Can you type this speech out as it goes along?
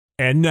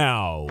And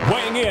now,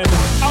 weighing in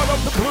out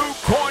of the blue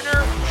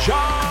corner,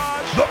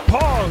 Josh the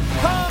Punk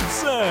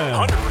Thompson.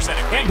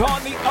 100% agree. And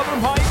on the other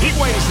mic, he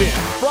weighs in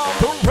from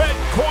the red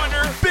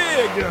corner,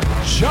 Big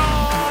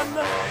John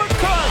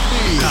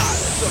McCarthy.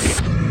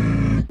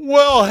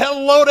 Well,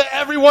 hello to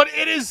everyone.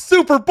 It is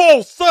Super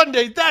Bowl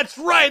Sunday. That's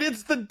right.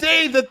 It's the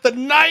day that the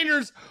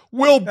Niners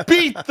will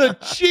beat the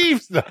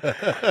Chiefs.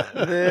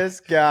 This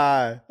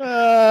guy.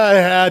 I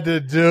had to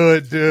do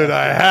it, dude.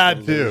 I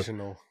had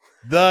Delusional. to.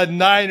 The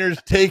Niners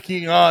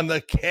taking on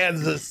the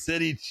Kansas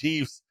City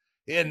Chiefs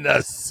in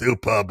the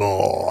Super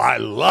Bowl. I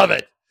love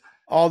it.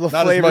 All the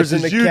Not flavors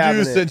as much in as the you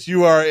cabinet. do, since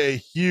you are a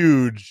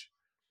huge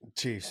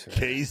Chiefs fan.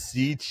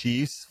 KC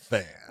Chiefs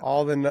fan.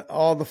 All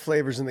the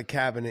flavors in the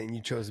cabinet, and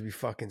you chose to be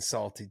fucking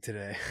salty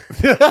today.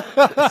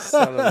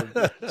 Son of a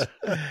bitch.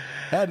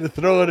 Had to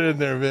throw it in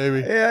there,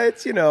 baby. Yeah,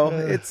 it's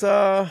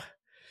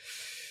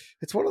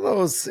one of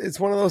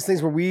those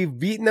things where we've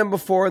beaten them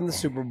before in the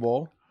Super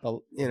Bowl,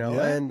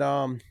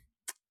 and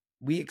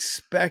we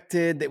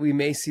expected that we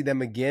may see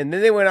them again. Then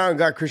they went out and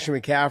got Christian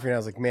McCaffrey, and I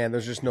was like, man,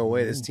 there's just no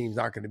way this team's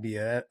not going to be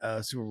a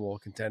Super Bowl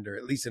contender,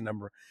 at least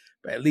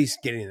but at least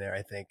getting there,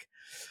 I think.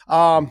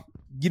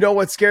 You know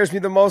what scares me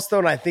the most, though,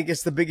 and I think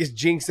it's the biggest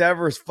jinx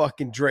ever, is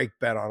fucking Drake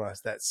bet on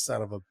us, that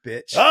son of a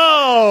bitch.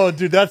 Oh,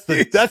 dude, that's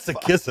the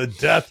kiss of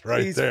death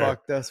right He's there.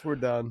 fucked us. We're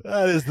done.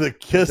 That is the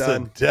kiss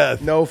of death.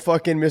 No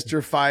fucking Mr.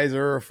 Pfizer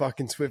or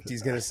fucking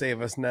Swifty's going to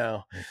save us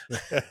now.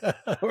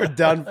 We're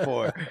done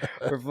for.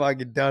 We're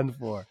fucking done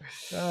for.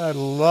 I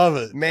love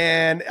it.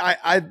 Man,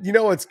 I you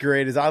know what's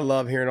great is I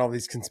love hearing all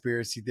these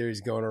conspiracy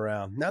theories going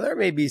around. Now, there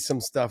may be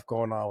some stuff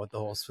going on with the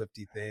whole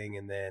Swifty thing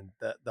and then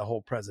the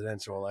whole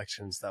presidential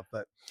election and stuff,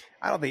 but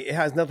I don't think it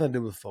has nothing to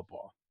do with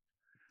football.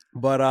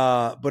 But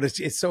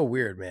it's so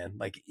weird, man.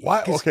 Like,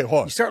 why? Okay,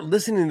 hold on. You start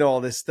listening to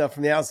all this stuff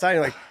from the outside,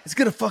 you're like, it's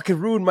gonna fucking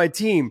ruin my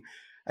team.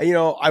 And,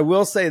 I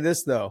will say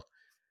this though,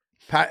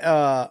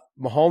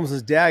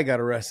 Mahomes' dad got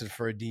arrested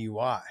for a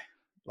DUI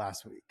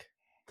last week.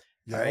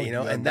 Yeah, right,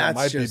 and that that's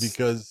might just be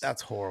because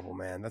that's horrible,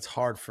 man. That's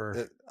hard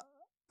for.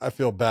 I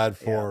feel bad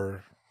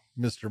for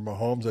Mr.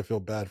 Mahomes. I feel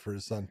bad for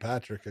his son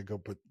Patrick.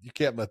 But you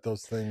can't let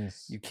those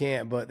things. You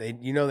can't, but they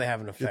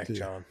have an effect,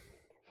 John.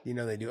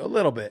 They do a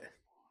little bit.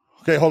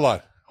 Okay, hold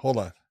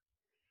on.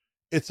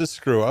 It's a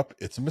screw up.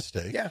 It's a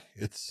mistake. Yeah.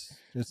 It's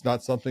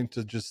not something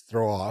to just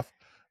throw off.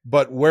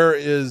 But where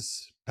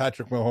is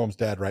Patrick Mahomes'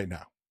 dad right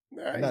now?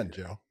 Not in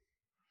jail.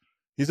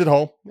 He's at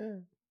home. Yeah.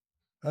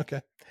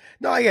 Okay.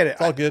 No, I get it.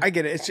 It's all good. I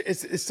get it.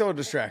 It's still a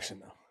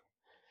distraction, though.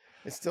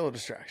 It's still a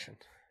distraction.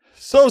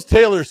 So's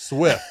Taylor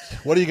Swift.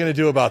 What are you going to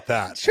do about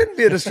that? It shouldn't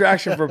be a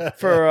distraction for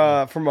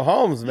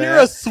Mahomes, man. You're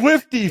a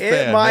Swiftie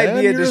fan. It might be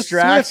a You're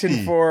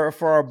distraction for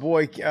our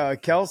boy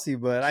Kelsey,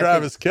 but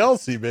Travis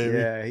Kelsey, baby.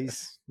 Yeah,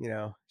 he's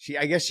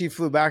I guess she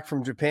flew back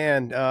from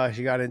Japan.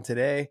 She got in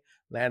today,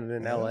 landed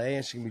in LA,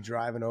 and she can be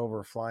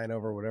flying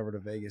over, whatever, to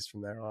Vegas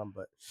from there on.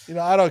 But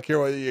I don't care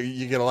what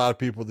you get. A lot of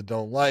people that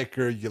don't like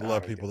her. You get a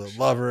lot of people that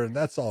love her, and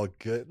that's all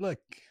good. Look,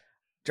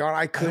 John,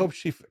 I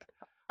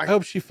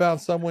hope she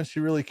found someone she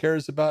really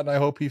cares about, and I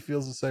hope he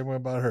feels the same way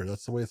about her.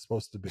 That's the way it's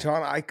supposed to be.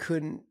 John, I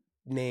couldn't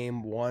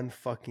name one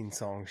fucking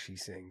song she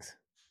sings.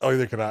 Oh,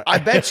 either can I. I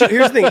bet you.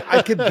 Here's the thing.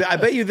 I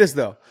bet you this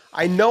though.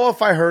 I know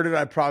if I heard it,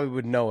 I probably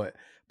would know it.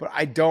 But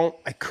I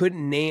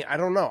couldn't name. I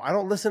don't know. I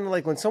don't listen to,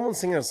 like, when someone's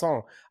singing a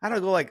song, I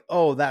don't go like,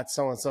 oh, that's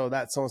so and so,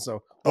 that's so and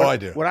so. Oh, I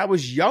do. When I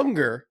was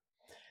younger,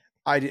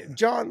 I did.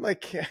 John,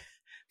 like,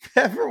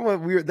 remember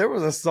when there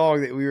was a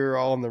song that we were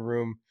all in the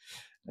room,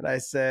 and I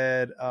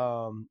said,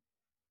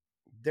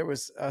 there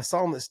was a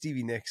song that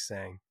Stevie Nicks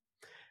sang,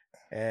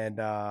 and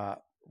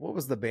what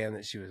was the band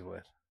that she was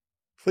with?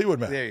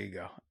 Fleetwood Mac. There you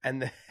go.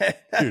 And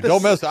dude,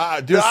 don't mess.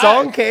 The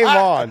song came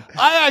on.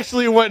 I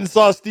actually went and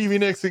saw Stevie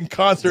Nicks in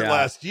concert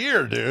last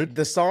year, dude.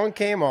 The song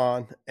came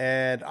on,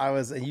 and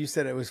you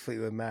said it was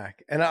Fleetwood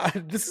Mac, and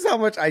this is how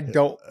much I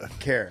don't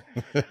care.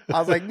 I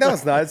was like, no,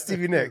 it's not. It's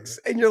Stevie Nicks,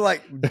 and you're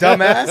like,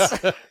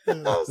 dumbass. I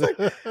was like,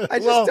 I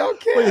just don't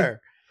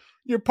care.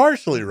 You're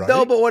partially right.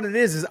 No, but what it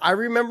is I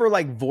remember,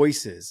 like,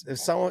 voices.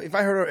 If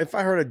I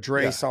heard a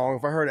Dre song,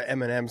 if I heard an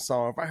Eminem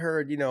song, if I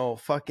heard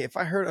if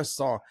I heard a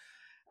song.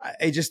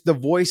 The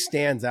voice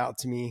stands out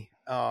to me.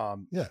 I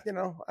don't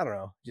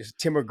know. Just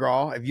Tim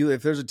McGraw.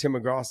 If there's a Tim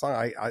McGraw song,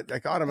 I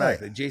like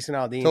automatically. Jason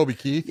Aldean, Toby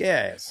Keith.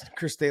 Yes,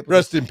 Chris Stapleton.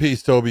 Rest in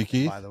peace, Toby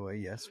Keith. By the way,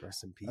 yes,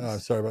 rest in peace.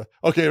 Sorry about.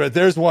 Okay, but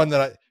there's one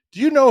that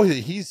do you know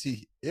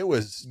that it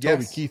was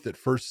Toby Keith that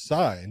first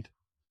signed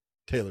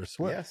Taylor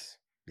Swift? Yes.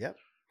 Yep.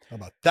 How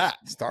about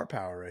that? Star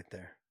power right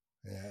there.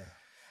 Yeah.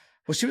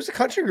 Well, she was a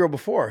country girl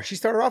before. She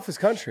started off as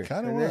country.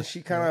 Then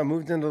she kind of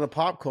moved into the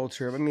pop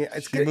culture. I mean,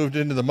 she moved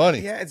into the money.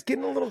 Yeah, it's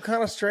getting a little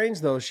kind of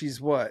strange, though.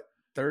 She's what,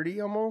 30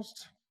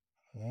 almost?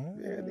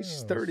 Yeah, I think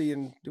she's 30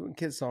 and doing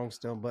kid songs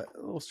still, but a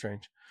little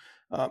strange.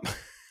 I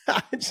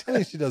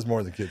think she does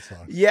more than kid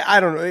songs. Yeah, I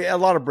don't know. A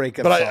lot of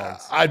breakup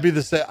songs. I'd be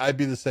the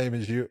same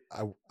as you.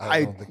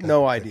 I don't think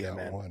no idea,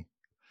 man. One.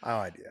 No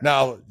idea.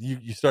 Now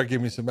you start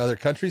giving me some other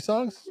country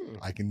songs.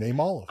 I can name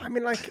all of them. I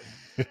mean, like,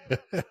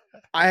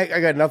 I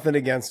got nothing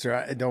against her.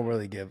 I don't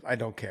really give. I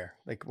don't care.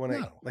 Like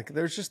No.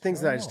 there's just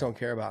things that I just don't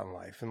care about in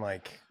life, and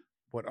like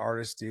what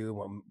artists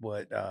do,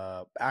 what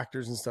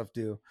actors and stuff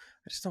do.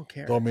 I just don't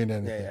care. Don't mean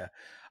anything. Yeah.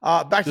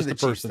 Back Just to the a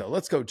Chiefs person. though.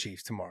 Let's go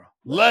Chiefs tomorrow.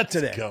 Let's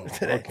Today. go.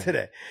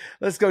 Today.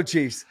 Let's go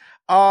Chiefs.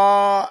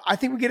 I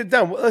think we get it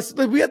done.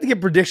 We have to get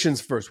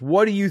predictions first.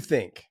 What do you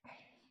think?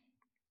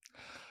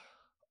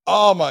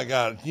 Oh my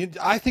God.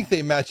 I think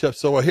they match up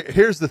so well.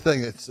 Here's the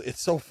thing.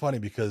 It's so funny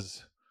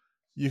because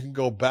you can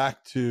go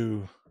back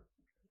to,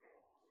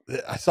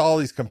 I saw all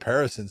these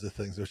comparisons of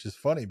things, which is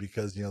funny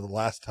because, the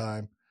last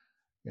time,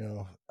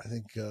 I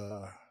think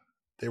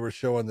they were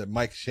showing that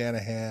Mike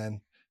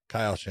Shanahan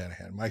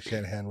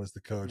was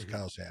the coach,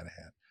 Kyle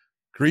Shanahan.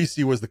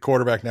 Greasy was the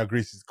quarterback. Now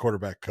Greasy's the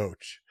quarterback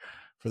coach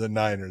for the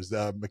Niners.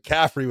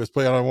 McCaffrey was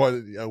playing on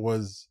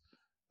His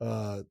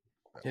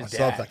I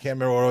can't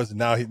remember what it was. And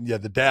now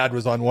the dad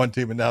was on one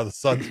team and now the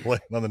son's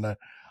playing on the Niners.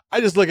 I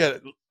just look at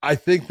it. I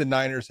think the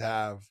Niners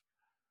have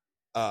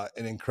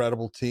an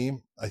incredible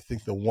team. I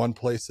think the one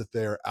place that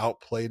they're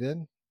outplayed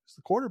in is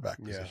the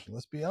quarterback position.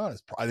 Let's be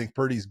honest. I think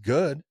Purdy's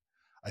good.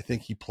 I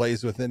think he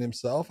plays within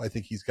himself. I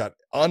think he's got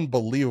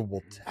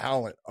unbelievable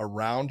talent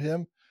around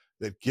him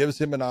that gives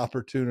him an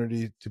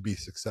opportunity to be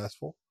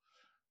successful.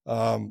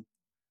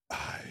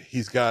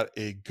 He's got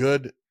a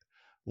good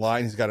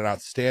line. He's got an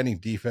outstanding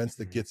defense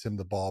that gets him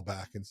the ball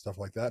back and stuff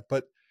like that.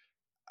 But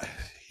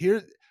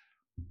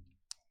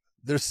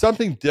there's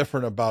something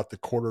different about the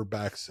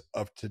quarterbacks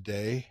of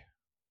today.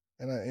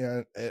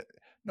 And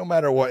no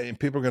matter what, and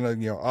people are going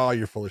to, oh,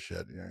 you're full of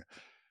shit.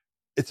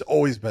 It's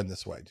always been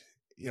this way.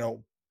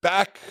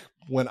 Back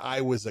when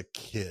I was a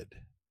kid,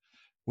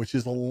 which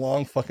is a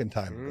long fucking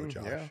time ago,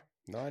 Josh. Yeah,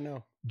 no, I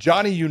know.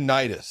 Johnny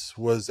Unitas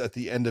was at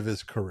the end of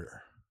his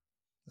career.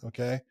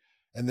 Okay.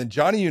 And then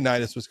Johnny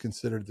Unitas was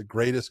considered the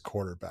greatest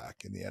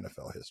quarterback in the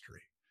NFL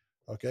history.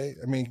 Okay.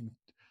 I mean,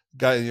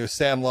 guy,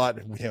 Sandlot,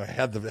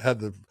 had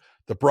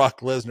the Brock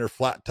Lesnar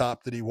flat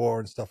top that he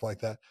wore and stuff like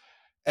that.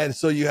 And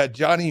so you had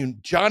Johnny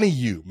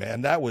U,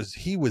 man.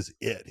 He was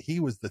it. He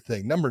was the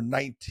thing. Number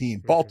 19,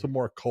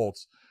 Baltimore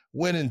Colts,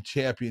 winning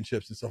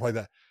championships and stuff like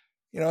that.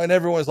 And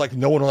everyone's like,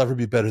 no one will ever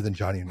be better than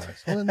Johnny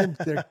Unitas. Well, and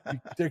then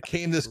there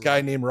came this guy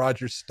named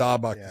Roger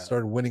Staubach that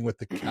started winning with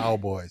the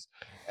Cowboys.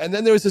 And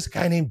then there was this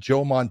guy named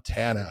Joe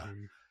Montana.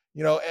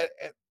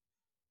 And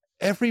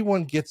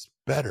everyone gets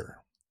better.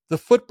 The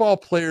football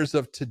players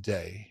of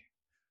today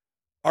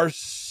are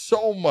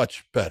so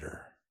much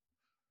better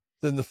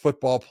than the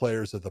football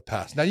players of the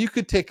past. Now, you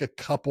could take a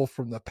couple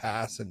from the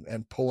past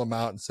and pull them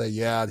out and say,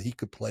 yeah, he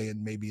could play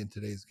maybe in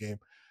today's game,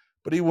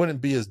 but he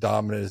wouldn't be as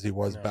dominant as he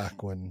was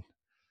back when,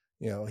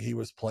 he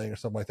was playing or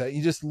something like that.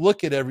 You just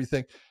look at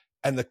everything,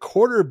 and the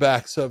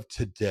quarterbacks of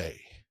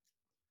today,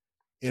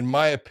 in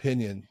my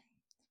opinion,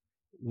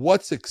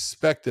 what's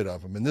expected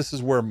of them, and this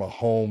is where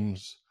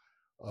Mahomes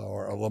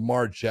or a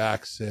Lamar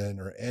Jackson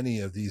or any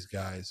of these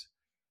guys,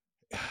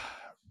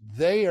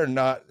 they're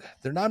not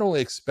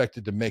only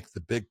expected to make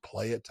the big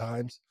play at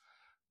times,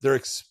 they're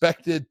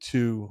expected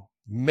to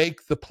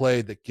make the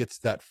play that gets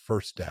that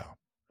first down,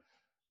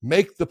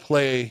 make the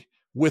play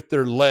with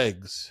their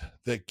legs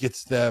that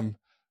gets them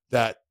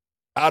that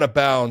out of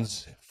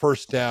bounds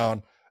first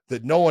down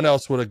that no one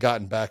else would have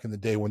gotten back in the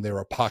day when they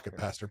were a pocket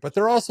passer. But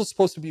they're also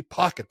supposed to be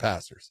pocket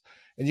passers,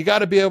 and you got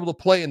to be able to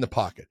play in the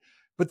pocket.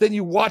 But then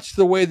you watch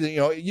the way that,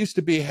 it used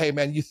to be, hey,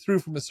 man, you threw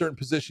from a certain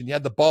position. You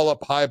had the ball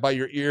up high by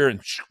your ear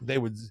and they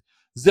would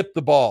zip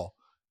the ball.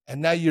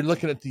 And now you're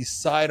looking at these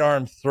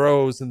sidearm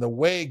throws and the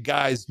way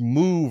guys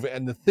move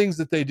and the things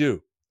that they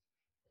do.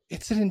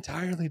 It's an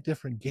entirely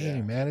different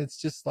game, man. It's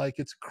just like,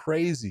 it's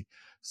crazy.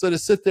 So to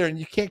sit there and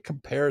you can't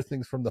compare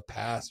things from the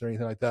past or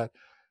anything like that.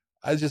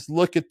 I just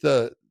look at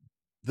the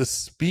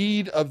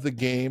speed of the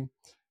game,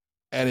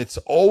 and it's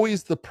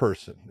always the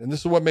person. And this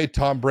is what made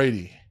Tom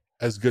Brady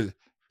as good.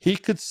 He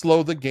could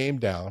slow the game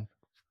down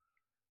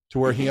to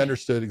where he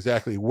understood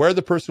exactly where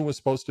the person was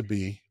supposed to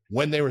be,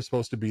 when they were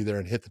supposed to be there,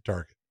 and hit the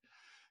target.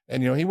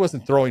 And, he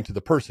wasn't throwing to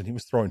the person. He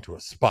was throwing to a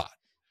spot.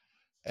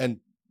 And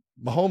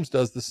Mahomes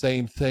does the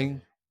same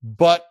thing,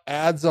 but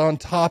adds on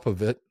top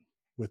of it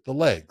with the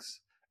legs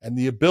and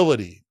the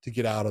ability to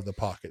get out of the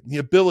pocket and the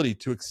ability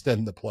to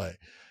extend the play.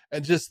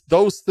 And just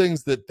those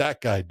things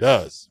that guy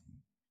does.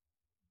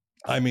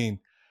 I mean,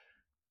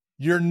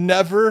 you're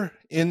never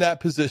in that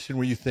position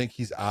where you think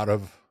he's out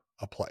of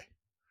a play.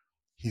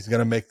 He's going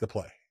to make the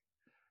play.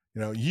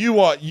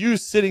 You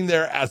sitting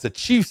there as a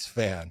Chiefs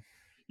fan,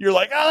 you're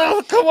like,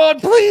 oh, come on,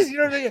 please.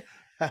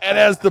 And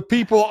as the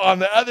people on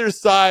the other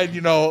side,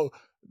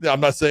 I'm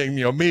not saying,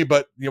 me,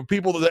 but,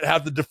 people that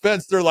have the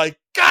defense, they're like,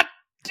 God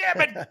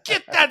damn it,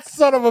 get that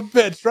son of a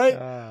bitch,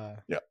 right?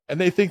 And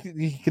they think that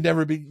he can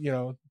never be,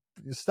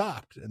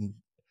 stopped. And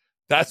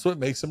that's what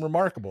makes him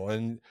remarkable.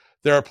 And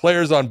there are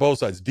players on both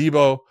sides.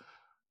 Debo,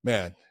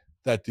 man,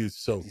 that dude's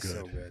so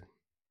good.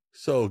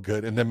 So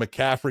good. And then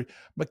McCaffrey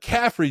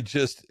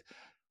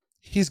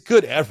he's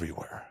good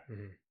everywhere.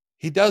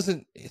 He's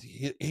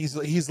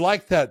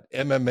like that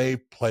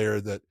MMA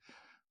fighter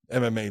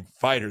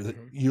that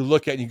you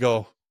look at and you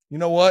go, you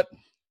know what?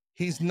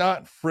 he's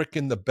not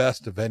freaking the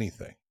best of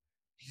anything.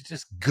 He's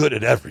just good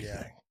at everything.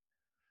 Yeah.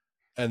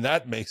 And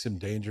that makes him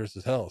dangerous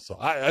as hell. So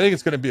I think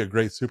it's going to be a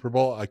great Super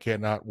Bowl. I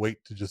cannot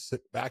wait to just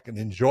sit back and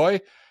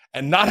enjoy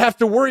and not have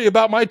to worry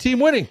about my team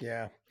winning.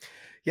 Yeah.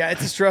 Yeah,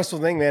 it's a stressful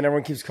thing, man.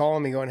 Everyone keeps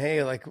calling me going,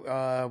 hey, like,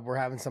 we're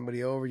having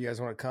somebody over. You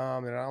guys want to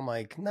come? And I'm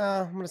like,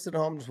 nah, I'm going to sit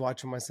home and just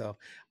watching myself.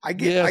 I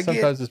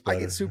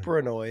get super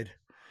annoyed.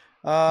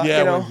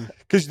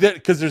 Because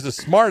there's a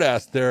smart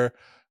ass there,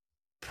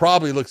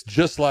 probably looks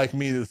just like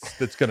me,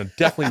 that's going to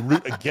definitely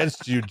root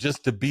against you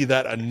just to be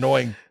that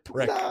annoying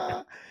prick.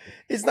 Nah,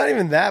 it's not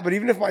even that, but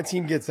even if my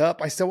team gets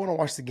up, I still want to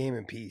watch the game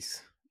in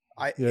peace.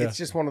 It's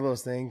just one of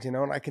those things, and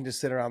I can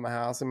just sit around the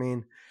house. I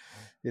mean,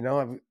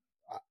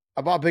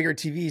 I bought bigger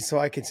TVs so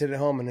I can sit at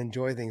home and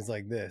enjoy things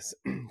like this.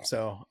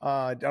 So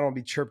I don't want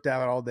to be chirped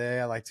out all day.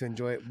 I like to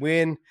enjoy it.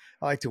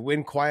 I like to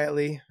win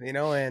quietly,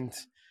 and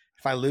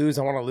if I lose,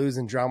 I want to lose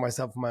and drown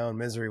myself in my own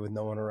misery with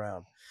no one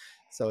around.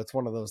 So it's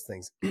one of those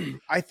things.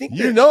 I think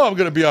I'm going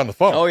to be on the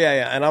phone. Oh,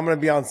 yeah. And I'm going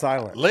to be on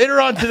silent. Later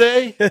on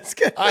today,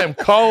 I am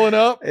calling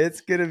up.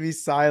 It's going to be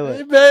silent.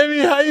 Hey, baby,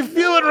 how you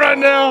feeling right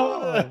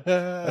now?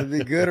 It'd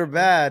be good or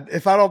bad.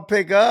 If I don't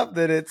pick up,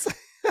 then it's...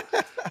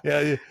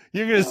 Yeah,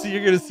 you're gonna see.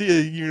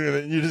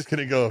 You're just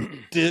gonna go.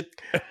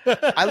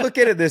 I look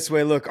at it this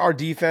way. Look, our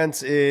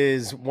defense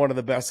is one of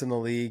the best in the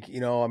league.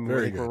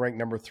 We're ranked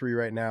number 3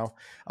 right now.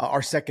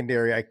 Our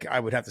secondary, I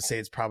would have to say,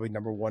 it's probably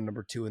number 1,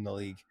 number 2 in the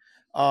league.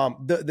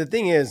 The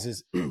thing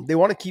is they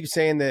want to keep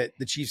saying that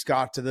the Chiefs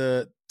got to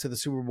the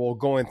Super Bowl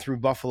going through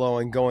Buffalo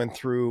and going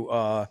through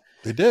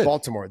they did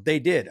Baltimore. They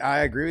did. I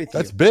agree with you.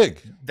 That's big.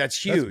 That's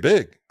huge. That's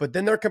big. But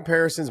then there are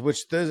comparisons,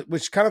 which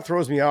kind of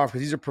throws me off because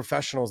these are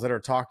professionals that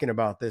are talking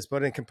about this.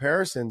 But in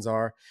comparisons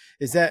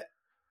is that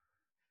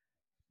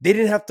the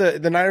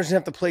Niners didn't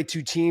have to play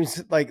 2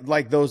 teams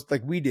like those,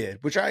 like we did,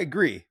 which I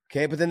agree.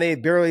 Okay. But then they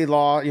barely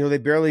they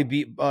barely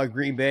beat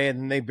Green Bay,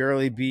 and then they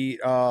barely beat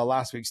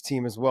last week's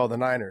team as well, the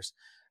Niners.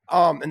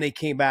 And they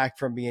came back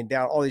from being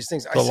down, all these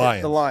things.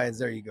 The Lions.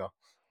 There you go.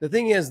 The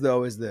thing is,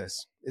 though, is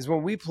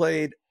when we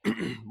played,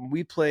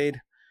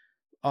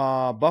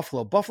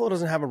 Buffalo. Buffalo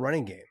doesn't have a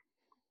running game.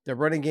 Their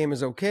running game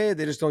is okay.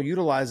 They just don't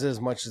utilize it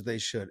as much as they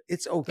should.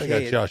 It's okay.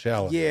 They got Josh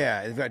Allen.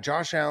 Yeah, they've got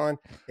Josh Allen,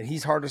 and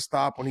he's hard to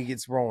stop when he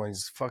gets rolling.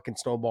 He's a fucking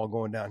snowball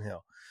going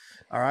downhill.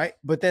 All right,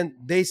 but then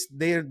they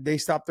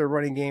stopped their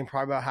running game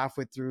probably about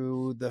halfway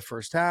through the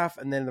first half,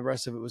 and then the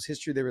rest of it was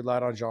history. They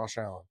relied on Josh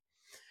Allen.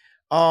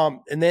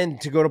 And then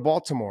to go to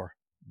Baltimore,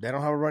 they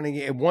don't have a running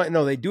game.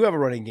 No, they do have a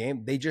running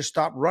game. They just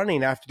stopped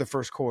running after the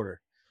first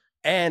quarter.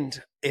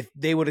 And if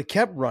they would have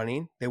kept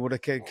running, they would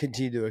have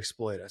continued to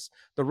exploit us.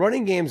 The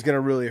running game is going to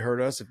really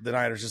hurt us if the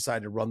Niners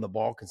decide to run the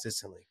ball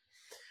consistently.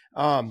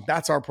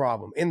 That's our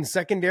problem. In the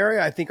secondary,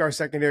 I think our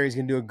secondary is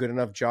going to do a good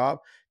enough job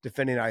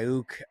defending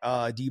Ayuk,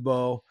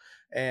 Debo,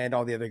 and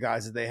all the other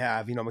guys that they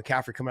have.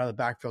 McCaffrey coming out of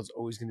the backfield is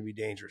always going to be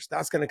dangerous.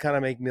 That's going to kind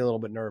of make me a little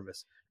bit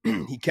nervous.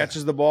 He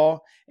catches the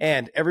ball,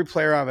 and every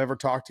player I've ever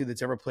talked to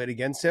that's ever played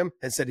against him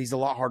has said he's a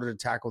lot harder to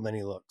tackle than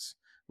he looks,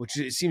 which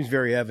it seems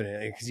very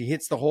evident because he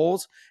hits the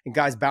holes and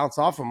guys bounce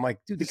off him. I'm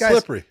like, dude, the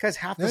guy's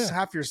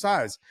half your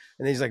size.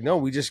 And then he's like,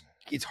 no,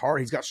 it's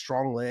hard. He's got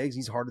strong legs.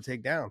 He's hard to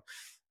take down.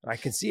 I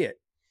can see it.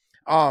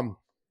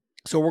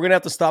 So we're going to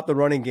have to stop the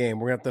running game.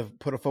 We're going to have to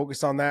put a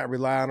focus on that and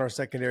rely on our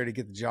secondary to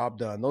get the job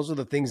done. Those are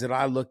the things that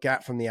I look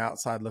at from the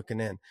outside looking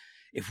in.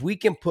 If we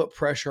can put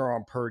pressure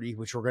on Purdy,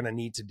 which we're going to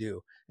need to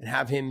do, and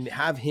have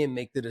him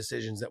make the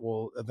decisions that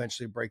will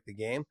eventually break the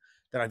game,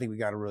 then I think we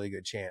got a really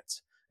good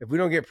chance. If we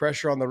don't get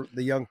pressure on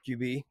the young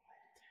QB,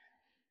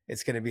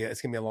 it's gonna be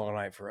a long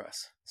night for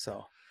us.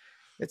 So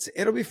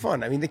it'll be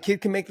fun. I mean, the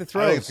kid can make the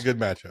throws. I think it's a good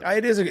matchup.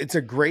 It is. It's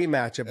a great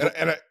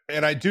matchup.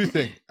 And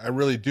I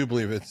really do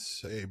believe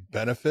it's a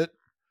benefit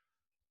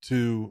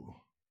to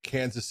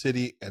Kansas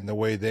City and the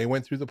way they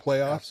went through the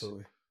playoffs,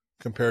 absolutely,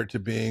 compared to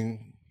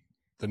being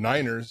the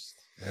Niners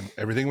and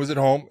everything was at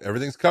home,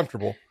 everything's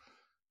comfortable.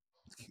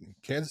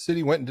 Kansas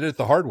City went and did it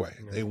the hard way.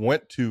 Yeah. They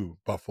went to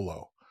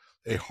Buffalo,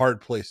 a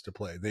hard place to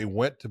play. They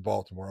went to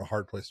Baltimore, a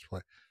hard place to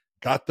play.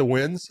 Got the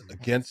wins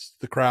against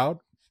the crowd.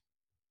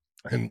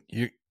 And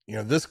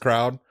this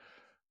crowd,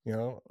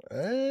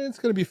 it's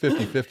going to be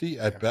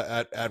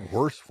 50-50 at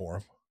worst for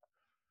them.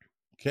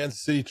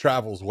 Kansas City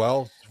travels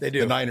well. They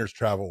do. The Niners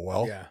travel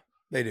well. Yeah,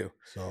 they do.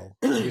 So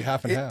it'll be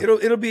half and half.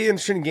 It'll be an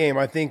interesting game.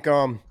 I think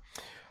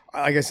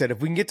like I said,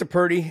 if we can get to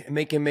Purdy and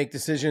make him make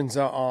decisions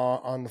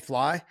on the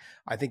fly,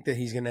 I think that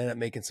he's going to end up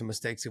making some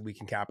mistakes that we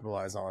can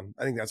capitalize on.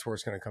 I think that's where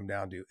it's going to come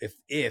down to.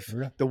 If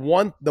the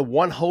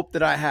one hope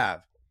that I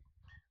have,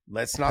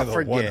 let's not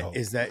forget,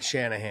 is that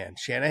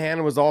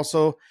Shanahan was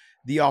also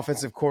the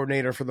offensive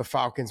coordinator for the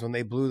Falcons when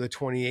they blew the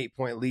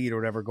 28-point lead or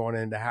whatever going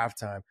into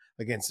halftime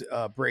against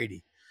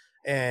Brady.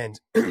 And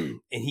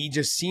he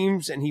just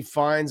seems and he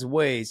finds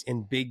ways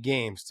in big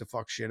games to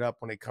fuck shit up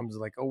when it comes to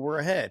like, oh, we're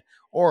ahead,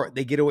 or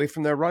they get away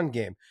from their run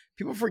game.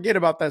 People forget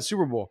about that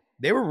Super Bowl.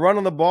 They were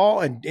running the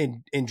ball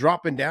and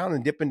dropping down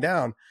and dipping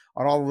down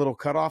on all the little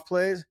cutoff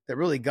plays that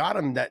really got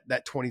them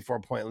that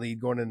 24-point lead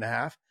going into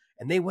half.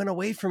 And they went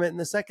away from it in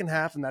the second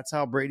half, and that's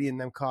how Brady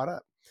and them caught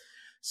up.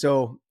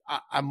 So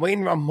I'm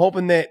waiting. I'm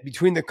hoping that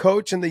between the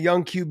coach and the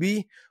young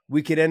QB,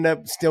 we could end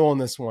up still on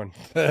this one.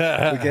 We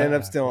could end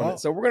up still on it.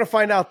 So we're going to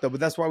find out, though, but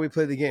that's why we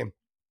play the game.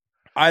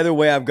 Either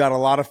way, I've got a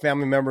lot of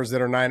family members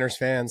that are Niners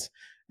fans,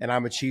 and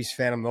I'm a Chiefs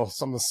fan. I'm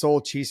the sole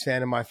Chiefs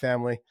fan in my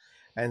family.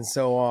 And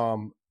so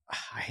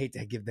I hate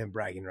to give them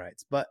bragging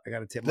rights, but I got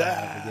to tip my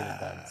hat to get it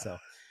done. So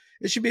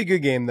it should be a good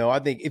game, though. I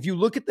think if you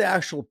look at the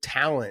actual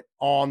talent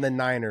on the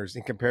Niners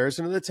in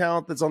comparison to the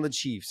talent that's on the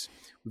Chiefs,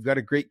 we've got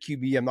a great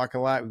QB. I'm not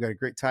going to lie. We've got a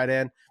great tight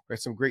end. We've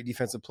got some great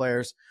defensive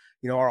players.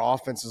 You know, our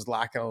offense is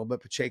lacking a little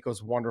bit.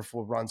 Pacheco's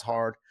wonderful, runs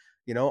hard,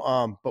 you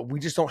know, but we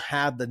just don't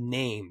have the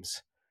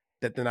names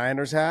that the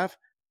Niners have.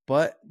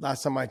 But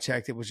last time I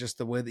checked, it was just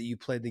the way that you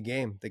played the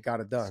game that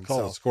got it done. It's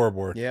called a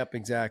scoreboard. Yep,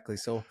 exactly.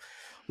 So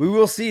we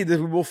will see. We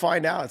will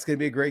find out. It's going to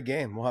be a great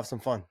game. We'll have some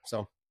fun.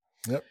 So,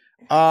 yep.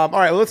 All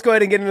right, well, let's go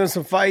ahead and get into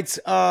some fights.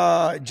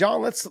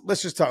 John, let's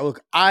just talk.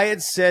 Look, I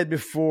had said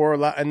before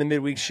in the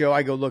midweek show,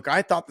 I go, look,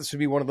 I thought this would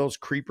be one of those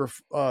creeper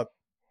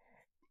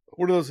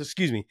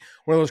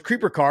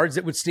cards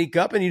that would sneak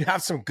up and you'd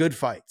have some good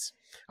fights.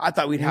 I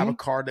thought we'd have a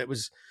card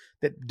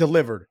that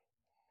delivered.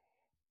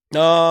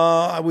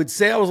 I would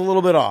say I was a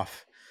little bit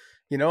off.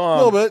 You know,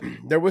 a little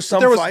bit. There was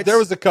some fights. There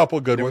was a couple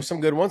good ones. There were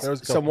some good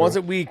ones. Some ones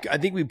that I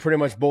think we pretty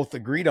much both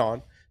agreed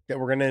on that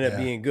were going to end up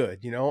being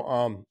good. You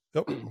know,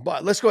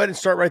 but let's go ahead and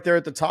start right there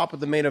at the top of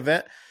the main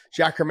event.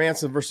 Jack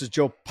Hermansson versus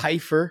Joe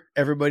Pyfer.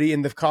 Everybody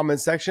in the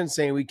comment section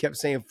saying we kept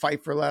saying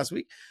Pyfer last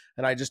week,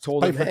 and I just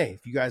told them, hey,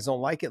 if you guys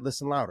don't like it,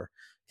 listen louder.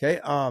 Okay,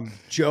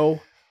 Joe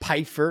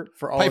Pyfer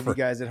for all of you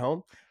guys at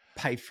home.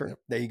 Pyfer. Yep.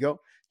 There you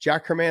go.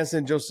 Jack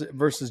Hermansson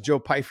versus Joe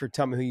Pyfer.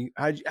 Tell me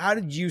how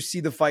did you see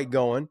the fight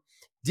going?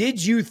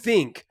 Did you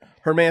think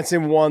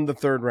Hermansson won the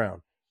third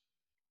round?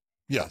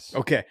 Yes.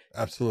 Okay.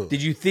 Absolutely.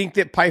 Did you think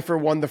that Pyfer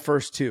won the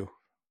first two?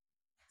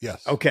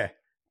 Yes. Okay.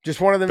 Just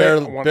one of them.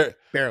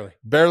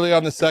 Barely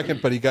on the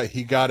second, but he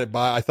got it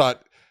by. I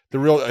thought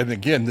and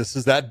again, this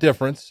is that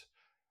difference.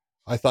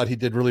 I thought he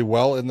did really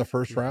well in the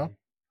first round.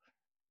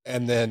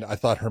 And then I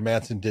thought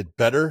Hermansson did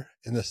better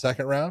in the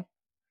second round.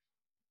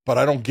 But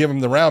I don't give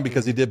him the round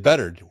because he did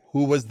better.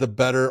 Who was the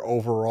better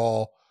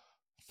overall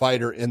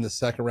fighter in the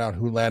second round?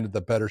 Who landed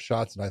the better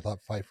shots? And I thought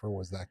Pyfer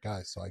was that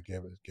guy, so I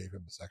gave him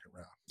the second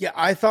round. Yeah,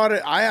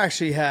 I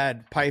actually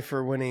had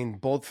Pyfer winning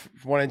both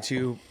 1 and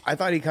 2. I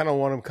thought he kind of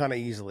won them kind of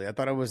easily. I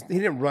thought he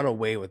didn't run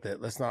away with it.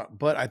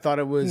 But I thought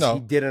he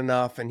did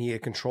enough and he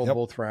had controlled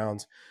both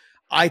rounds.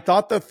 I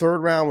thought the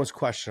third round was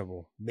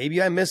questionable.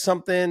 Maybe I missed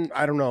something.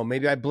 I don't know.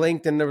 Maybe I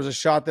blinked and there was a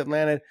shot that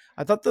landed.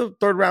 I thought the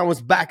third round was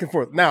back and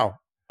forth. Now,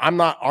 I'm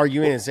not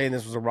arguing and saying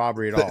this was a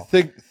robbery at all.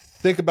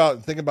 Think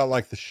about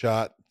like the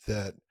shot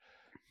that,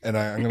 and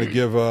I'm going to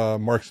give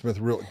Mark Smith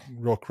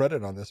real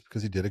credit on this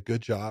because he did a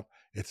good job.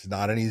 It's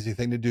not an easy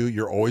thing to do.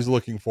 You're always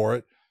looking for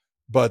it,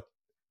 but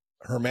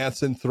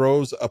Hermansson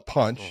throws a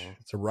punch.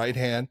 It's a right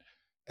hand,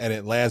 and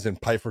it lands,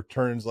 and Pyfer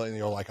turns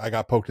like I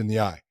got poked in the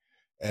eye,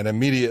 and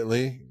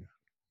immediately,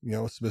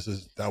 Smith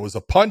says that was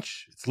a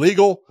punch. It's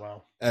legal.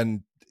 Wow.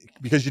 And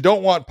because you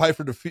don't want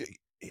Pyfer to feel.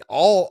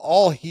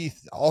 All he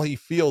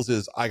feels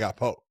is I got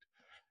poked,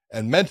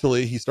 and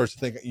mentally he starts to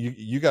think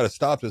you got to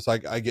stop this.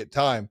 I get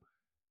time,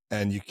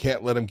 and you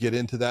can't let him get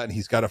into that, and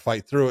he's got to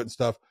fight through it and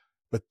stuff.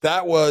 But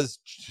there was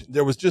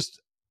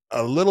just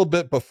a little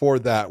bit before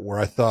that where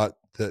I thought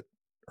that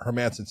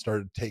Hermansson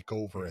started to take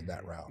over in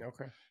that round.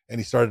 Okay, and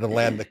he started to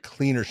land the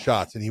cleaner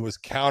shots, and he was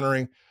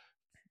countering.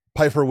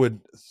 Pyfer would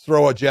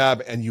throw a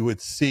jab, and you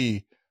would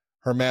see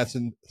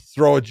Hermansson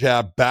throw a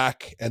jab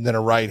back and then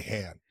a right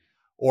hand.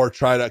 Or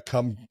try to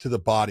come to the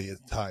body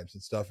at times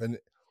and stuff. And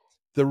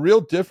the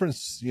real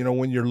difference,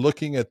 when you're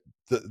looking at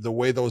the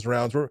way those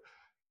rounds were,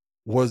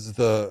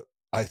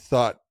 I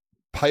thought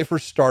Pyfer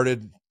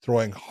started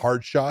throwing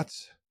hard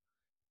shots.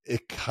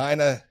 It kind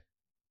of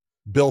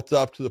built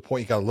up to the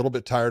point he got a little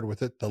bit tired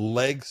with it. The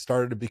legs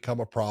started to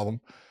become a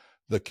problem.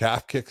 The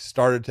calf kick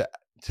started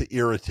to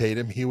irritate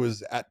him. He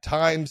was at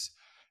times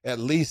at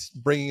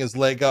least bringing his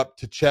leg up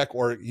to check,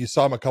 or you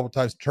saw him a couple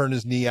times turn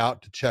his knee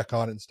out to check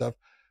on it and stuff.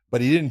 But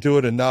he didn't do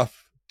it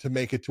enough to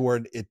make it to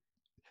where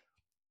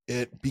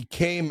it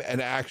became an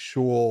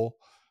actual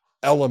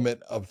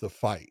element of the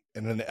fight,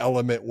 and an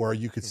element where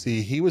you could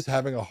see he was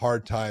having a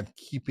hard time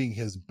keeping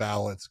his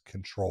balance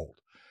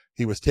controlled.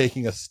 He was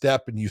taking a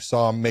step, and you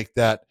saw him make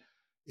that.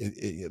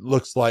 It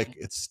looks like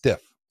it's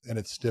stiff, and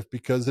it's stiff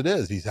because it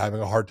is. He's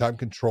having a hard time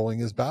controlling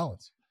his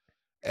balance,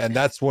 and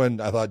that's when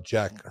I thought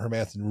Jack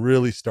Hermansson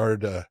really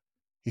starting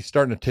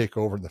to take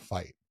over in the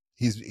fight.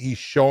 He's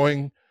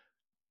showing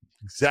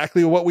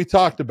exactly what we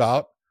talked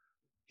about.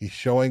 He's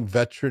showing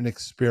veteran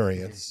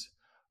experience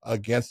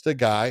against a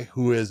guy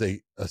who is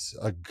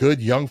a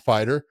good young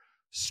fighter,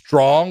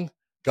 strong,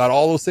 got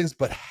all those things,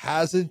 but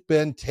hasn't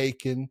been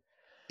taken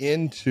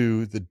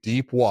into the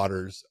deep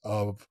waters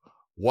of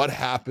what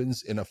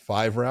happens in a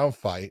 5-round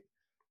fight.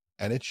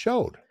 And it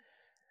showed.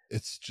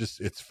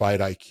 It's fight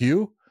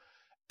IQ,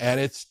 and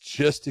it's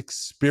just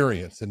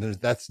experience. And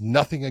that's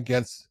nothing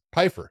against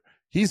Pyfer.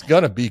 He's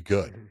going to be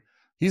good.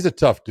 He's a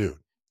tough dude.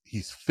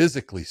 He's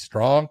physically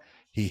strong.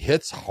 He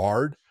hits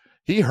hard.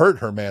 He hurt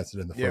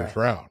Hermansson in the first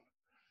round,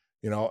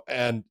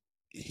 and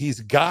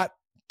he's got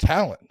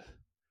talent.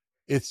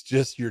 It's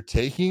just you're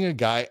taking a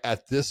guy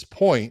at this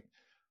point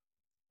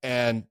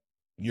and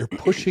you're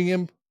pushing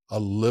him a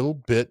little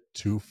bit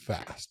too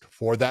fast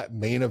for that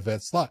main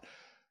event slot.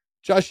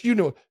 Josh,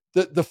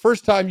 the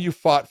first time you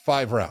fought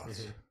 5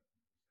 rounds,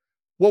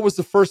 what was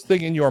the first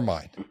thing in your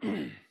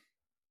mind?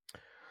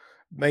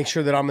 Make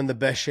sure that I'm in the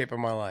best shape of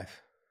my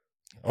life.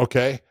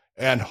 Okay.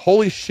 And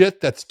holy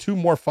shit, that's 2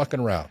 more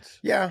fucking rounds.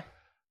 Yeah.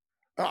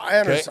 I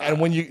understand.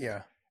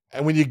 Okay?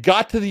 And when you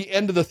got to the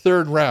end of the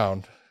 3rd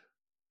round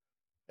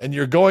and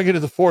you're going into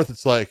the 4th,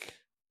 it's like,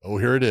 oh,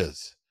 here it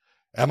is.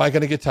 Am I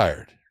going to get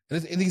tired?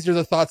 And these are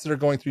the thoughts that are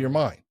going through your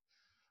mind.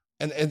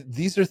 And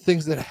these are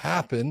things that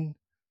happen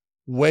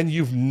when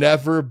you've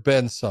never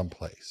been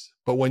someplace.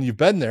 But when you've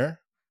been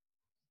there,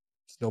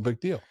 it's no big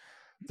deal.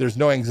 There's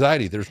no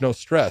anxiety. There's no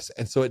stress.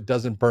 And so it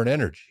doesn't burn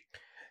energy.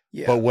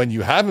 Yeah. But when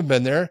you haven't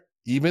been there,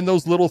 even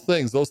those little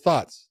things, those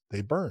thoughts,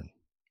 they burn.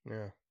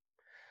 Yeah.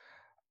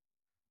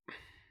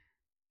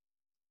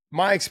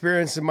 My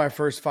experience in my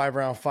first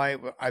 5-round fight,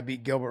 I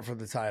beat Gilbert for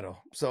the title.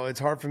 So it's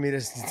hard for me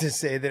to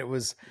say that it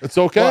was. It's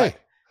okay.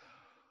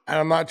 And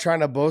I'm not trying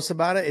to boast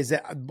about it, is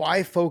that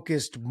I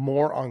focused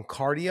more on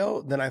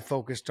cardio than I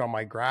focused on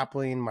my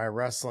grappling, my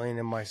wrestling,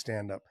 and my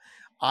stand-up.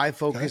 I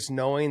focused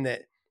knowing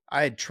that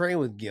I had trained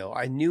with Gil.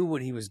 I knew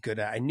what he was good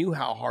at. I knew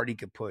how hard he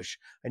could push.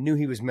 I knew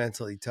he was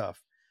mentally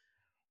tough.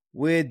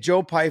 With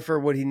Joe Pyfer,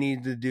 what he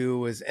needed to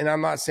do is, and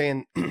I'm not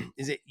saying,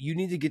 is that you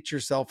need to get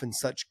yourself in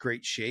such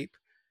great shape.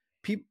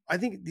 I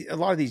think a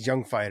lot of these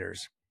young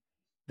fighters,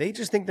 they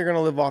just think they're going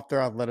to live off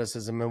their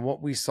athleticism. And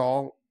what we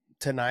saw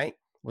tonight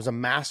was a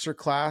master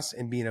class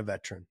in being a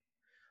veteran.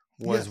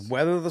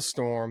 Weather the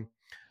storm.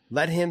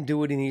 Let him do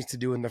what he needs to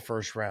do in the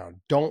first round.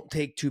 Don't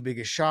take too big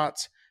of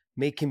shots.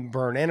 Make him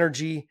burn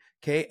energy.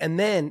 Okay. And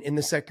then in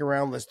the second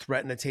round, let's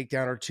threaten a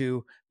takedown or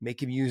 2.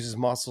 Make him use his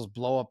muscles,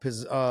 blow up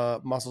his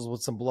muscles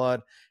with some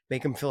blood,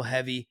 make him feel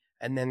heavy.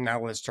 And then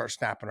now let's start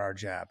snapping our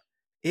jab.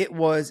 It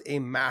was a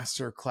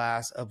master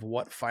class of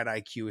what fight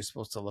IQ is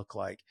supposed to look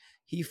like.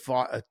 He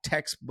fought a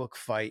textbook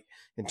fight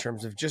in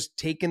terms of just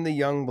taking the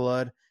young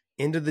blood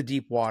into the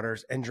deep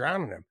waters and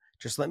drowning him.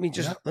 Let me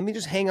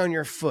just hang on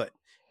your foot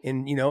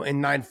in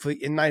 9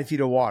 feet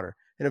of water.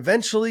 And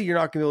eventually you're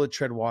not going to be able to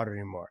tread water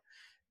anymore.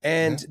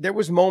 And there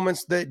was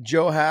moments that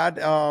Joe had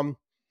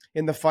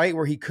in the fight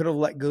where he could have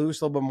let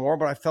loose a little bit more,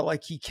 but I felt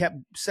like he kept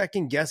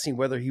second guessing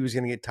whether he was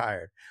going to get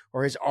tired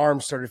or his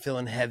arms started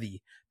feeling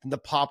heavy and the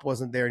pop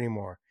wasn't there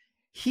anymore.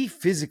 He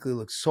physically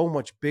looked so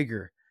much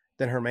bigger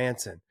than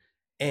Hermansson.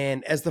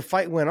 And as the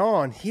fight went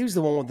on, he was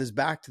the one with his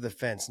back to the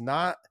fence,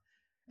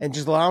 and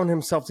just allowing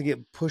himself to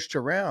get pushed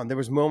around. There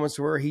was moments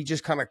where he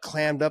just kind of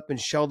clammed up and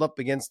shelled up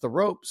against the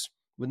ropes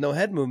with no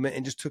head movement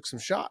and just took some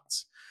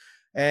shots.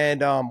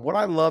 And what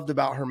I loved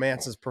about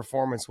Hermansson's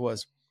performance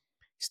was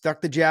he stuck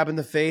the jab in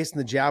the face,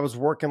 and the jab was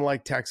working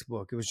like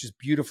textbook. It was just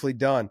beautifully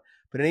done.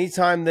 But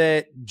anytime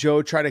that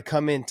Joe tried to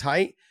come in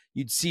tight,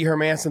 you'd see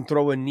Hermansson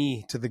throw a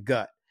knee to the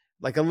gut,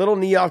 like a little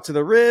knee off to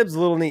the ribs, a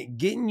little knee,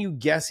 getting you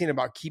guessing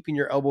about keeping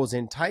your elbows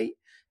in tight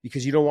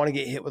because you don't want to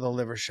get hit with a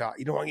liver shot.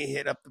 You don't want to get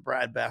hit up the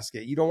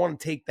breadbasket. You don't want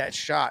to take that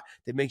shot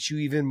that makes you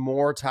even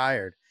more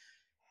tired.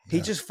 He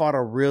just fought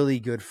a really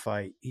good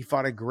fight. He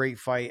fought a great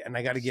fight, and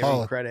I got to give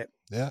him credit.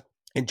 Yeah.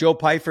 And Joe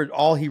Pyfer,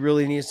 all he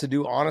really needs to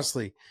do,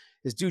 honestly,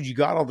 is, dude, you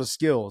got all the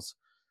skills.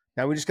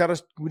 Now we just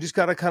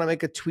gotta kind of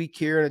make a tweak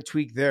here and a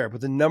tweak there.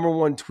 But the number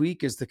one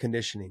tweak is the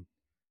conditioning.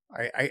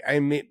 I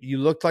mean, you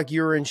looked like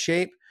you were in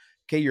shape.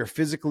 Okay, you're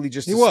physically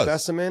just a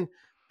specimen,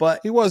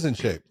 but he was in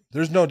shape.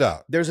 There's no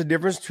doubt. There's a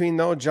difference between,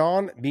 though,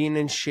 John, being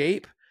in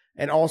shape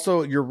and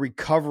also your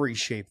recovery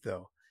shape,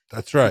 though.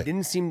 That's right. He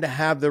didn't seem to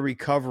have the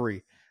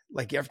recovery.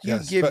 Like after you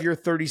give your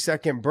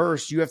 30-second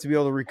burst, you have to be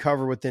able to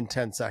recover within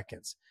 10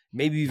 seconds,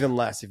 maybe even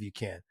less if you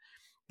can.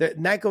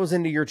 That goes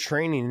into your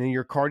training, and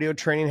your cardio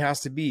training has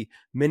to be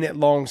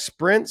minute-long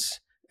sprints,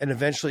 and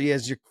eventually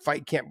as your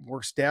fight camp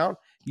works down,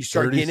 you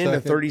start getting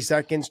into 30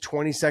 seconds,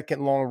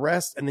 20-second long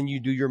rest, and then you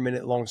do your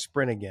minute-long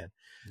sprint again.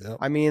 Yep.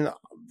 I mean,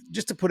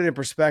 just to put it in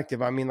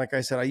perspective, I mean, like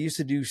I said, I used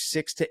to do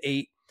 6 to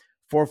 8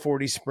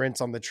 440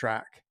 sprints on the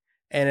track.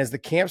 And as the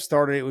camp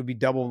started, it would be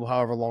double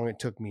however long it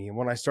took me. And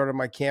when I started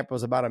my camp, it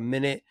was about a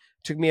minute.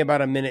 It took me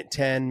about a minute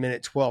 10,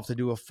 minute 12 to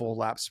do a full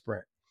lap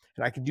sprint.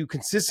 And I could do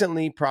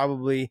consistently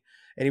probably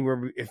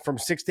anywhere from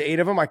 6 to 8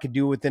 of them. I could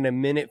do within a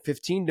minute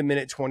 15 to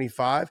minute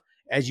 25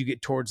 as you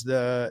get towards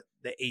the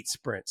 8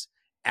 sprints.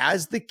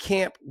 As the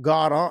camp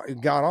got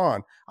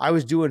on, I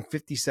was doing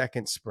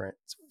 50-second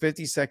sprints,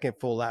 50-second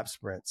full lap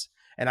sprints,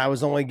 and I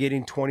was only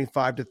getting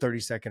 25 to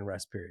 30-second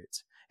rest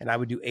periods. And I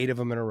would do 8 of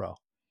them in a row.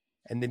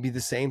 And then be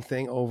the same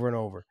thing over and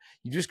over.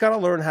 You just got to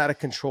learn how to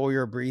control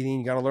your breathing.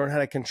 You got to learn how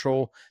to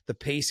control the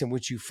pace in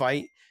which you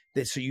fight,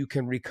 so you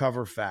can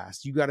recover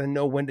fast. You got to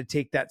know when to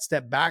take that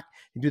step back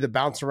and do the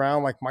bounce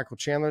around like Michael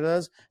Chandler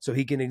does, so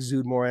he can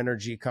exude more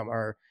energy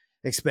or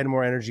expend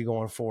more energy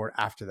going forward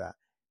after that.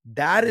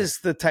 That is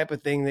the type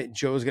of thing that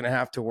Joe's going to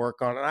have to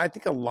work on. And I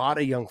think a lot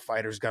of young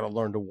fighters got to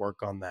learn to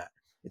work on that.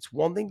 It's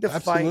one thing to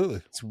fight.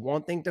 It's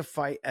one thing to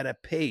fight at a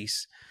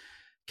pace,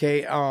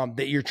 okay,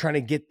 that you're trying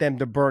to get them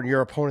to burn,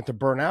 your opponent to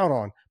burn out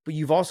on. But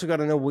you've also got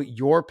to know what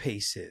your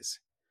pace is.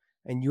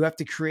 And you have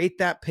to create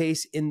that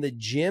pace in the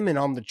gym and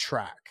on the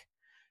track.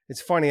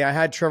 It's funny. I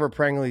had Trevor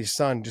Prangley's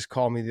son just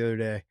call me the other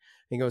day.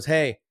 He goes,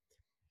 hey,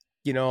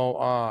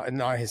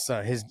 not his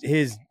son,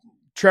 his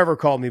Trevor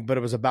called me, but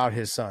it was about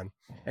his son.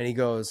 And he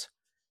goes,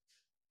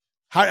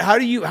 how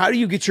do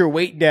you get your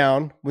weight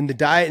down when the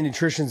diet and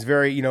nutrition is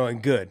very,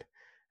 and good?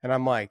 And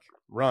I'm like,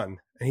 run.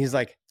 And he's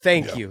like,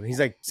 thank you. He's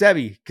like,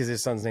 Sebi, because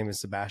his son's name is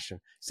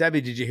Sebastian.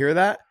 Sebi, did you hear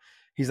that?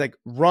 He's like,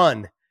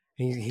 run.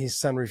 His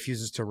son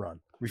refuses to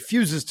run.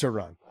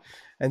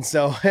 And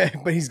so,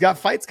 but he's got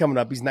fights coming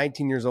up. He's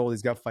 19 years old.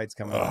 He's got fights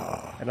coming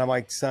up. And I'm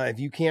like, son, if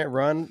you can't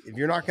run, if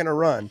you're not going to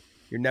run,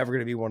 you're never going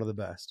to be one of the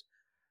best.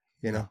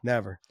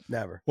 Never.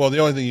 Well, the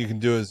only thing you can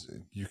do is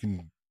you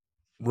can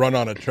run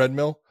on a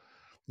treadmill,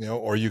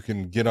 or you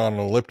can get on an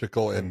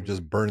elliptical and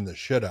just burn the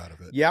shit out of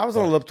it. Yeah, I was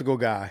an elliptical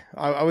guy.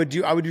 I would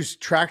do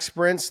track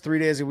sprints 3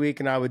 days a week,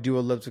 and I would do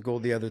elliptical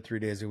the other 3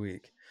 days a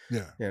week.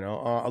 Yeah.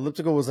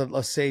 Elliptical was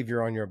a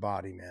savior on your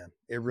body, man.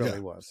 It really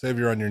was.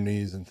 Savior on your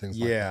knees and things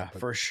like that. Yeah,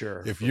 for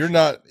sure. If you're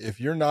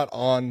not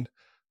on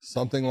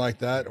something like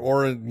that,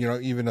 or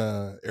even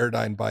a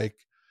Airdyne bike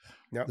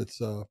that's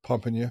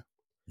pumping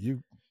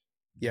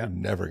you're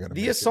never going to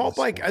the assault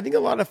bike. I think a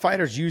lot of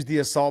fighters use the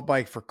assault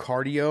bike for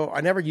cardio.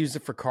 I never used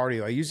it for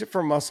cardio. I use it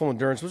for muscle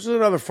endurance, which is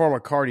another form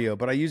of cardio,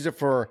 but I use it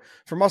for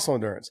muscle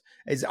endurance.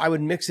 As I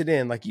would mix it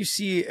in, like you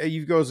see,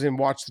 you goes and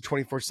watch the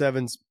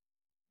 24/7s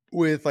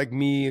with like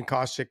me and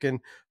Koscheck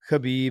and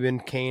Khabib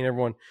and Kane,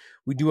 everyone.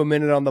 We do a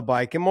minute on the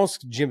bike, and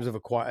most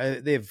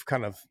gyms they've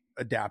kind of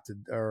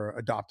adopted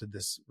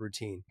this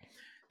routine.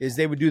 Is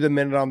they would do the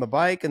minute on the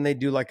bike, and they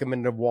do like a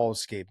minute of wall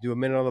escape, do a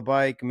minute on the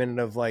bike, a minute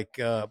of like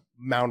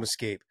mount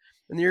escape.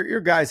 And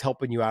your guy's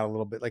helping you out a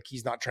little bit. Like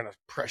he's not trying to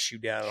press you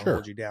down and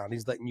hold you down.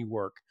 He's letting you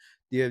work.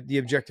 The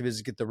objective is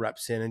to get the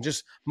reps in and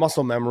just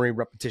muscle memory,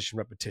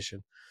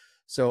 repetition.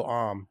 So,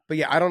 but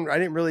yeah, I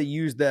didn't really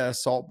use the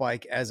assault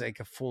bike as like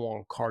a full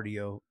on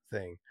cardio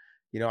thing.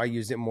 I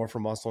used it more for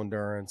muscle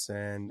endurance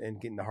and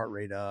getting the heart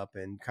rate up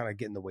and kind of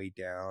getting the weight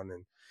down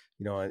and,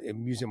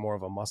 and use it more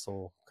of a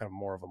muscle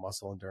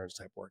endurance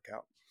type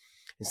workout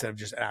instead of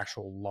just an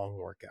actual long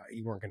workout.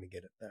 You weren't going to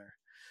get it there.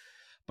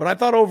 But I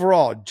thought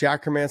overall,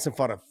 Jack Hermansson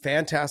fought a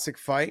fantastic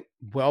fight.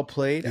 Well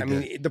played. I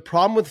mean, the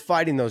problem with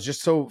fighting those,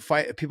 just so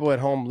people at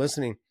home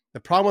listening, the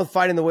problem with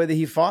fighting the way that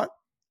he fought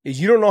is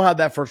you don't know how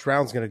that first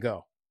round's going to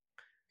go.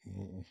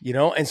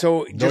 And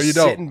so just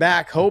sitting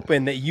back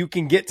hoping that you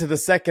can get to the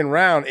second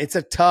round,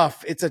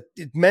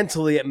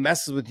 mentally it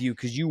messes with you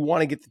because you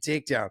want to get the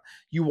takedown.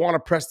 You want to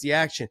press the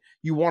action.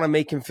 You want to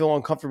make him feel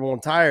uncomfortable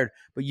and tired,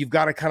 but you've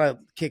got to kind of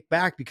kick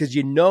back because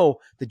you know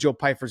that Joe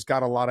Pyfer's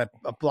got a lot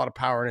of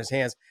power in his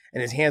hands,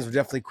 and his hands were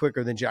definitely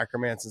quicker than Jack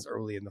Hermansson's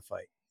early in the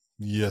fight.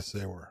 Yes,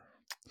 they were.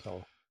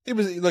 So it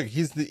was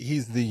he's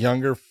the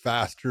younger,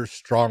 faster,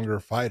 stronger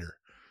fighter,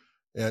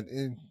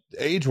 and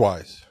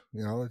age-wise,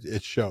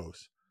 it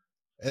shows.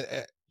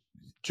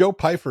 Joe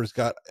Pyfer's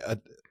got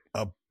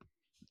a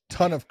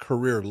ton of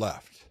career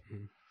left.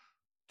 Mm-hmm.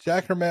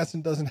 Jack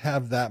Hermansson doesn't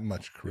have that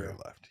much career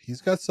left.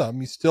 He's got some.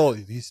 He's still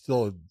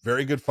a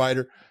very good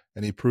fighter,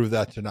 and he proved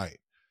that tonight.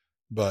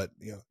 But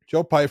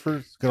Joe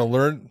Pyfer's going to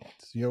learn.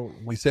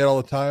 We say it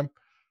all the time.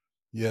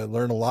 You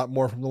learn a lot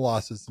more from the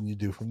losses than you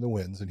do from the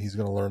wins, and he's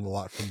going to learn a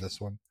lot from this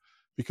one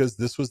because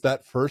this was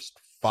that first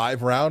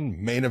 5-round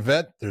main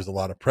event. There's a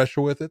lot of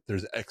pressure with it.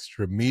 There's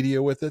extra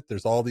media with it.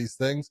 There's all these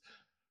things.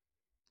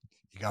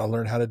 You got to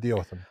learn how to deal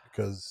with them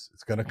because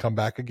it's going to come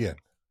back again.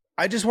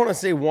 I just want to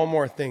say one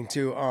more thing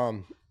too.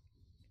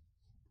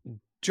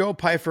 Joe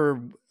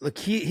Pyfer,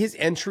 his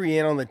entry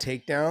in on the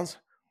takedowns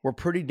were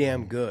pretty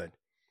damn good.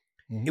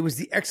 Mm-hmm. It was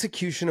the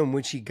execution in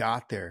which he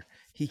got there.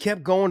 He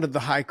kept going to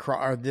the high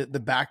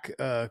the back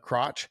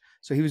crotch.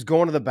 So he was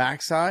going to the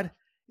backside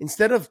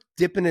instead of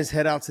dipping his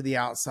head out to the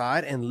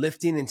outside and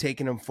lifting and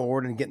taking him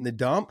forward and getting the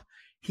dump.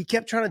 He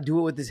kept trying to do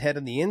it with his head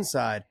on the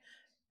inside.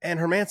 And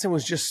Hermansson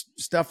was just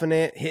stuffing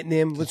it, hitting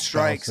him with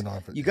strikes.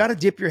 You got to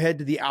dip your head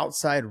to the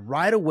outside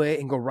right away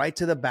and go right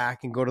to the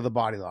back and go to the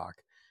body lock.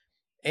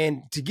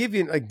 And to give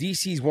you,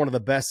 DC's one of the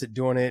best at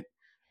doing it.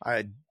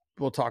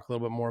 We'll talk a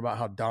little bit more about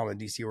how Dom and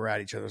DC were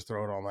at each other's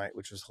throat all night,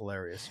 which was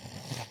hilarious.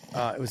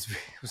 It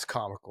was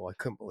comical. I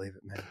couldn't believe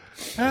it,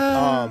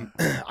 man.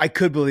 I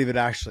could believe it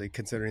actually,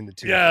 considering the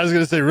two. Yeah, I was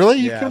gonna say, really,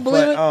 you couldn't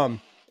believe it.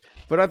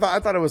 But I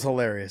thought it was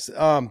hilarious.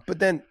 But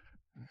then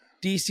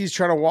DC's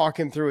trying to walk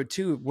him through it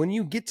too. When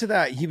you get to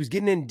that, he was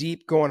getting in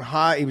deep, going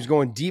high. He was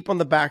going deep on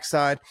the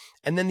backside.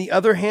 And then the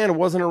other hand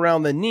wasn't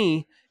around the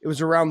knee. It was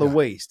around the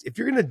waist. If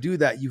you're going to do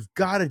that, you've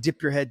got to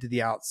dip your head to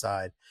the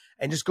outside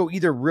and just go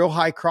either real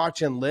high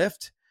crotch and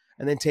lift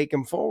and then take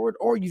him forward,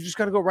 or you just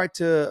got to go right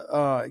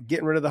to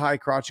getting rid of the high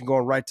crotch and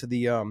going right to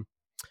the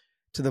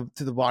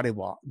body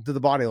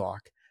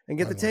lock and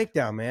get the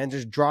takedown, man.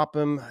 Just drop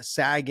him,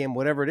 sag him,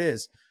 whatever it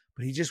is.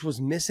 but he just was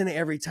missing it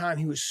every time.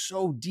 He was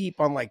so deep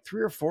on like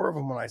 3 or 4 of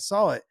them when I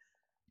saw it,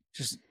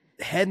 just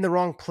head in the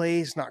wrong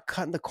place, not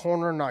cutting the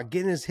corner, not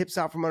getting his hips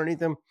out from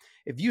underneath him.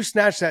 If you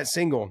snatch that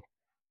single,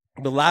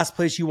 the last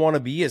place you want to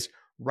be is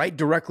right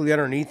directly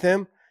underneath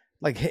him,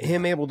 like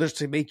him able just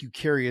to make you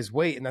carry his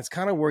weight. And that's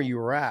kind of where you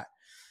were at.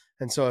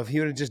 And so if he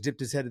would have just dipped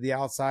his head to the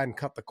outside and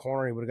cut the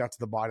corner, he would have got to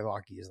the body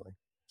lock easily.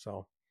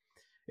 So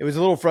it was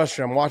a little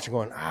frustrating. I'm watching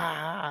going,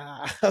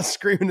 I was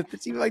screaming at the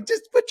team, like,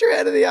 just put your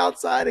head to the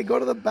outside and go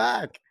to the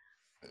back.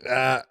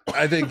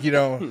 I think,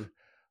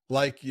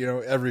 like,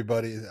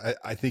 everybody,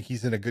 I think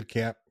he's in a good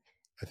camp.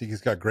 I think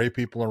he's got great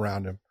people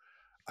around him.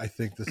 I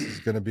think this is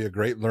going to be a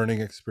great learning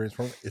experience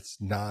for him.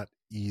 It's not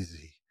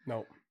easy.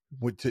 No.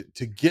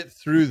 To get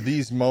through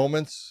these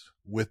moments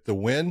with the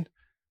win,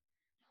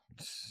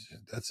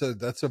 that's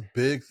a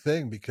big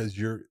thing because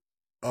you're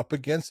up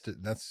against it.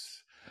 And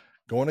that's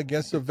going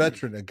against a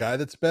veteran, a guy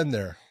that's been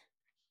there.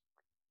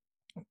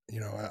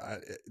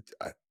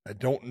 I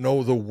don't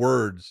know the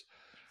words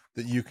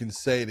that you can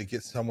say to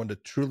get someone to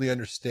truly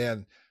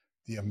understand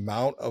the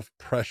amount of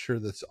pressure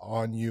that's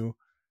on you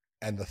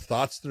and the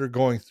thoughts that are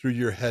going through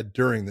your head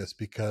during this,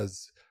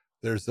 because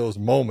there's those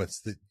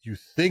moments that you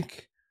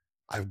think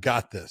I've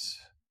got this,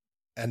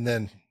 and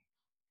then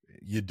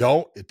you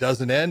don't, it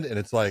doesn't end. And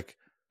it's like,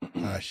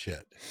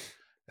 shit.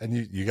 And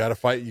you got to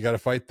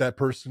fight that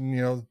person,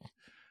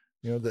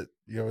 that,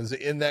 is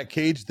in that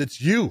cage.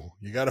 That's you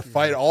got to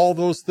fight all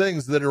those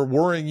things that are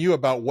worrying you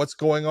about what's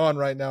going on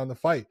right now in the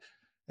fight.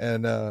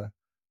 And,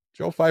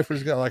 Joe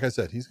Pyfer's going to, like I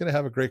said, he's going to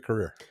have a great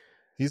career.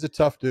 He's a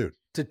tough dude.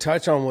 To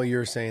touch on what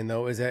you're saying,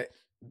 though, is that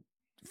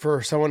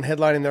for someone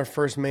headlining their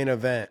first main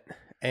event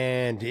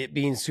and it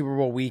being Super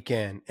Bowl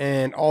weekend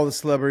and all the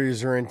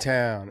celebrities are in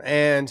town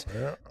and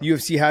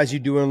UFC has you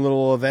doing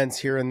little events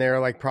here and there,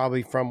 like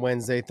probably from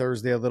Wednesday,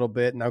 Thursday, a little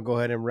bit, and I'll go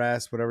ahead and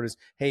rest, whatever it is.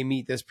 Hey,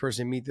 meet this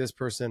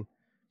person.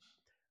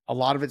 A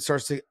lot of it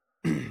starts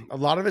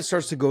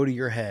to go to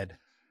your head.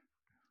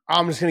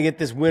 I'm just going to get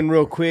this win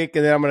real quick,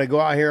 and then I'm going to go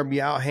out here and be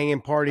out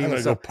hanging, partying. I'm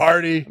going to go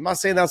party. I'm not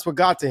saying that's what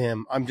got to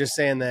him. I'm just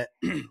saying that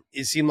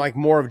it seemed like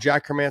more of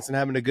Jack Hermansson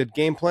having a good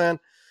game plan,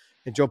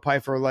 and Joe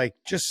Pyfer like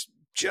just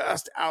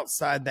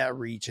outside that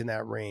reach and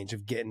that range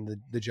of getting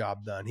the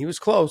job done. He was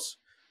close.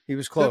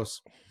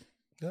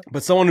 Yep.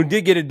 But someone who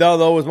did get it done,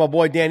 though, was my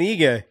boy Dan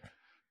Ige.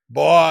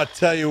 Boy, I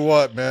tell you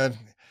what, man.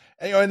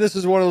 And this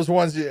is one of those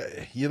ones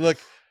you look,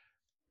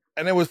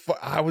 and it was.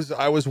 I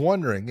was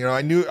wondering.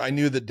 I knew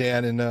that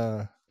Dan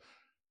and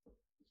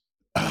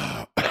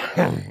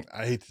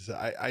I hate to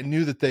say, I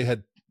knew that they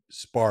had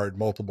sparred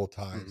multiple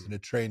times and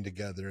had trained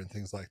together and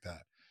things like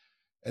that.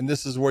 And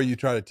this is where you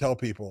try to tell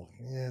people,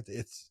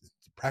 it's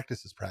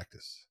practice is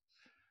practice.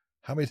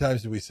 How many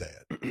times do we say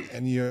it?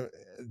 And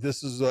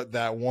this is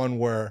that one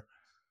where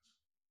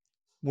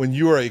when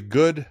you are a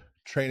good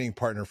training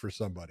partner for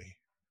somebody,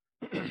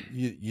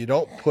 you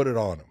don't put it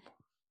on them.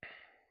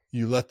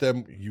 You let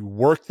them, you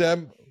work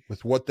them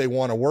with what they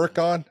want to work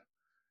on.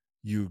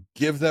 You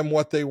give them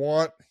what they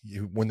want.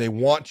 When they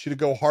want you to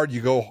go hard,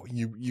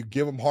 you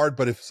give them hard.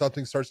 But if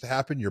something starts to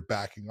happen, you're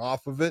backing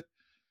off of it.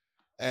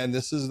 And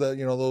this is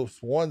those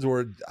ones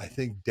where I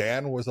think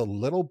Dan was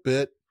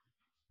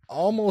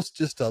almost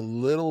just a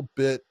little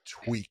bit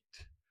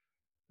tweaked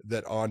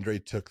that Andre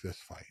took this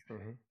fight.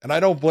 Mm-hmm. And I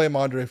don't blame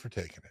Andre for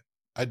taking it.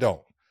 I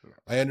don't.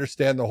 I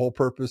understand the whole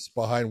purpose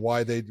behind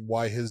why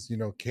his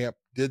camp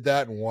did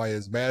that and why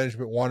his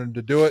management wanted him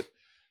to do it.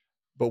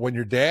 But when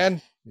you're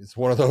Dan, it's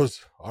one of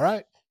those, all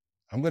right,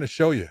 I'm going to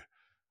show you.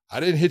 I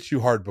didn't hit you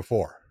hard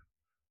before,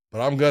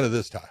 but I'm going to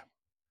this time.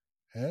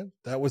 And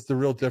that was the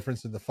real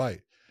difference in the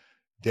fight.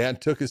 Dan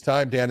took his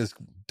time. Dan is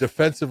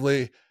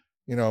defensively,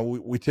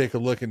 we take a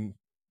look, and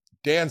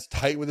Dan's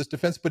tight with his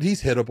defense, but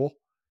he's hittable.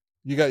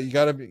 You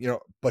got to,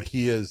 but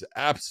he is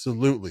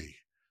absolutely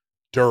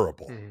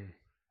durable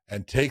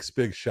and takes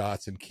big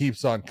shots and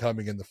keeps on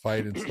coming in the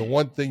fight. And it's the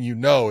one thing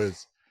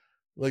is,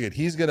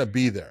 he's going to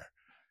be there.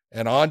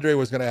 And Andre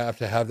was going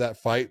to have that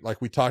fight,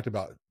 like we talked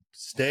about,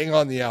 staying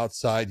on the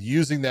outside,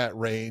 using that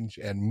range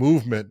and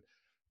movement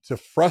to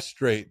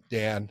frustrate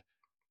Dan.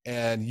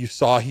 And you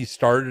saw he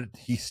started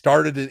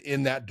it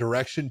in that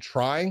direction,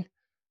 trying,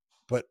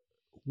 but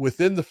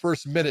within the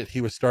first minute,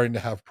 he was starting to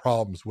have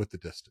problems with the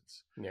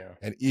distance. Yeah.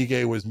 And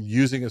Ige was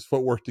using his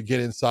footwork to get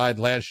inside,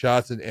 land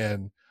shots,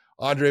 and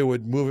Andre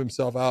would move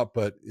himself out,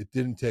 but it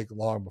didn't take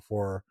long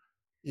before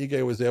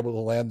Ige was able to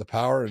land the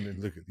power.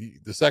 And look,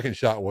 the second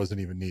shot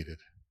wasn't even needed.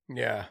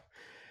 Yeah.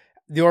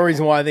 The only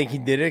reason why I think he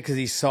did it because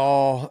he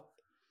saw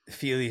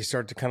Fili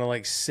start to kind of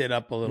like sit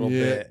up a little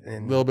bit.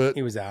 And a little bit.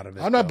 He was out of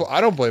it. I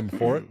don't blame him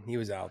for it. He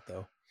was out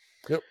though.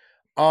 Yep.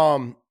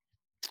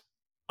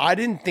 I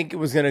didn't think it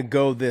was going to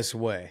go this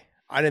way.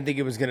 I didn't think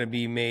it was going to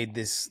be made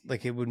this,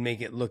 like it would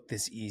make it look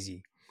this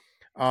easy.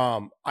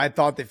 I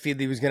thought that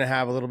Fili was going to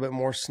have a little bit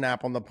more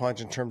snap on the punch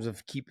in terms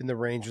of keeping the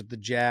range with the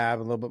jab,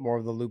 a little bit more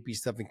of the loopy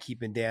stuff and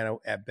keeping Dan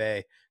at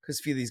bay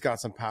because Fili's got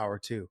some power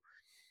too.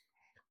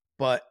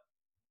 But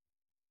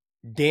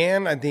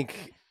Dan, I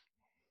think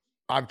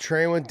I've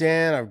trained with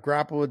Dan. I've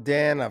grappled with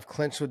Dan. I've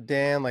clinched with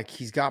Dan. Like,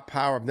 he's got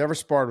power. I've never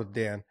sparred with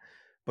Dan,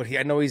 but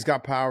I know he's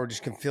got power.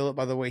 Just can feel it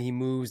by the way he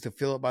moves, to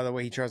feel it by the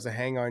way he tries to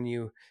hang on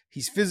you.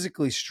 He's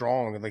physically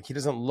strong. Like, he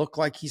doesn't look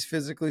like he's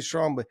physically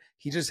strong, but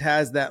he just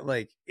has that,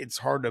 like, it's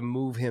hard to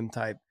move him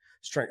type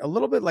strength. A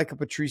little bit like a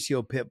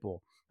Patricio Pitbull,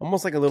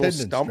 almost like a little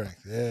Tendon stump.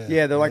 strength. Yeah,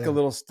 Yeah, they're like a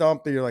little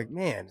stump that you're like,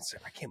 man,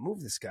 I can't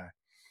move this guy.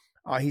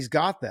 He's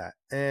got that,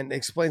 and it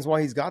explains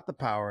why he's got the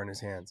power in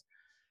his hands.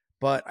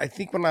 But I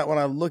think when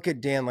I look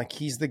at Dan, like,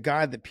 he's the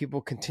guy that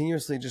people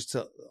continuously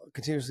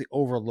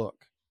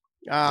overlook.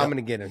 I'm going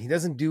to get him. He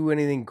doesn't do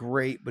anything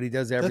great, but he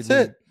does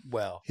everything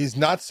well. He's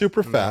not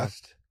super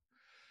fast.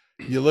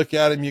 You look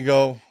at him, you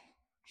go,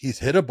 he's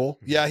hittable.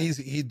 Yeah,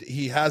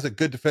 he has a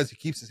good defense. He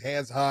keeps his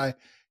hands high.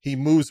 He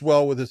moves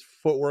well with his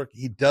footwork.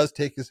 He does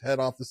take his head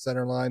off the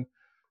center line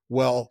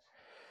well,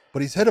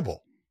 but he's hittable.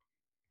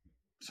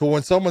 So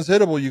when someone's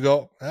hittable, you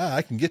go,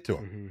 I can get to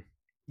him. Mm-hmm.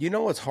 You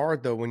know what's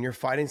hard though, when you're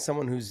fighting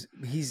someone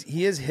he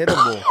is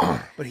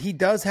hittable, but he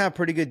does have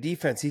pretty good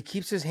defense. He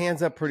keeps his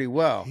hands up pretty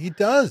well. He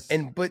does.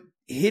 But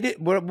hit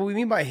it. What we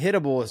mean by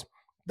hittable is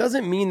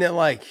doesn't mean that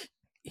like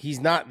he's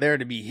not there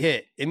to be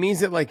hit. It means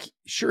that, like,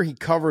 sure, he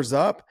covers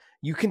up.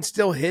 You can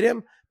still hit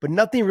him, but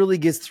nothing really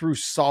gets through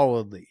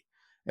solidly.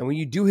 And when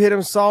you do hit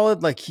him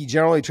solid, like, he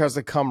generally tries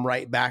to come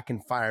right back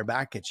and fire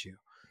back at you.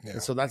 Yeah.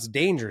 And so that's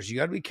dangerous. You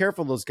got to be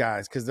careful of those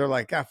guys, because they're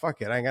like,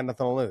 fuck it, I ain't got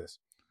nothing to lose.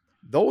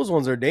 Those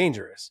ones are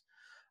dangerous.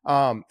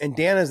 And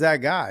Dan is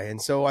that guy.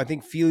 And so I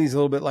think Fili's a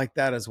little bit like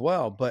that as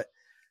well. But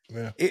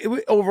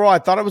overall, I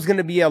thought it was going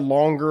to be a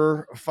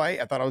longer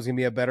fight. I thought it was going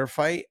to be a better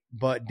fight.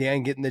 But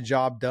Dan getting the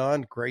job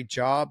done, great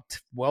job.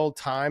 Well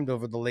timed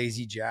over the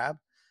lazy jab.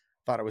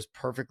 Thought it was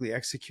perfectly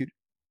executed.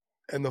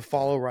 And the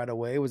follow right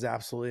away was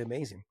absolutely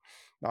amazing.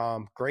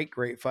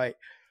 Great fight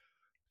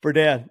for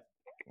Dan.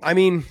 I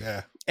mean,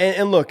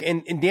 and look,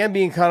 and Dan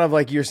being kind of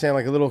like you're saying,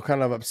 like a little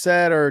kind of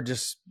upset or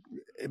just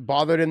it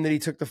bothered him that he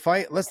took the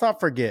fight. Let's not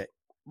forget,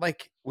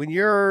 like, when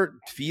you're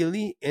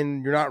Fili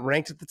and you're not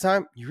ranked at the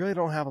time, you really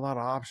don't have a lot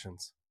of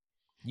options.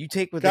 You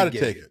take what they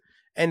give you.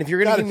 And if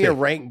you're going to give me a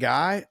ranked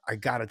guy, I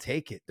got to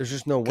take it. There's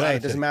just no way.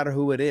 It doesn't matter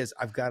who it is.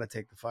 I've got to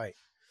take the fight.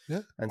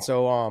 Yeah. And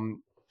so,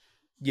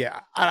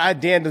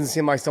 Dan doesn't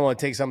seem like someone that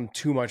takes something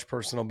too much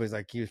personal, but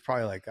he was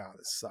probably like,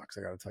 this sucks.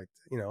 I got to take,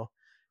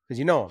 because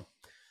you know him.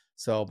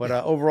 So, but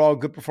overall,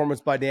 good performance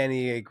by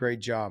Danny. A great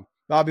job.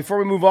 Before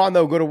we move on,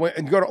 though, go to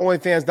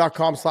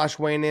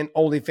onlyfans.com/weighing-in,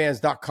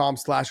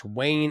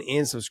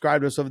 onlyfans.com/weighing-in.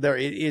 Subscribe to us over there.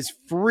 It is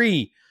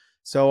free.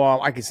 So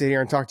I can sit here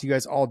and talk to you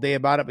guys all day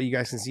about it, but you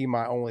guys can see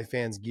my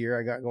OnlyFans gear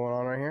I got going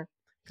on right here.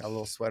 Got a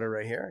little sweater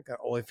right here. Got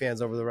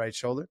OnlyFans over the right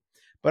shoulder.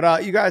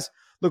 But you guys,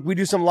 look, we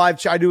do some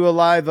live. I do a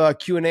live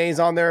Q&As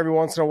on there every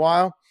once in a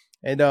while.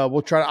 And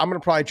we'll try. I'm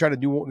going to probably try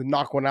to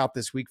knock one out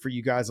this week for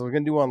you guys. We're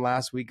going to do one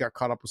last week. Got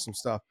caught up with some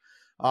stuff.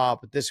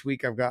 But this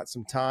week I've got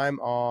some time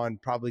on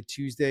probably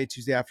Tuesday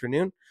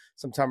afternoon,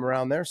 sometime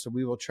around there. So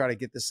we will try to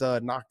get this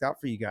knocked out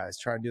for you guys.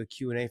 Try and do a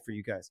Q&A for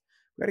you guys.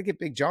 We got to get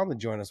Big John to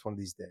join us one of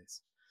these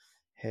days.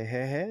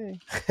 Hey.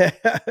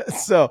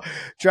 So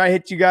try to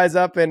hit you guys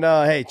up and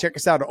hey, check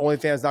us out at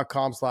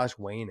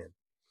onlyfans.com/weighing-in.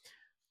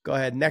 Go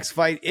ahead. Next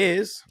fight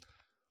is.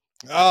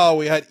 We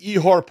had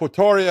Ihor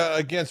Potoria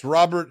against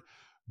Robert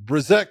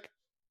Brzezek.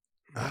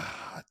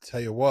 I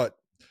tell you what,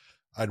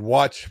 I'd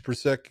watch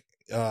Brzezek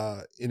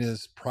in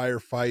his prior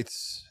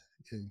fights.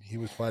 He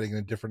was fighting in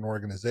a different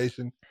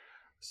organization.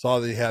 Saw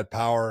that he had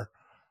power.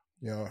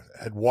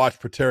 Had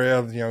watched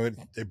Potoria.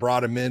 They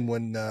brought him in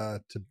when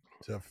to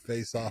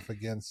face off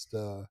against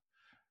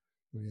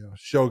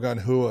Shogun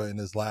Hua in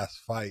his last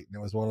fight, and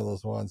it was one of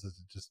those ones that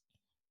just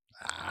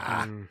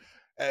and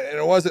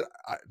it wasn't.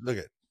 Look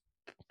at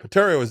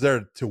Potoria was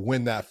there to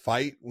win that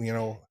fight.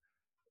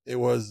 It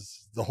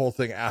was the whole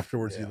thing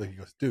afterwards. Yeah. He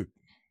goes, dude,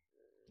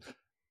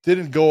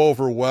 didn't go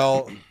over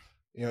well.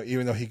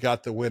 Even though he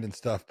got the win and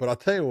stuff. But I'll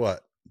tell you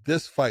what,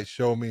 this fight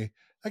showed me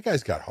that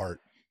guy's got heart.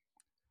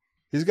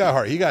 He's got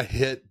heart. He got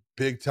hit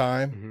big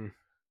time.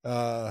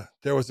 Mm-hmm.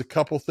 There was a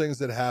couple things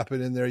that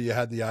happened in there. You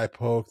had the eye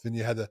poke, then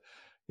you had the,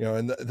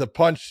 and the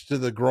punch to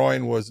the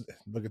groin was,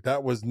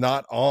 that was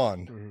not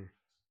on,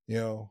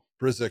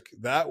 Brzezek.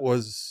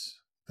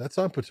 That's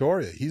on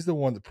Potoria. He's the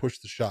one that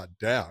pushed the shot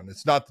down.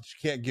 It's not that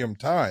you can't give him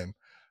time.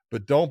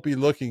 But don't be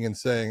looking and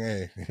saying,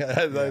 hey,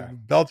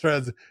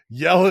 Beltran's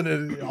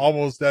yelling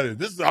almost at him.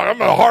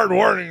 I'm a hard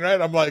warning, right?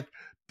 I'm like,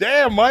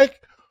 damn,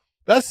 Mike,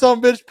 that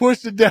some bitch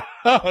pushed it down.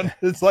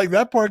 It's like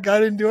that poor guy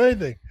didn't do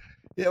anything.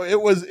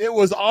 It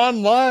was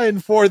online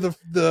for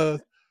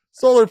the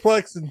solar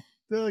plex, and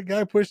the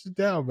guy pushed it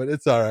down, but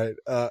it's all right.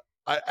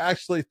 I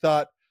actually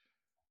thought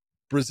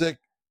Brzezek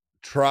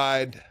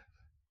tried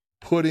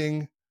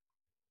putting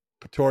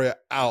Potoria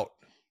out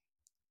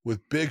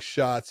with big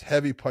shots,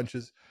 heavy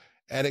punches.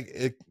 And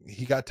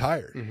he got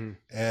tired,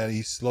 and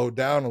he slowed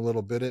down a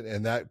little bit,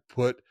 and that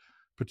put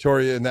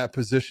Potoria in that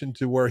position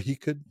to where he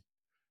could,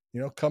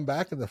 come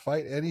back in the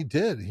fight, and he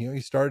did.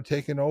 He started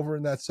taking over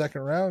in that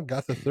second round,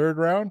 got the third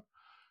round,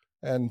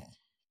 and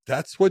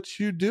that's what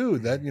you do.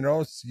 That,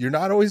 you're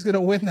not always going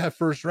to win that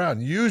first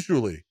round.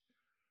 Usually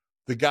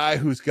the guy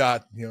who's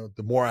got,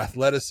 the more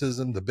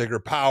athleticism, the bigger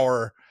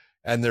power,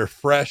 and they're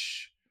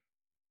fresh.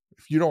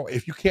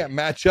 If you can't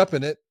match up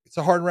in it, it's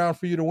a hard round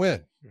for you to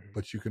win,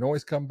 but you can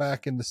always come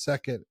back in the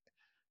second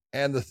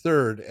and the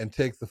third and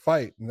take the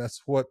fight. And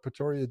that's what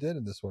Pretoria did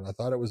in this one. I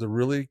thought it was a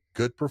really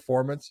good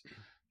performance.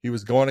 He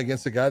was going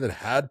against a guy that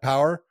had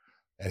power,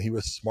 and he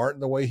was smart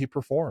in the way he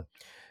performed.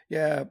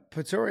 Yeah,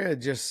 Pretoria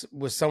just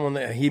was someone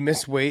that he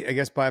missed weight, I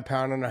guess, by 1.5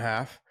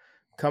 pounds.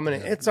 Coming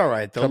in, it's all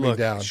right though. Look,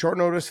 down. Short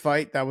notice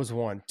fight, that was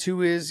one.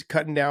 Two is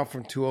cutting down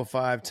from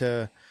 205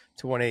 to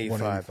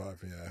 185.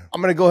 Yeah. I'm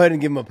gonna go ahead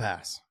and give him a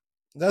pass.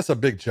 That's a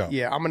big jump.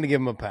 Yeah, I'm going to give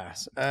him a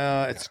pass.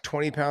 It's a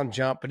 20-pound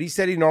jump, but he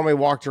said he normally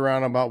walked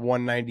around about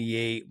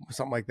 198,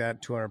 something like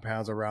that, 200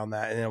 pounds around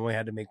that, and then we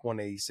had to make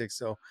 186.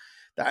 So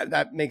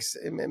that makes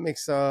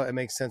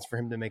sense for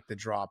him to make the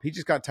drop. He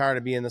just got tired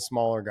of being the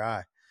smaller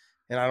guy,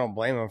 and I don't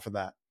blame him for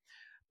that.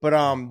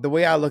 But the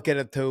way I look at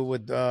it too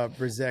with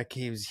Brzezek,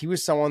 he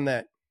was someone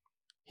that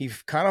he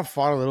kind of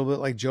fought a little bit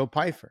like Joe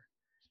Pyfer.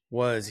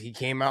 He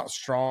came out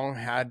strong,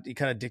 he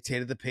kind of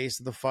dictated the pace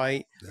of the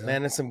fight,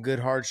 landed some good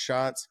hard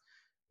shots.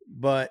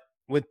 But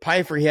with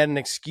Pyfer, he had an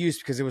excuse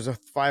because it was a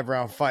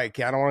 5-round fight.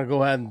 Okay, I don't want to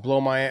go ahead and blow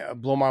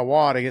my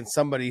wad against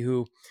somebody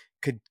who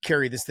could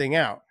carry this thing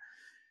out,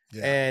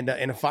 and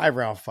in a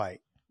 5-round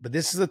fight. But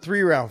this is a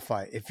 3-round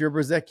fight. If you're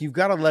Brzezek, you've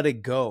got to let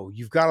it go.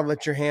 You've got to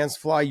let your hands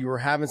fly. You were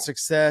having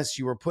success.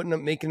 You were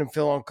making him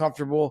feel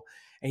uncomfortable,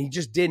 and he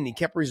just didn't. He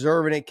kept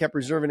reserving it.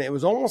 It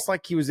was almost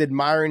like he was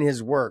admiring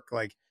his work.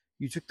 Like,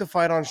 you took the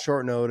fight on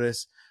short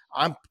notice.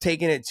 I'm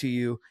taking it to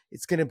you.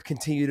 It's going to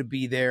continue to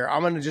be there.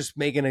 I'm going to just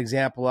make an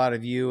example out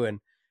of you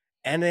and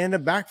end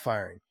up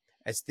backfiring.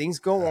 As things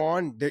go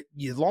on, the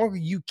longer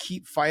you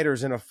keep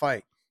fighters in a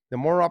fight, the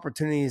more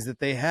opportunities that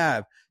they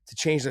have to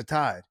change the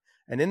tide.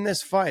 And in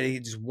this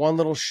fight, just one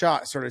little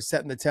shot started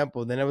setting the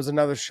tempo. Then it was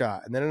another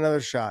shot and then another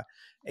shot.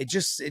 It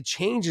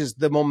changes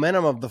the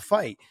momentum of the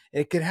fight. And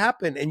it could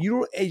happen. And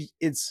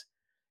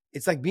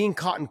it's like being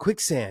caught in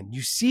quicksand.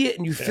 You see it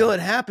and you feel it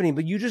happening,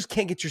 but you just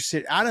can't get your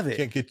shit out of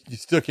it. You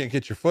still can't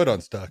get your foot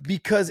unstuck.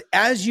 Because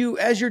as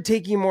you're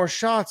taking more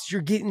shots,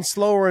 you're getting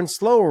slower and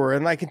slower.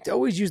 And I can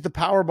always use the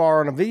power bar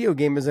on a video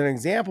game as an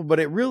example, but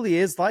it really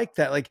is like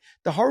that. Like,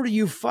 the harder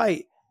you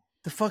fight,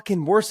 the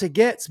fucking worse it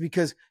gets,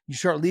 because you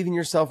start leaving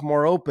yourself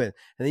more open, and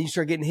then you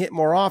start getting hit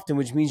more often,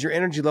 which means your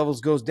energy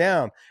levels goes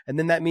down. And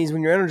then that means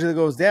when your energy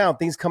goes down,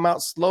 things come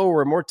out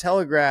slower and more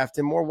telegraphed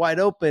and more wide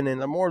open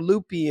and more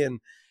loopy, and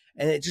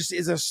it just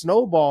is a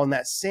snowball in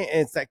that sand.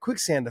 It's that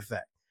quicksand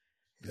effect.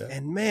 Yeah.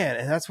 And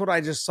that's what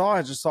I just saw.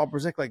 I just saw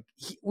Brzezek, like,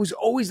 he was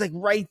always like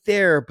right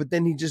there, but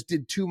then he just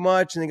did too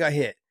much and then got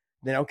hit.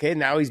 Then, okay,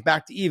 now he's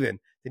back to even.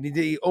 Then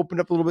he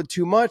opened up a little bit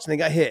too much and they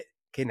got hit.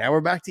 Okay, now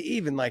we're back to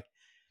even. Like,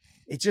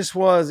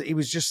 he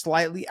was just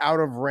slightly out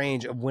of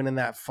range of winning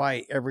that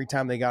fight every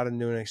time they got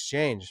into an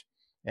exchange.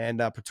 And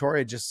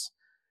Pretoria just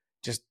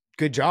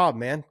good job,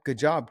 man. Good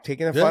job.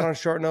 Taking the fight on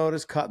short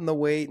notice, cutting the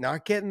weight,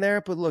 not getting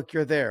there, but look,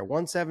 you're there.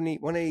 170,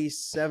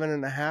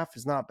 187.5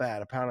 is not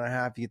bad. 1.5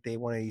 pounds, you get the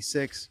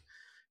 186.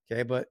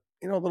 Okay, but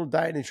a little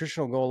diet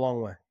nutrition will go a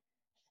long way.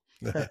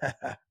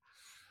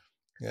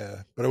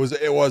 Yeah, but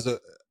it was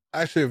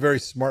actually a very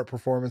smart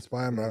performance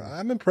by him.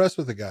 I'm impressed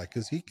with the guy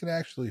because he can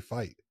actually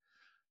fight.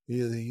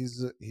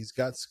 He's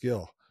got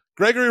skill.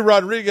 Gregory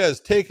Rodriguez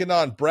taking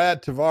on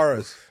Brad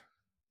Tavares.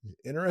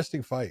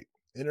 Interesting fight.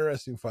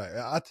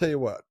 I'll tell you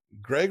what,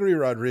 Gregory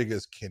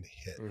Rodriguez can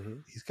hit. Mm-hmm.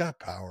 He's got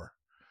power.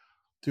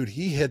 Dude,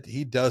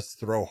 he does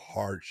throw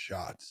hard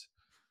shots.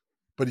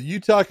 But you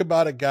talk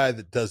about a guy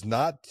that does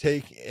not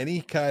take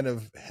any kind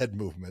of head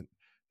movement,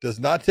 does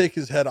not take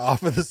his head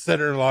off of the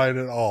center line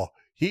at all.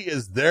 He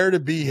is there to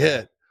be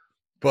hit,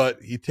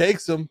 but he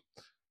takes them.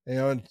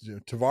 And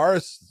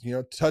Tavares,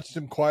 touched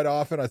him quite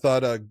often. I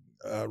thought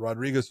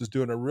Rodriguez was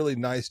doing a really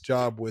nice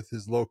job with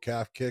his low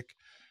calf kick.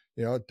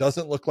 It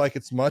doesn't look like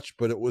it's much,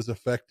 but it was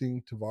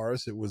affecting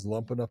Tavares. It was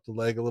lumping up the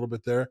leg a little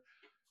bit there.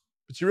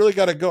 But you really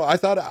got to go. I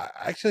thought I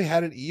actually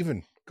had it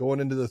even going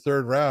into the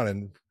third round,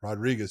 and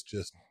Rodriguez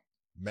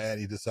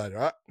he decided,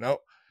 no.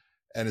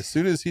 And as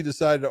soon as he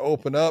decided to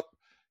open up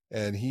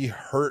and he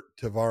hurt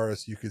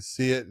Tavares, you could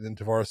see it, and then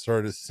Tavares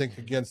started to sink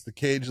against the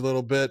cage a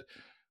little bit.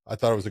 I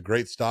thought it was a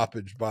great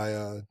stoppage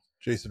by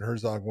Jason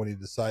Herzog when he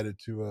decided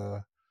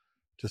to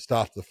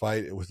stop the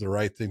fight. It was the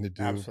right thing to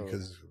do. Absolutely.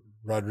 Because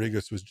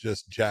Rodriguez was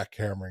just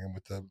jackhammering him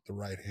with the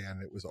right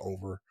hand. It was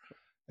over.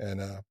 And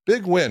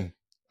big win.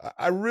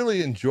 I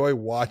really enjoy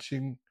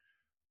watching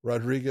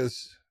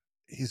Rodriguez.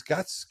 He's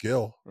got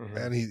skill,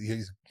 man.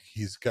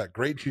 He's got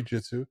great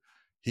jiu-jitsu.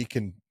 He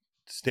can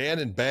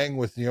stand and bang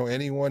with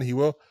anyone. He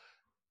will.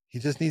 He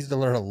just needs to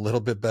learn a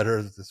little bit better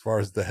as far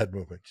as the head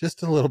movement.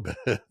 Just a little bit.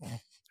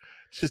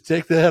 Just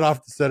take the head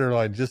off the center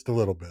line just a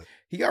little bit.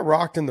 He got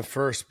rocked in the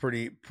first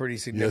pretty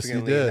significantly. Yes, he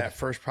did. In that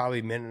first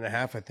probably minute and a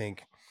half, I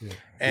think. Yeah.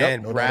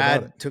 And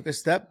Brad took a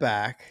step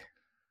back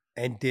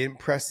and didn't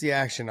press the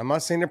action. I'm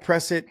not saying to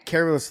press it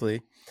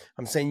carelessly.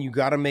 I'm saying you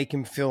got to make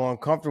him feel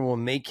uncomfortable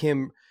and make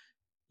him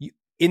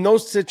in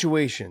those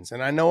situations,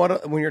 and I know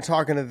when you're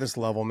talking at this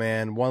level,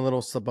 man, one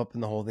little slip up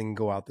in the whole thing can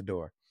go out the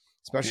door,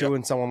 especially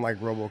when someone like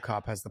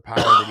RoboCop has the power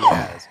that he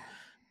has.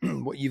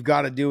 What you've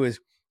got to do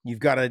is you've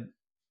got to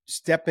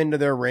step into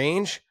their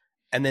range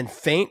and then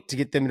feint to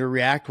get them to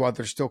react while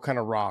they're still kind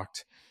of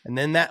rocked. And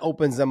then that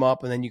opens them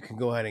up, and then you can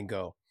go ahead and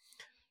go.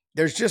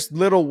 There's just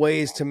little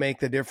ways to make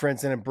the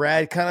difference. And if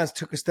Brad kind of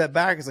took a step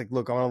back, it's like,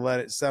 look, I'm going to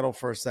let it settle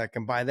for a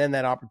second. By then,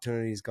 that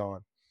opportunity is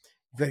gone.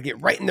 You've got to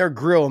get right in their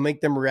grill and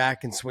make them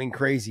react and swing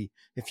crazy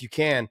if you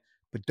can,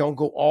 but don't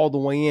go all the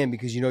way in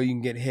because you know you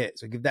can get hit.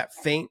 So give that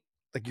feint,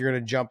 like you're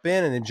going to jump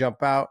in and then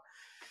jump out.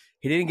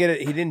 He didn't get it.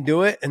 He didn't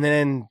do it. And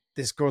then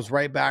this goes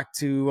right back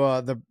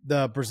to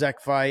the Brzezek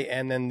fight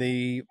and then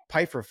the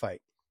Pyfer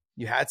fight.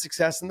 You had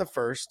success in the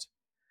first.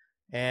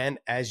 And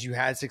as you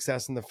had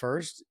success in the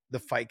first, the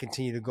fight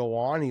continued to go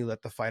on and you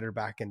let the fighter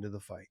back into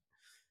the fight.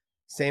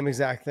 Same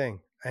exact thing.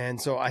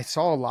 And so I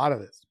saw a lot of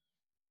this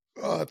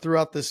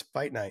throughout this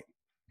fight night.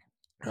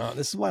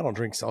 This is why I don't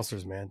drink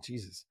seltzers, man.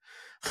 Jesus.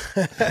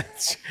 I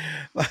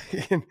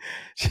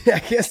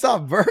can't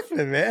stop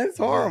burping, man. It's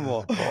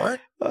horrible. Because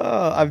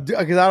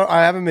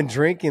I haven't been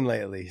drinking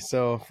lately,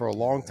 so for a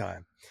long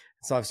time.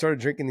 So I've started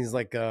drinking these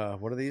what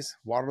are these?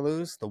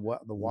 Waterloos? The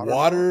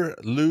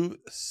Waterloo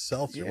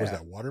seltzer. Yeah. Was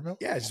that watermelon?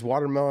 Yeah, it's just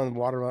watermelon.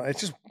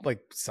 It's just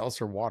like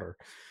seltzer water.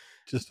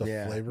 Just a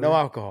flavor. No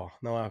alcohol.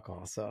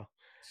 So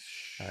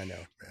I know,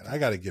 man. I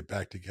got to get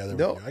back together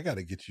with you. I got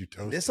to get you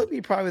toasted. This will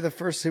be probably the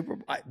first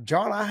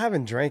John. I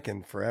haven't drank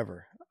in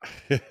forever.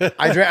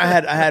 I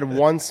had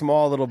one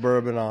small little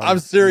bourbon on. I'm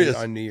serious.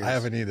 On New Year's. I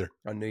haven't either.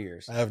 On New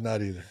Year's. I have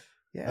not either.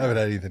 Yeah. I haven't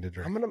had anything to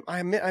drink.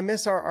 I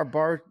miss our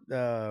bar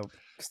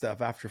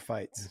stuff after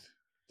fights.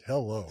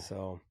 Hello.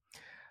 So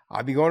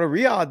I'll be going to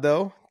Riyadh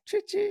though.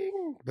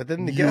 Cha-ching. But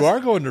then you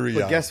are going to Riyadh.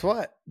 But guess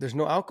what? There's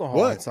no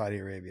alcohol in Saudi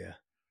Arabia.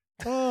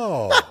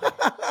 Oh.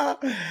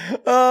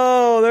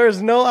 Oh,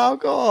 there's no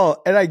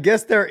alcohol. And I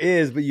guess there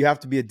is, but you have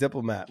to be a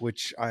diplomat,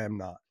 which I am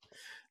not.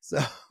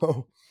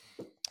 So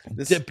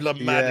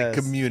diplomatic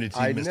community,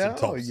 I Mr. know,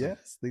 Thompson.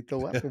 yes.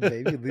 Lethal weapon,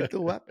 baby.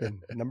 Lethal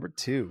weapon. Number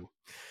 2.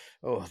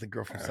 Oh, the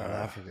girl from South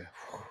Africa.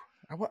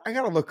 I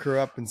got to look her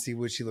up and see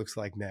what she looks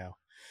like now.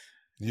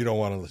 You don't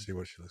want to see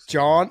what she looks like.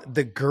 John,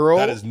 the girl.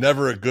 That is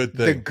never a good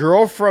thing. The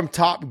girl from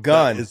Top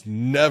Gun. That is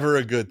never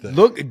a good thing.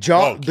 Look,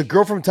 John, the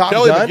girl from Top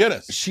Kelly Gun.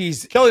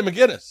 McGinnis. Kelly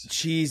McGinnis.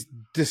 She's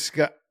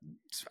disgusting.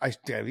 I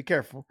gotta be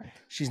careful.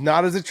 She's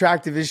not as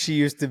attractive as she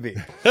used to be.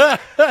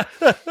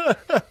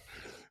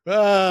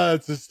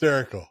 It's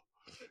hysterical.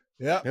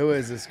 Yeah. Who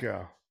is this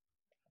girl?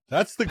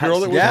 That's the girl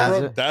that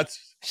was.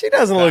 She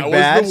doesn't look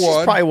bad.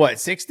 She's probably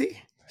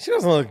 60? She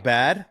doesn't look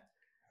bad.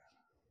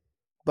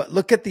 But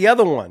look at the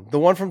other one, the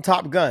one from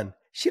Top Gun.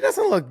 She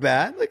doesn't look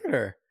bad. Look at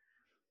her.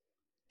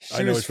 She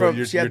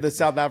had the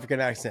South African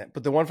accent.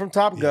 But the one from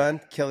Top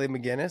Gun, Kelly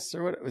McGinnis,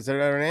 or what was that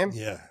her name?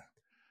 Yeah.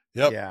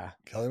 Yep. Yeah.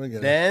 Kelly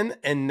McGinnis. Then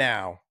and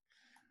now.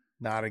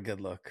 Not a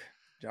good look,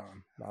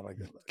 John. Not a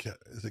good look.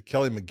 Is it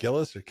Kelly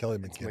McGillis or Kelly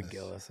McGinnis? It's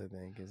McGillis, I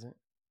think, is it?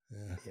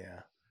 Yeah.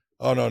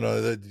 Oh no.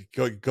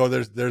 Go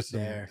there's some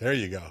there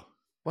you go.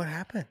 What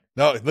happened?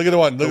 No, look at the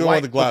one. Look at the one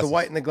with the glasses. The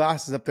white and the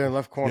glasses up there in the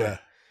left corner. Yeah.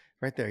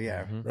 Right there,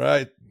 yeah. Mm-hmm.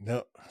 Right.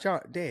 No.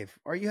 John, Dave,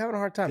 are you having a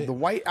hard time? The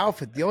white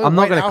outfit. The only I'm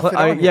not going to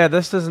click. Yeah,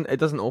 this doesn't. It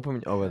doesn't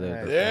open over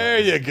there. There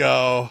you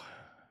go.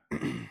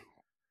 Look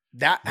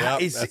at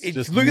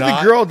the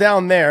girl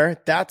down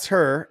there. That's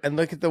her, and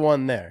look at the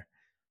one there.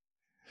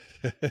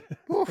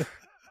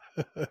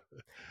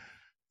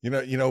 You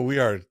know, we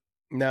are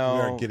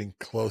getting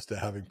close to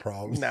having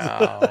problems.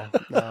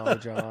 No,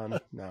 John,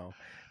 no.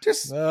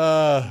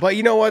 But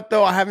you know what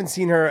though? I haven't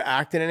seen her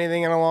act in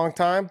anything in a long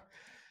time.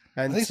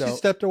 And I think she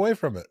stepped away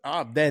from it.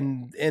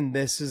 And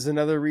this is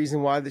another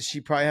reason why that she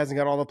probably hasn't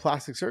got all the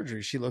plastic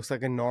surgery. She looks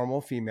like a normal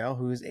female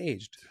who is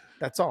aged.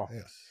 That's all.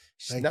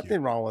 Yes.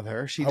 Nothing wrong with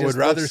her. I would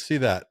rather see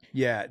that.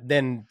 Yeah,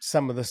 than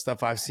some of the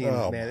stuff I've seen.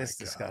 Oh, man, it's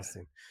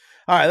disgusting.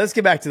 All right, let's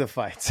get back to the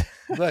fights.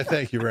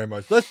 Thank you very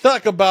much. Let's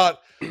talk about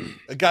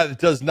a guy that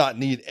does not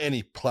need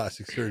any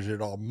plastic surgery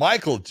at all.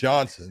 Michael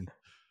Johnson.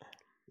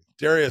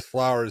 Darius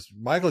Flowers.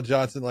 Michael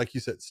Johnson, like you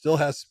said, still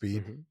has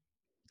speed. Mm-hmm.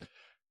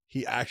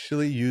 He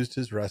actually used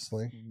his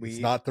wrestling. It's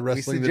not the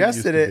wrestling that it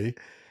used to be.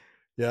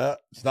 Yeah,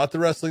 it's not the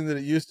wrestling that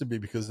it used to be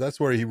because that's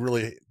what he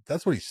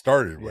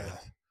started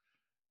with.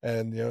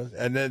 And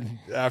and then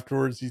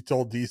afterwards he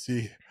told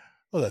DC,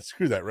 "Oh,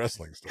 screw that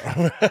wrestling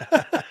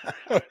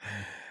stuff."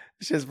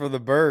 It's just for the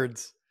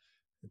birds.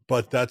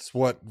 But that's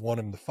what won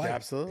him the fight. Yeah,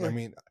 absolutely. I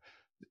mean,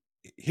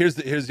 here's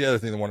the other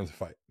thing that won him the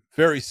fight.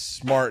 Very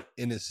smart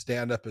in his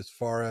stand-up as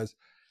far as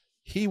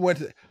he went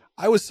to.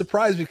 I was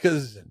surprised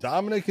because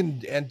Dominic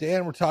and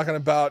Dan were talking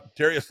about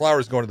Darius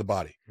Flowers going to the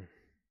body.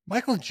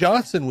 Michael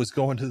Johnson was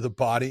going to the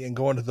body and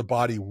going to the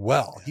body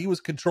well. He was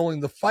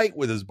controlling the fight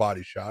with his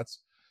body shots.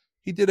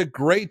 He did a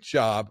great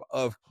job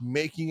of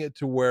making it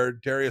to where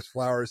Darius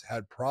Flowers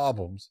had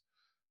problems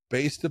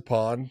based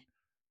upon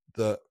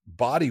the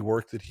body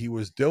work that he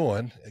was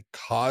doing. It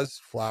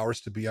caused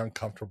Flowers to be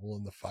uncomfortable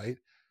in the fight.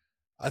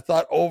 I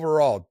thought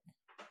overall,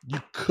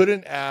 you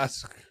couldn't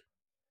ask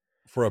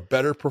for a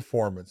better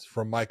performance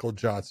from Michael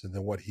Johnson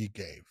than what he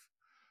gave?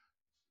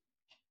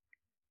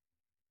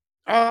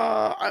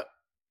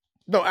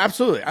 No,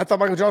 absolutely. I thought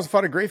Michael Johnson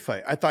fought a great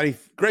fight. I thought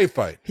great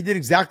fight. He did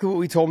exactly what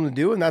we told him to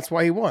do, and that's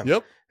why he won.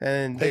 Yep.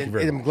 And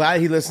I'm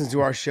glad he listens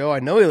to our show. I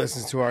know he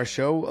listens to our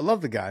show. I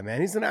love the guy,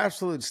 man. He's an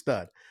absolute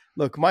stud.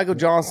 Look, Michael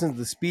Johnson,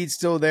 the speed's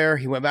still there.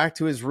 He went back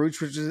to his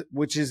roots,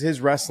 which is his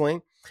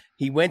wrestling.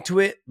 He went to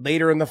it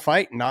later in the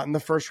fight, not in the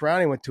first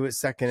round. He went to it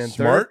second and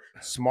third.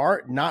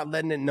 Smart, not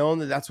letting it known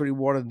that that's what he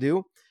wanted to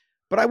do.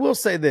 But I will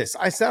say this.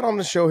 I sat on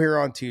the show here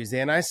on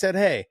Tuesday, and I said,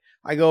 hey,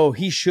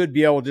 he should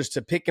be able just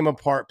to pick him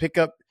apart,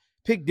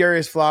 pick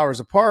Darius Flowers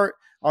apart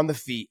on the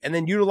feet, and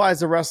then utilize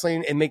the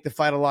wrestling and make the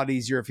fight a lot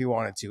easier if he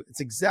wanted to. It's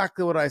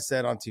exactly what I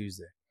said on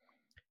Tuesday.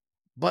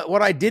 But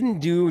what I didn't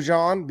do,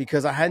 John,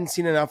 because I hadn't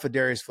seen enough of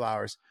Darius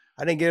Flowers,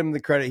 I didn't give him the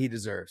credit he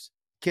deserves.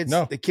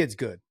 The kid's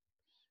good.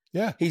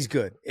 Yeah. He's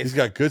good. He's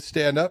got good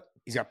stand-up.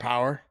 He's got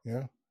power.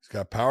 Yeah. He's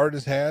got power in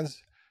his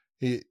hands.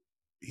 He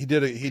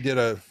did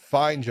a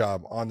fine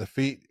job on the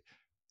feet.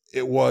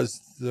 It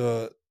was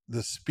the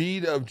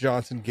speed of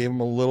Johnson gave him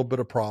a little bit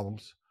of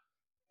problems.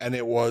 And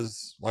it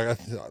was,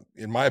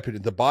 in my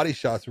opinion, the body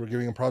shots were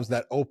giving him problems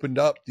that opened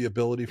up the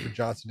ability for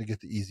Johnson to get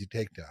the easy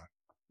takedown.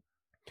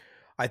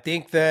 I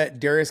think that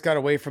Darius got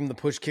away from the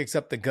push kicks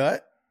up the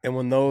gut. And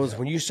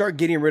when you start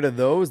getting rid of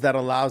those, that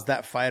allows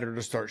that fighter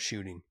to start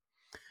shooting.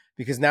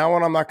 Because now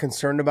when I'm not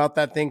concerned about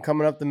that thing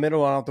coming up the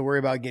middle, I don't have to worry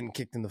about getting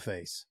kicked in the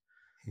face.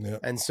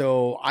 Yep. And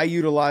so I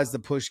utilized the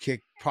push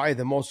kick. Probably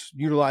the most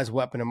utilized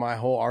weapon in my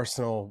whole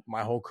arsenal,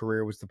 my whole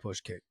career was the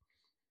push kick.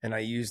 And I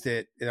used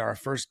it in our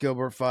first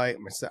Gilbert fight.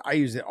 I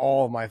used it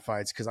all of my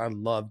fights because I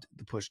loved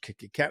the push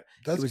kick.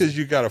 That's because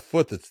you got a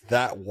foot that's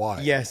that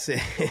wide. Yes, it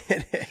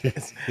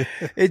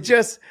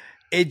is.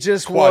 It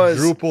just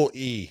quadruple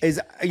E.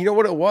 You know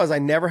what it was? I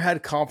never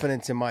had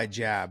confidence in my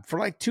jab. For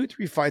like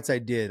 2-3 fights I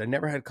did, I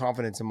never had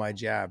confidence in my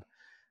jab.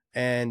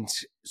 And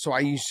so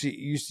I used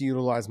to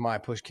utilize my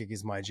push kick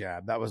as my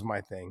jab. That was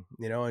my thing,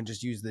 and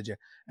just use the jab.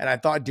 And I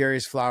thought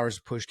Darius Flowers'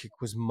 push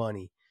kick was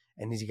money.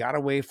 And he got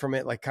away from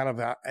it, like kind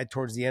of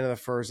towards the end of the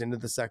first, into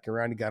the second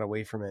round, he got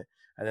away from it.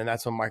 And then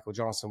that's when Michael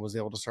Johnson was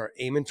able to start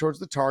aiming towards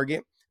the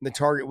target. And the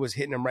target was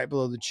hitting him right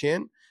below the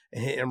chin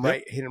and hitting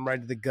him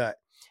right to the gut.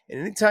 And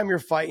anytime you're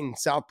fighting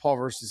southpaw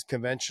versus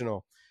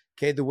conventional,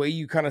 okay, the way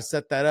you kind of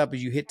set that up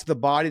is you hit to the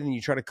body, then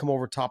you try to come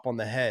over top on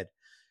the head.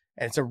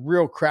 And it's a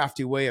real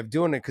crafty way of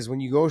doing it because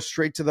when you go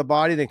straight to the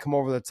body, then come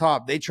over the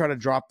top, they try to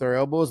drop their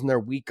elbows and they're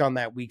weak on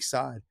that weak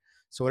side.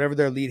 So whatever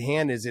their lead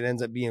hand is, it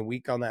ends up being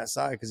weak on that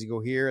side because you go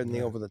here and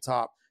then over the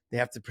top. They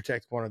have to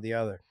protect one or the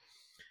other.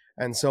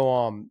 And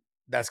so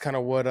that's kind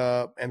of what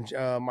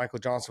Michael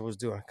Johnson was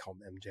doing. I call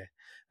him MJ.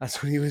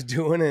 That's what he was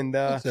doing. And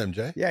that's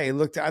MJ. Yeah,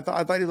 I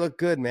thought he looked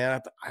good, man.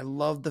 I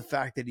love the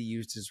fact that he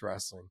used his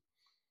wrestling.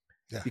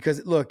 Yeah.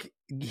 Because look,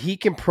 he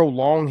can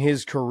prolong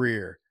his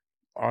career.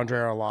 Andre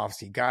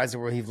Arlovsky, guys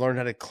where he's learned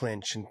how to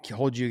clinch and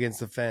hold you against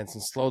the fence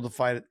and slow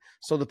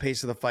the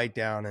pace of the fight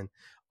down, and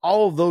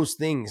all of those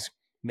things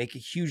make a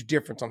huge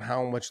difference on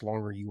how much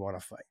longer you want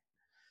to fight.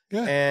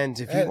 Yeah. And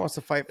if he wants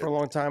to fight for a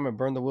long time and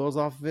burn the wheels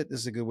off of it,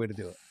 this is a good way to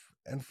do it.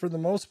 And for the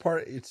most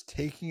part, it's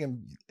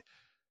taking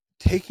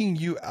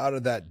you out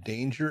of that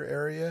danger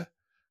area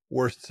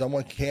where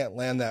someone can't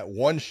land that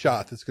one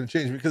shot that's going to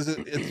change, because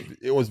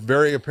it was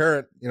very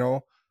apparent,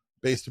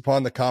 based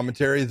upon the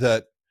commentary,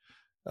 that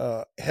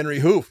Henry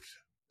Hooft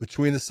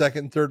between the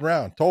second and third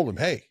round told him,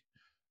 hey,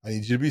 I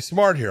need you to be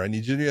smart here. I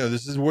need you to,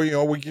 this is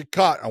where, we get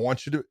caught. I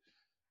want you to,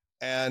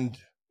 and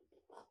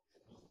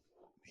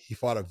he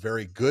fought a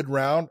very good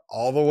round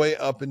all the way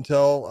up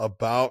until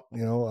about,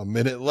 a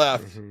minute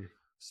left. Mm-hmm.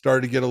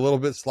 Started to get a little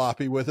bit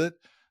sloppy with it,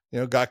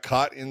 got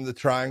caught in the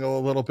triangle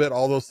a little bit,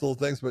 all those little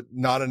things, but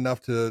not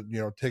enough to,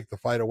 take the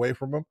fight away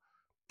from him.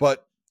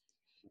 But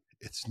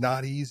it's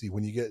not easy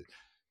when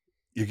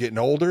you're getting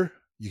older,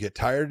 you get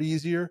tired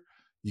easier.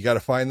 You got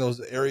to find those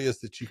areas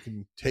that you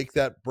can take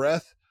that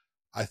breath.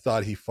 I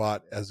thought he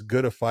fought as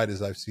good a fight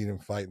as I've seen him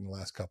fight in the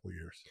last couple of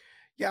years.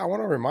 Yeah, I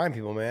want to remind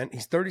people, man,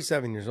 he's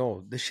 37 years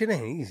old. This shit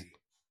ain't easy.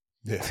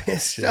 Yeah,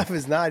 this stuff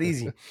is not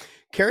easy.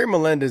 Carrie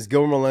Melendez,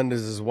 Gil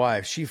Melendez's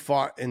wife, she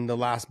fought in the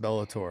last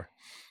Bellator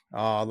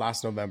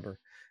last November.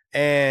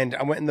 And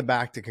I went in the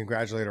back to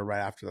congratulate her right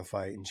after the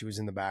fight. And she was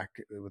in the back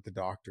with the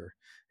doctor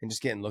and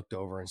just getting looked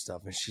over and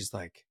stuff. And she's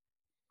like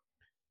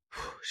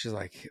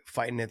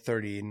fighting at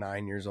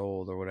 39 years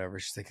old or whatever.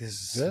 She's like,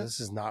 this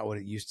is not what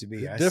it used to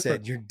be. I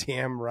said, you're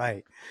damn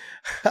right.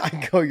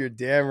 I go, you're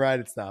damn right.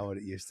 It's not what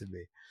it used to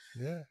be.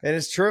 Yeah. And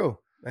it's true.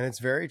 And it's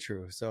very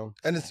true. So,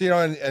 and it's,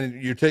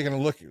 and you're taking a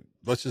look,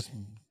 let's just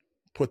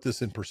put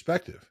this in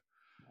perspective.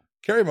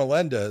 Carrie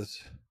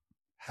Melendez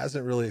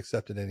hasn't really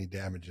accepted any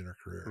damage in her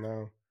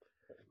career.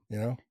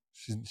 No.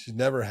 She's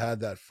never had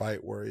that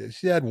fight where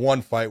she had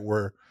one fight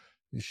where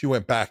she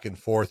went back and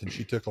forth and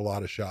she took a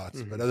lot of shots,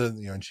 mm-hmm. but other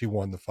than, and she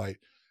won the fight.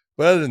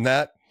 But other than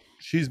that,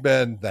 she's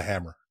been the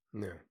hammer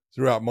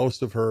throughout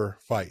most of her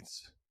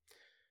fights.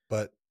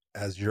 But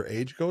as your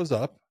age goes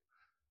up,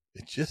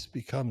 it just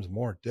becomes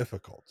more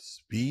difficult.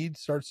 Speed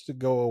starts to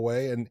go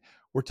away. And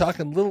we're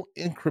talking little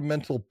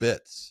incremental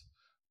bits,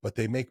 but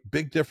they make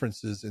big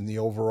differences in the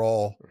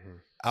overall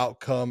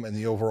outcome and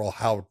the overall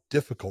how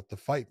difficult the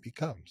fight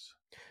becomes.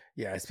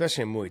 Yeah,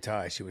 especially in Muay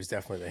Thai, she was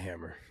definitely the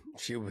hammer.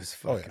 She was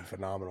fucking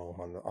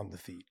phenomenal on the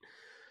feet.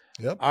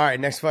 Yep. All right,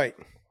 next fight.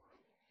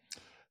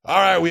 All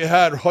right, we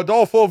had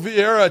Rodolfo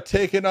Vieira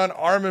taking on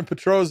Armen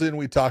Petrosian.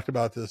 We talked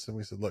about this, and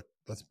we said, look,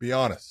 let's be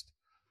honest.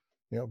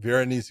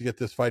 Vieira needs to get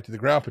this fight to the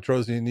ground.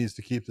 Petrosian needs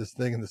to keep this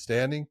thing in the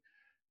standing.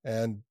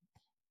 And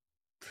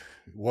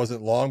it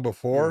wasn't long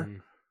before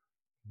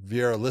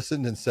Vieira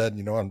listened and said,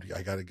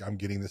 I'm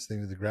getting this thing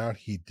to the ground.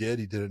 He did.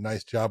 He did a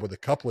nice job with a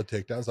couple of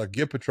takedowns. I'll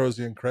give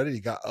Petrosian credit. He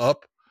got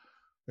up,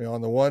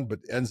 on the one, but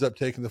ends up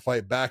taking the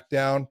fight back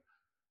down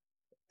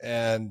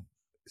and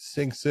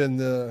sinks in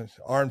the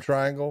arm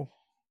triangle.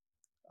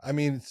 I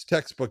mean, it's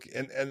textbook.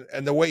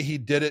 And the way he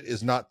did it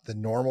is not the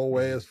normal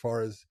way, as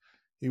far as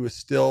he was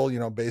still,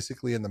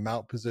 basically in the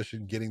mount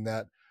position, getting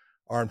that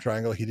arm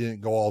triangle. He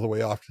didn't go all the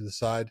way off to the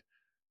side.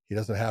 He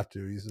doesn't have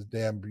to. He's a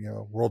damn,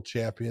 world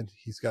champion.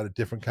 He's got a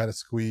different kind of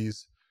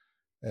squeeze.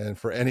 And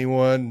for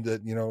anyone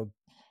that,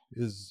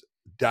 is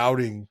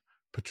doubting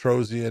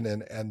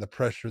Petrosian and the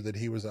pressure that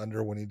he was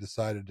under when he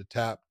decided to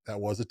tap, that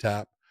was a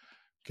tap.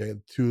 Okay.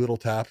 2 little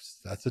taps.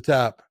 That's a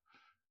tap.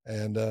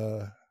 And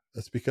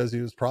that's because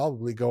he was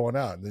probably going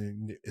out. And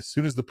then as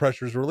soon as the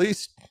pressure is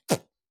released,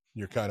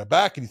 you're kind of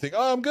back and you think,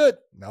 oh, I'm good.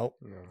 Nope.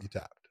 He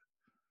tapped.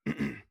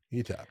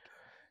 He tapped.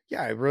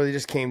 Yeah, it really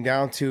just came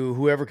down to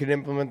whoever could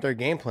implement their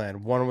game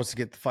plan. One was to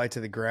get the fight to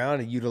the ground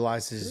and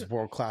utilize his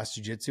world-class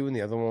jiu-jitsu, and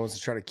the other one was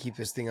to try to keep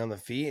this thing on the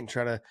feet and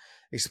try to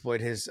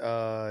exploit his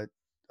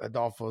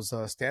Adolfo's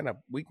stand-up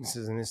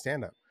weaknesses in his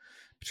stand-up.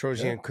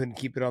 Petrosian couldn't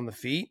keep it on the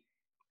feet,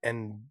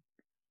 and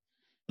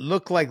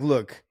look,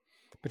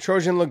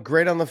 Petrosian looked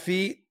great on the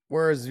feet,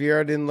 whereas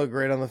Vieira didn't look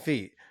great on the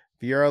feet.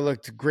 Vieira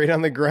looked great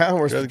on the ground,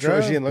 whereas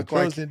Petrosian looked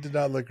like did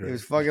not look great. He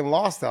was fucking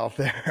lost out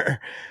there.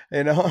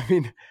 I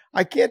mean,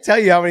 I can't tell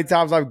you how many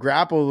times I've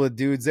grappled with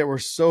dudes that were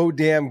so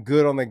damn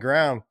good on the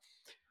ground.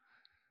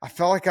 I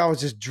felt like I was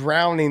just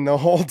drowning the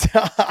whole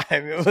time.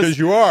 Because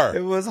you are.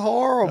 It was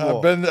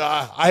horrible.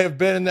 I have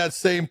been in that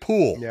same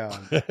pool. Yeah.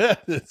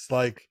 It's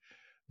like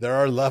there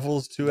are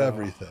levels to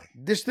everything.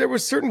 There were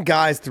certain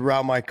guys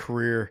throughout my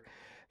career,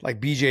 like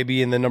BJ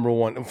being the number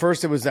one. And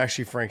first, it was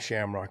actually Frank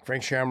Shamrock.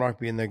 Frank Shamrock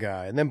being the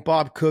guy. And then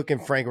Bob Cook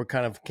and Frank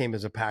came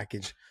as a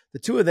package. The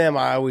two of them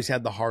I always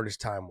had the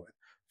hardest time with.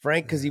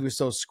 Frank, because he was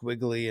so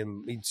squiggly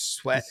and he'd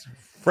sweat.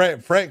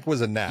 Frank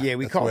was a gnat. Yeah,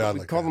 we called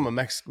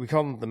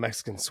him the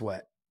Mexican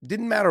sweat.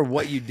 Didn't matter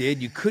what you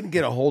did, you couldn't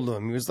get a hold of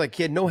him. He was like,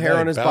 he had no hair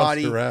on his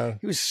body. Around.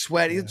 He was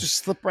sweaty. He'd just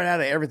slip right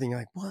out of everything. You're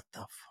like, what the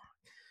fuck?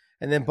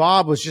 And then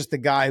Bob was just the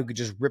guy who could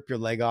just rip your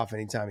leg off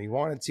anytime he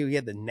wanted to. He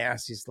had the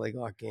nastiest leg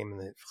lock game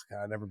that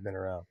I've never been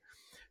around.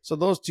 So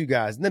those two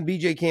guys. And then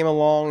BJ came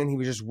along and he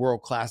was just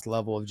world-class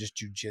level of just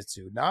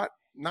jiu-jitsu. Not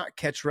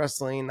catch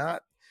wrestling,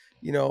 not,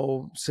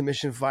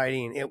 submission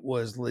fighting. It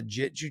was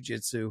legit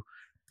jiu-jitsu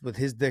with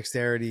his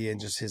dexterity and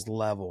just his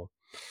level.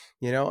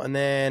 And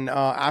then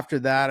after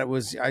that,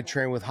 I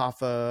trained with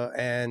Hoffa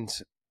and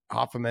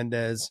Hoffa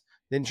Mendez.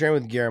 Didn't train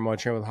with Guillermo. I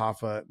trained with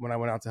Hoffa when I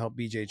went out to help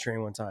BJ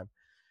train one time.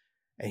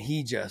 And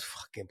he just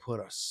fucking put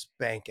a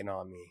spanking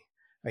on me.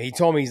 He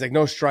told me, he's like,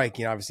 no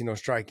striking, obviously no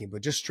striking,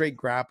 but just straight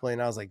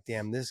grappling. I was like,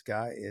 damn, this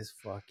guy is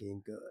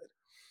fucking good.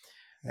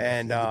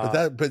 And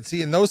but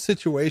see, in those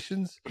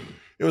situations,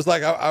 it was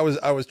like I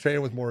was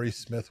training with Maurice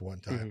Smith one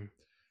time,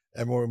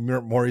 and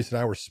Maurice and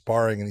I were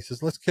sparring, and he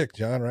says, "Let's kick,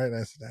 John." Right? And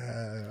I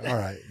said, "All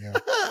right."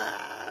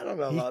 I don't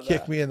know. He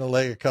kicked me in the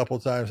leg a couple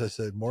of times. I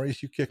said,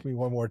 "Maurice, you kick me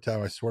one more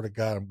time, I swear to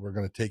God, we're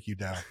going to take you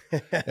down."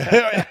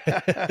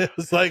 It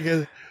was like,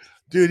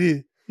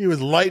 dude, he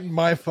was lighting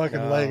my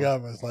fucking leg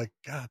up. I was like,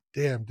 God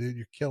damn, dude,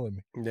 you're killing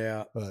me.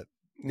 Yeah. But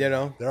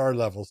there are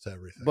levels to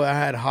everything. But I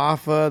had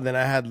Hoffa, then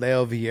I had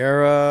Leo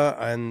Vieira,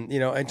 and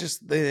and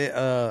just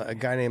a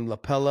guy named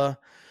Lapella.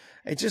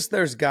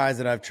 There's guys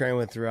that I've trained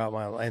with throughout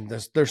my life. And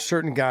there's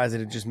certain guys that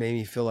have just made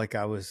me feel like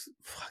I was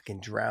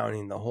fucking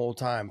drowning the whole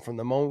time, from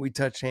the moment we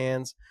touched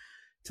hands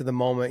to the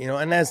moment,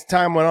 and as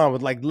time went on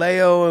with like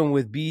Leo and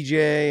with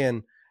BJ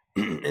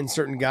and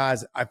certain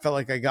guys, I felt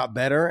like I got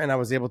better and I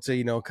was able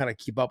to, kind of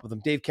keep up with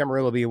them. Dave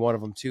Camarillo being one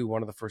of them too.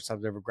 One of the first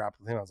times I ever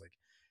grappled with him, I was like,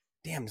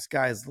 damn, this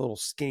guy is a little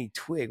skinny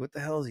twig. What the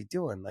hell is he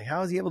doing? Like,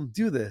 how is he able to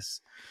do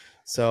this?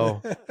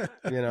 So,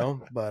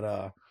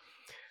 but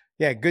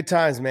yeah, good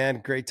times,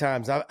 man. Great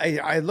times.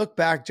 I look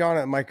back, John,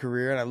 at my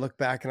career, and I look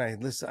back and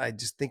I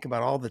just think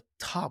about all the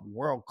top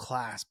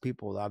world-class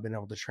people that I've been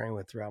able to train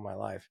with throughout my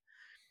life.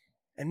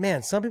 And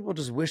man, some people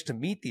just wish to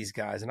meet these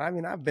guys. And I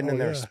mean, I've been in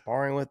there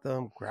sparring with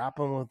them,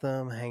 grappling with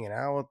them, hanging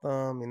out with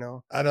them,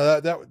 I know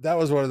that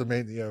was one of the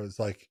main, it's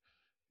like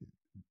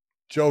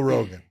Joe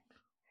Rogan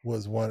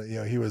was one,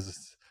 he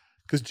was,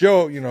 because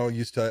Joe,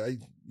 used to,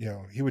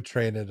 he would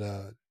train at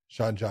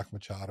Jean-Jacques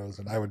Machado's,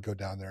 and I would go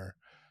down there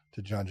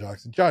to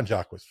Jean-Jacques, and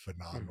Jean-Jacques was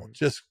phenomenal.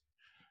 Just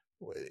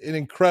an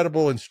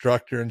incredible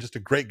instructor and just a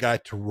great guy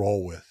to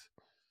roll with.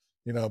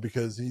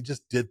 Because he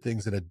just did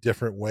things in a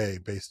different way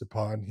based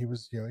upon he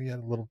was, he had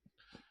a little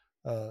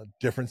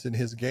difference in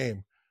his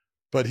game.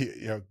 But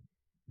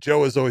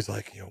Joe is always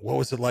like, what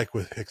was it like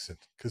with Hickson?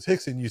 Because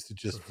Hickson used to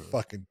just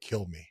fucking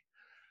kill me,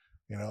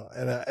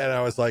 And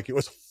I was like, it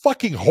was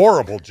fucking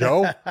horrible,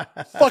 Joe.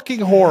 Fucking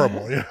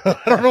horrible.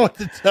 I don't know what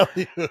to tell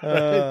you.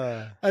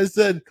 Right? I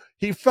said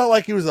he felt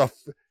like he was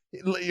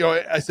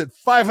I said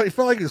 500. He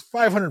felt like he was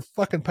 500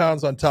 fucking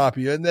pounds on top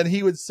of you, and then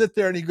he would sit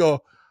there and he'd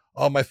go,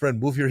 "Oh, my friend,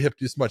 move your hip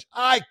this much.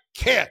 I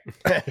can't."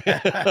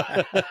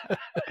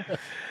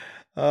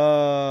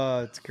 Oh,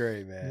 it's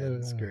great, man.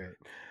 It's great.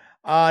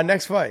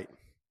 Next fight.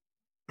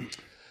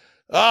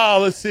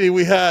 Let's see.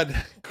 We had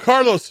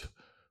Carlos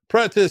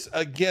Prentice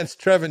against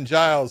Trevin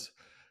Giles.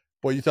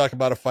 Boy, you talk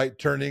about a fight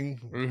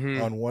turning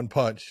on one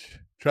punch.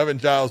 Trevin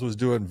Giles was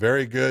doing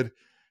very good.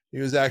 He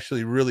was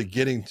actually really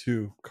getting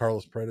to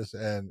Carlos Prentice,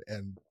 and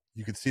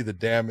you could see the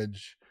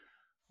damage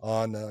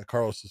on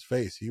Carlos's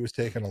face. He was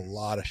taking a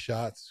lot of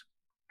shots.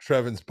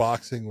 Trevin's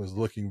boxing was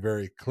looking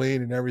very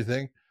clean and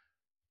everything,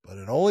 but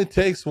it only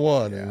takes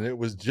one, and it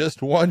was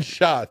just one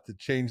shot to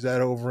change that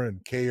over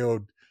and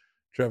KO'd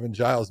Trevin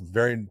Giles.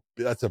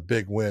 That's a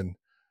big win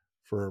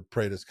for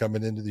Prentice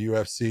coming into the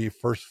UFC.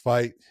 First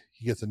fight,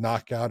 he gets a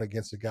knockout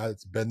against a guy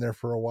that's been there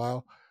for a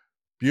while.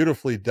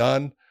 Beautifully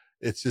done.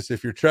 It's just,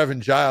 if you're Trevin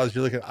Giles,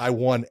 you're looking, I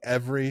won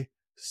every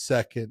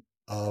second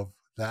of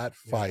that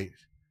fight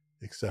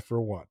except for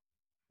one.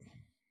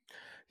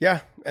 Yeah,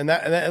 and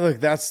that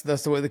look, that's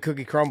the way the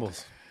cookie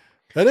crumbles.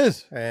 That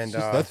is, and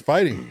that's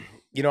fighting.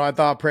 I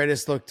thought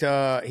Prentice looked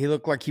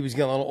like he was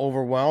getting a little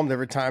overwhelmed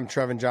every time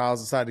Trevin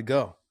Giles decided to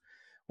go.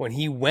 When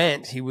he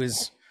went, he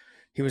was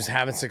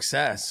having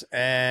success,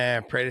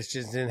 and Prentice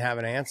just didn't have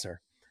an answer.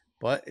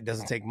 But it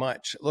doesn't take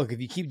much. Look,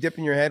 if you keep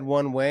dipping your head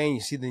one way and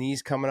you see the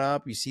knees coming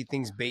up, you see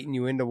things baiting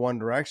you into one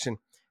direction,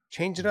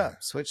 change it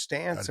up, switch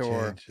stance,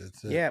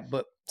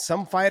 But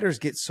some fighters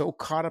get so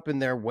caught up in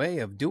their way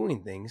of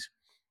doing things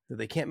that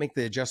they can't make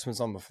the adjustments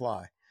on the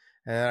fly.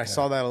 And I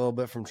saw that a little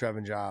bit from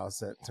Trevin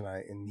Giles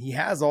tonight, and he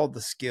has all the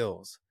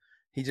skills.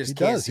 He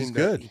can't seem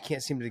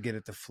to get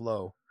it to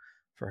flow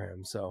for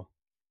him. So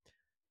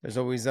there's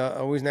always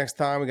next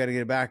time we got to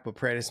get it back. But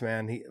Prentice,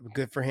 man,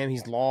 good for him.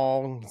 He's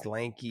long, he's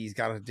lanky, he's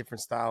got a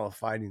different style of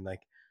fighting,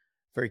 like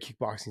very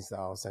kickboxing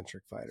style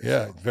centric fighter.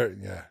 Yeah,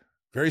 so.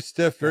 very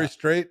stiff, very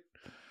straight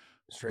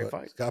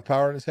fight. He's got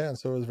power in his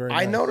hands, so it was very.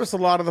 I nice. Noticed a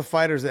lot of the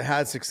fighters that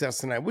had success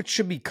tonight, which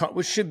should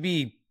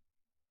be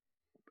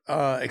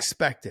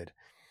expected,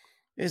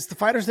 is the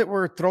fighters that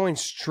were throwing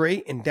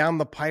straight and down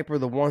the pipe are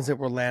the ones that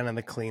were landing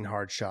the clean,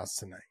 hard shots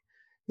tonight.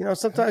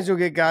 Sometimes you'll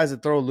get guys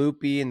that throw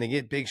loopy and they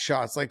get big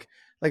shots, like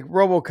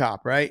RoboCop,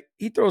 right?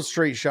 He throws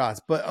straight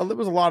shots, but there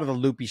was a lot of the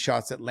loopy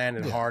shots that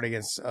landed hard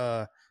against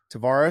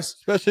Tavares.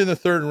 Especially in the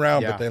third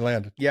round, but they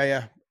landed.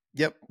 Yeah.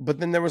 Yep. But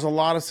then there was a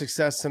lot of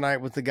success tonight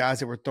with the guys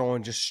that were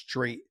throwing just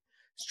straight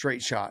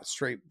shots,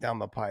 straight down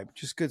the pipe.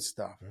 Just good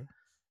stuff.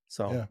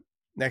 So,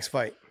 next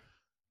fight.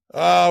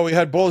 We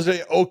had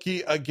Boze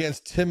Oki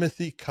against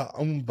Timothy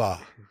Kaumba.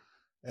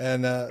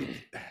 And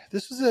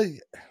this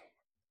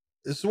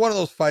is one of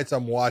those fights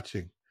I'm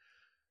watching.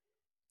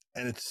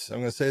 And I'm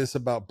going to say this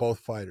about both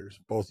fighters,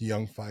 both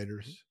young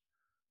fighters.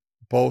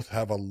 Both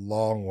have a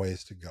long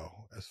ways to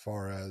go as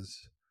far as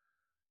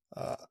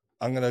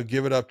I'm going to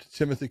give it up to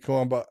Timothy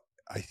Kaumba.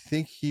 I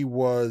think he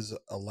was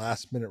a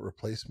last-minute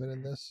replacement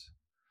in this.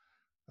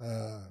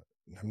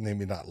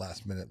 Maybe not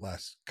last minute,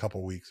 last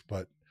couple weeks,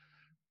 but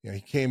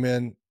he came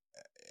in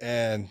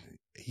and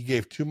he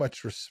gave too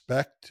much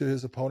respect to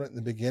his opponent in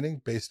the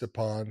beginning based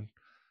upon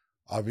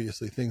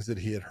obviously things that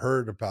he had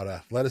heard about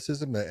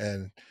athleticism,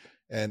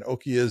 and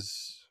Oki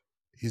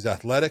he's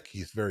athletic,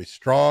 he's very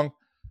strong,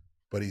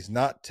 but he's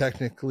not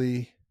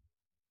technically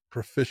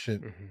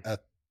proficient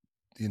at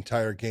the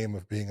entire game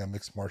of being a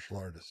mixed martial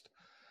artist.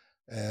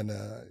 And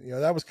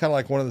that was kind of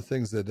like one of the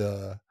things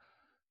that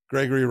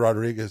Gregory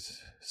Rodriguez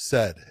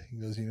said.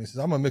 He says,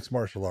 I'm a mixed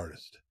martial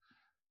artist.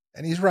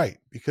 And he's right,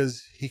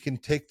 because he can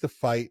take the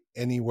fight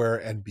anywhere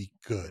and be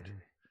good.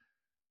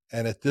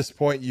 And at this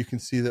point, you can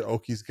see that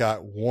Oki's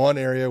got one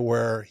area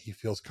where he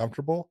feels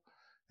comfortable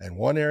and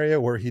one area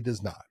where he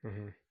does not.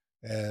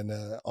 And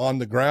on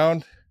the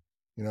ground,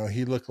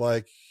 he looked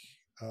like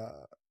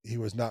he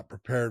was not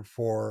prepared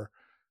for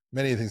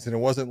many things. And it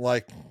wasn't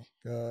like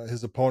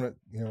his opponent,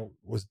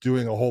 was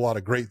doing a whole lot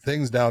of great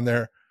things down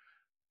there.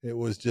 It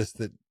was just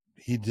that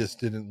he just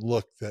didn't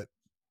look that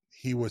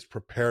he was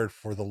prepared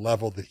for the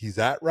level that he's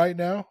at right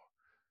now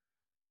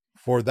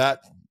for that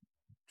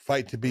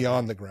fight to be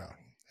on the ground.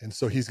 And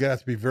so he's going to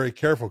have to be very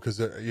careful because,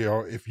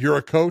 if you're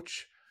a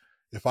coach,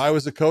 if I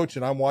was a coach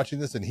and I'm watching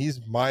this and he's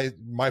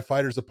my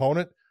fighter's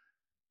opponent,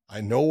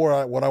 I know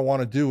what I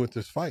want to do with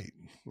this fight,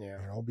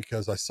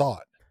 because I saw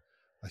it.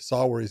 I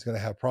saw where he's going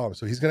to have problems.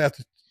 So he's going to have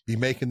to be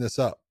making this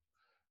up.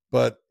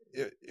 But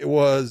it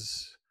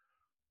was,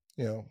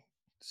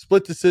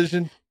 split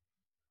decision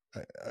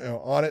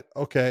on it.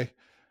 Okay.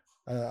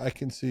 I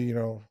can see,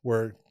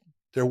 where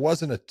there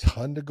wasn't a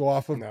ton to go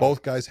off of. No.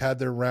 Both guys had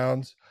their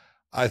rounds.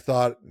 I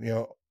thought,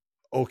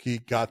 Oki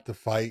got the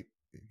fight.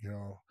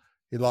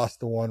 He lost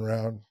the one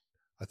round.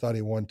 I thought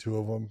he won two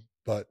of them.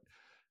 But,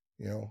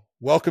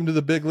 welcome to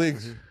the big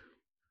leagues.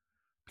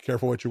 Be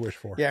careful what you wish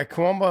for. Yeah,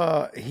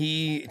 Kwamba,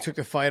 he took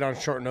the fight on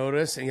short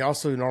notice, and he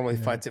also normally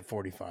fights at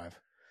 45.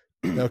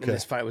 Okay. And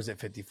this fight was at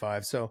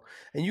 55. So,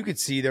 and you could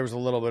see there was a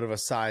little bit of a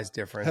size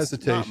difference.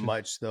 Hesitation. Not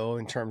much, though,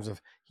 in terms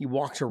of he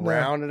walks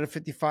around at a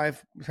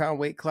 55-pound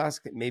weight class,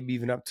 maybe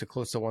even up to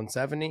close to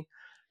 170.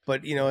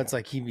 But, it's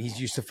like he's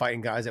used to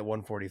fighting guys at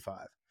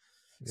 145.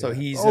 So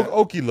he's...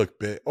 Oki looked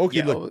big.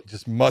 Oki looked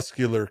just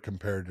muscular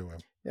compared to him.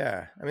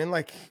 Yeah. I mean,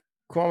 like,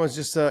 Kwama's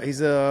just...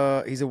 he's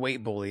a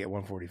weight bully at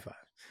 145.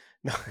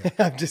 No,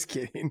 I'm just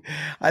kidding.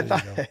 I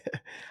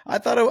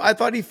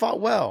thought he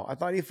fought well. I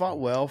thought he fought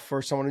well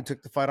for someone who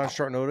took the fight on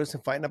short notice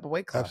and fighting up a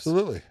weight class.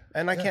 Absolutely.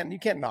 And you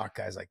can't knock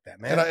guys like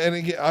that, man. And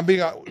again, I'm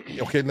being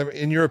okay.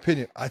 In your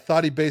opinion, I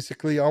thought he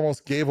basically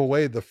almost gave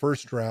away the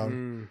first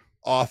round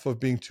off of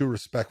being too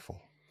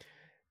respectful.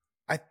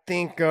 I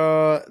think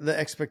the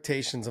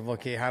expectations of,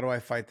 okay, how do I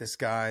fight this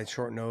guy?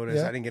 Short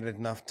notice. Yeah. I didn't get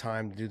enough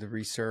time to do the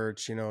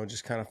research,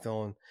 just kind of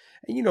feeling.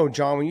 And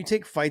John, when you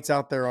take fights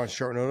out there on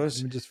short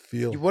notice,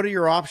 what are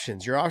your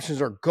options? Your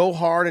options are go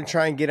hard and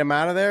try and get him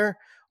out of there,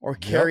 or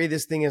carry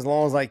this thing as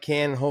long as I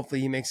can. And hopefully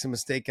he makes a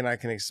mistake and I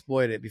can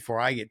exploit it before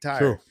I get tired.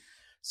 True.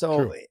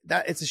 So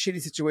that it's a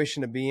shitty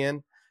situation to be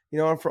in.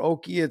 And for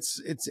Oki,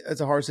 it's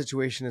a hard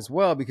situation as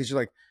well, because you're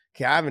like,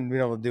 okay, I haven't been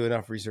able to do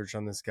enough research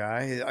on this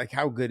guy. Like,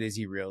 how good is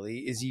he really?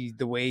 Is he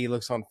the way he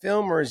looks on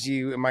film, or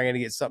am I going to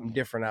get something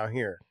different out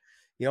here?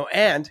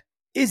 And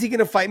is he going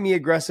to fight me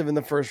aggressive in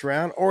the first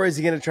round, or is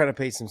he going to try to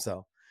pace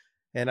himself?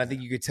 And I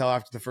think you could tell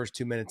after the first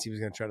 2 minutes he was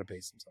going to try to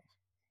pace himself.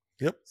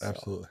 Yep,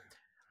 absolutely.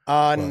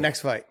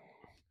 Next fight.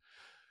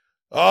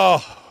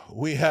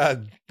 We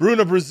had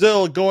Bruno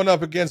Brazil going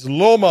up against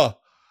Loma.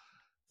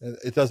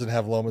 It doesn't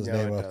have Loma's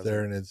name up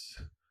there, and it's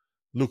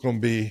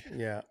Lukumbi.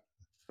 Yeah.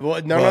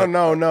 Well,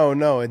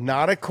 no.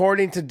 Not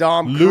according to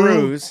Dom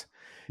Cruz.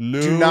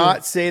 Do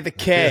not say the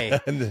K.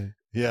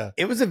 Yeah.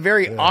 It was a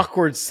very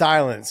awkward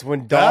silence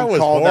when Dom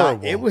called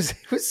out. It was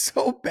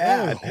so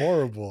bad. That was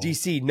horrible.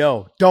 DC,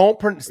 no.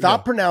 Don't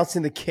stop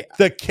pronouncing the K.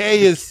 The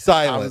K is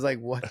silent. I was like,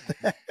 what the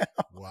hell?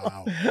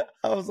 Wow.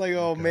 I was like,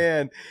 oh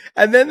man.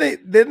 And then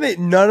they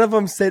none of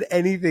them said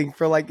anything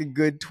for like a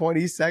good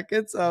 20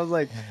 seconds. I was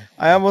like,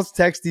 I almost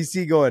text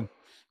DC going,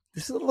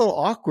 this is a little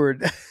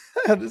awkward.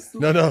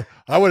 No.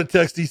 I would have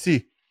texted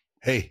DC.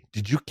 Hey,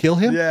 did you kill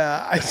him?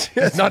 Yeah,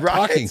 He's not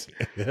talking.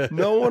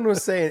 No one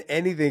was saying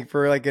anything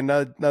for like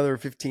another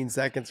 15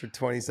 seconds or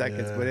 20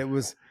 seconds, but it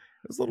was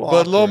a little.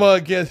 But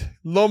awkward.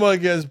 Loma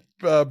against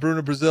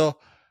Bruno Brazil.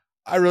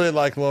 I really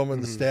like Loma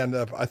in the stand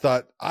up.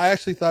 I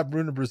actually thought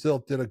Bruno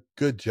Brazil did a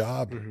good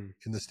job in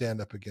the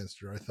stand up against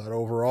her. I thought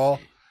overall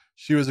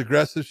she was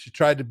aggressive. She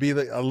tried to be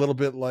a little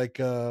bit like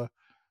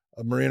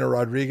Marina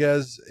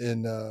Rodriguez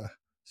in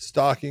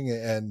stalking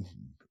and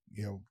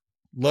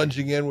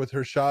lunging in with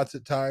her shots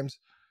at times.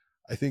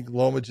 I think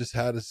Loma just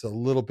had a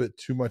little bit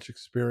too much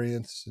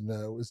experience and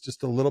was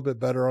just a little bit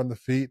better on the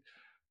feet.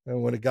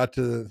 And when it got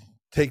to the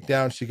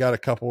takedown, she got a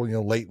couple,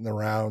 late in the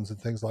rounds and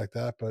things like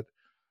that. But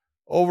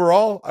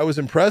overall, I was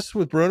impressed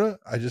with Bruna.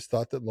 I just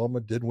thought that Loma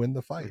did win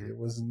the fight. It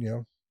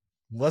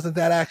wasn't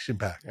that action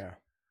packed. Yeah.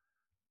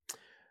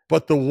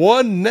 But the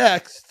one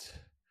next,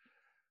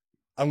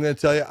 I'm going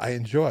to tell you, I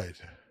enjoyed.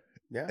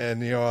 Yeah.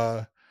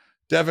 And,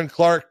 Devin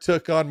Clark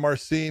took on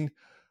Marcin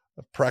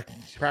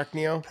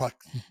Prachnio.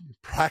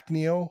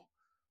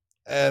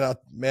 And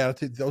man,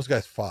 those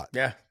guys fought.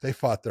 Yeah. They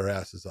fought their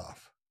asses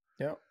off.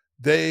 Yeah.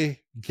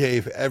 They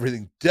gave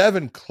everything.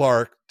 Devin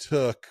Clark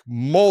took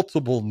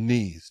multiple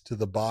knees to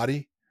the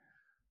body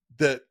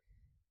that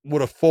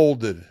would have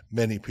folded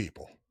many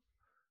people.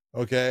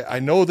 Okay. I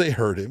know they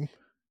hurt him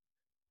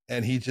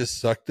and he just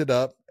sucked it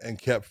up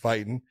and kept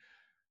fighting.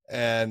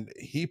 And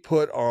he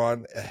put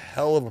on a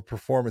hell of a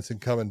performance in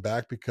coming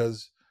back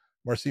because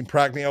Marcin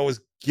Prachnio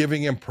was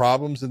giving him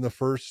problems in the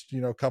first,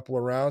 couple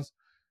of rounds.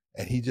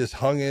 And he just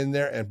hung in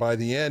there. And by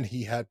the end,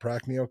 he had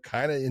Prachnio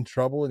kind of in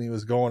trouble and he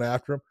was going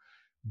after him.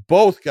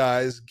 Both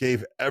guys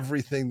gave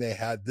everything they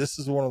had. This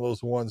is one of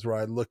those ones where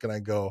I look and I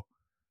go,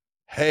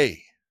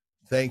 hey,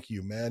 thank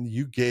you, man.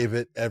 You gave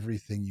it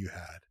everything you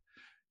had.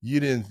 You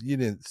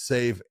didn't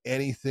save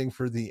anything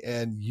for the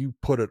end. You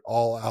put it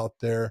all out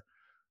there.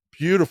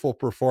 Beautiful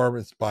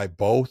performance by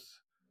both.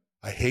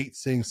 I hate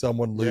seeing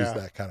someone lose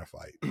that kind of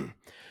fight.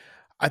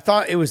 I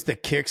thought it was the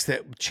kicks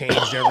that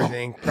changed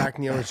everything.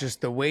 Prachnio was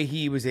just the way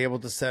he was able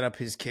to set up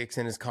his kicks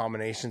and his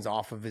combinations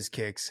off of his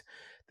kicks.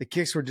 The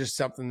kicks were just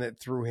something that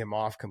threw him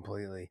off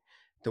completely.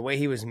 The way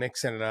he was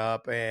mixing it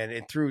up, and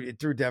it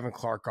threw Devin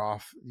Clark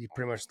off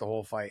pretty much the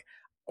whole fight.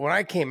 When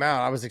I came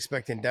out, I was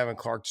expecting Devin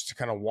Clark just to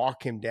kind of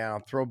walk him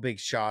down, throw big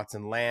shots,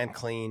 and land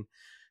clean,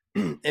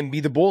 and be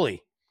the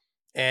bully.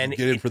 And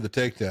get in for the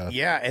takedown.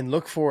 Yeah, and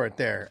look for it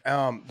there.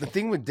 The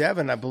thing with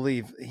Devin, I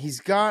believe, he's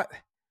got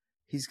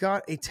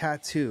a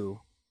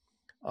tattoo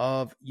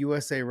of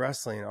USA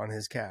Wrestling on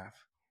his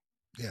calf.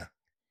 Yeah.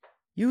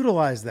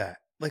 Utilize that.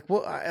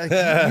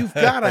 You've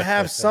got to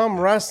have some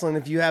wrestling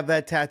if you have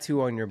that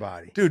tattoo on your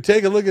body. Dude,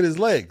 take a look at his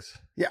legs.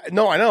 Yeah,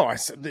 no, I know.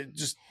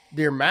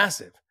 They're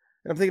massive.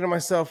 And I'm thinking to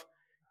myself,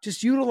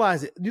 Just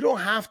utilize it. You don't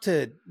have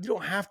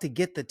to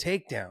get the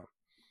takedown.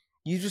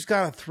 You just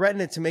got to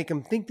threaten it to make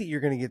him think that you're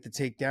going to get the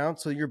takedown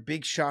so your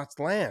big shots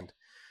land.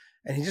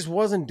 And he just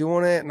wasn't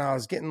doing it. And I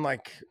was kind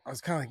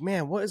of like,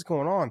 man, what is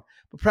going on?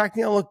 But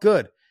Prachnio looked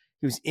good.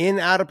 He was in,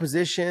 out of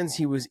positions.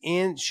 He was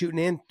in, shooting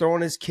in,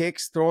 throwing his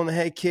kicks, throwing the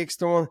head kicks,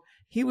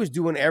 he was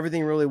doing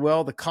everything really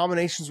well. The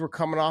combinations were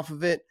coming off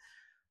of it.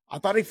 I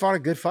thought he fought a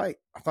good fight.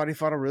 I thought he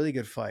fought a really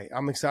good fight.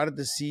 I'm excited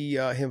to see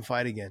him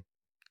fight again.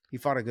 He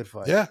fought a good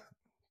fight. Yeah.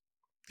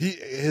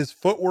 His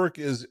footwork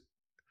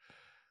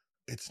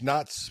it's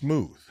not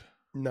smooth.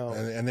 No.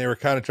 And they were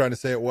kind of trying to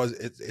say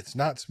it's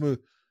not smooth,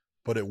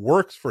 but it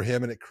works for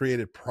him, and it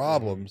created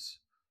problems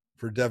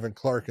for Devin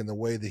Clark in the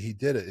way that he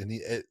did it. And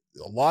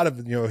a lot of,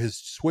 his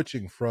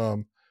switching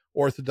from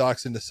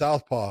orthodox into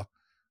southpaw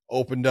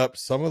opened up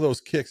some of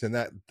those kicks, and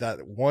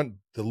that one,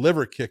 the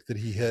liver kick that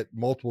he hit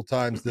multiple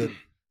times that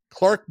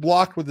Clark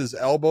blocked with his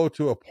elbow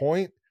to a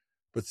point,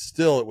 but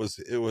still it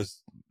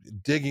was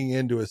digging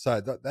into his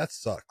side. That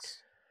sucks.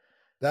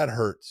 That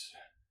hurts.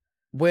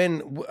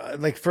 When,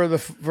 like, for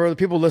the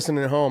people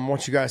listening at home, I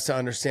want you guys to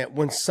understand,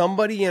 when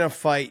somebody in a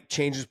fight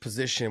changes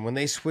position, when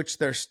they switch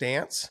their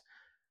stance,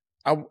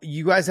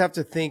 you guys have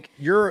to think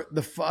the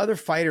other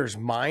fighter's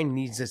mind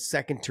needs a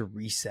second to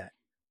reset.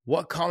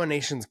 What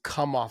combinations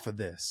come off of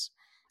this?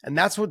 And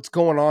that's what's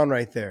going on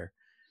right there.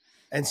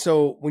 And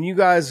so when you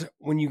guys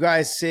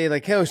say,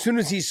 like, hey, as soon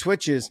as he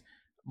switches,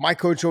 my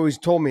coach always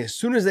told me, as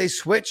soon as they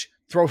switch,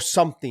 throw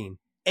something,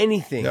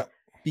 anything. Yep.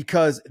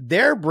 Because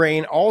their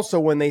brain also,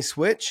 when they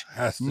switch,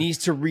 needs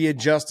to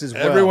readjust as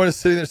well. Everyone is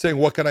sitting there saying,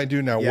 what can I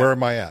do now? Yeah. Where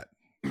am I at?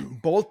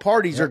 Both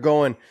parties are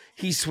going,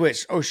 he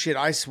switched. Oh shit,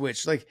 I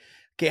switched. Like,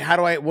 okay, how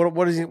do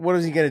what is he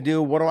going to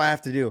do? What do I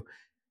have to do?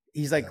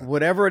 He's like,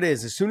 whatever it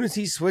is, as soon as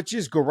he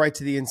switches, go right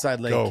to the inside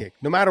leg kick.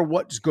 No matter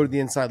what, just go to the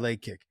inside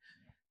leg kick.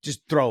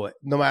 Just throw it,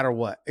 no matter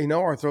what,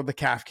 or throw the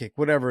calf kick,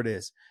 whatever it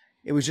is.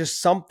 It was just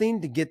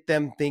something to get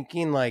them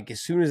thinking, like, as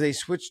soon as they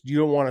switch, you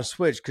don't want to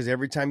switch, because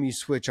every time you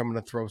switch, I'm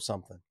going to throw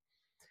something.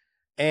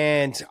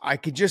 And I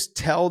could just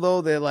tell,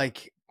 though, that,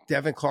 like,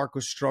 Devin Clark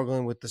was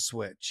struggling with the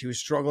switch. He was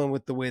struggling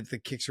with the way that the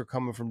kicks were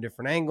coming from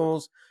different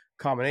angles.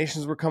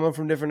 Combinations were coming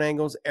from different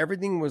angles.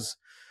 Everything was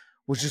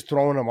just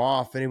throwing him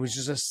off, and it was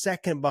just a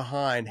second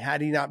behind.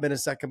 Had he not been a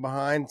second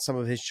behind, some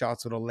of his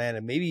shots would have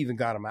landed, maybe even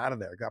got him out of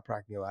there, got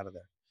Prachnio out of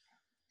there.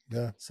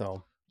 Yeah.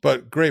 So,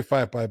 but great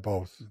fight by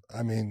both.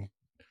 I mean,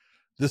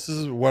 this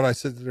is when I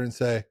sit there and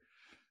say,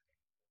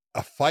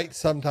 a fight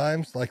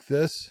sometimes like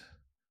this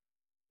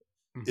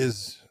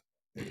is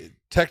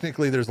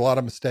technically, there's a lot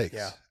of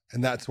mistakes,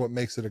 and that's what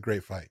makes it a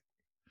great fight.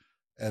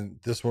 And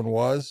this one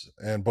was,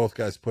 and both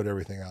guys put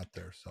everything out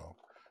there. So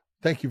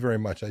thank you very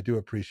much. I do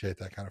appreciate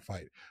that kind of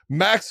fight.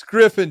 Max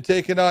Griffin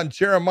taking on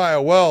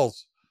Jeremiah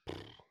Wells.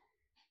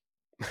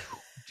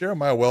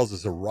 Jeremiah Wells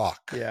is a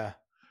rock. Yeah.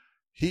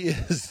 He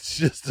is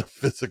just a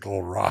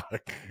physical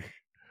rock.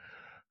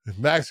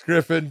 Max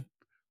Griffin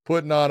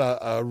putting on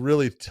a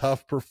really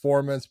tough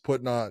performance,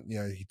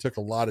 he took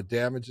a lot of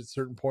damage at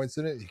certain points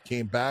in it. He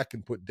came back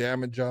and put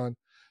damage on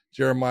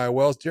Jeremiah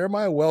Wells.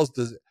 Jeremiah Wells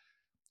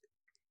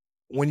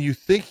when you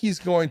think he's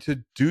going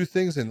to do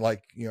things and,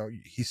 like,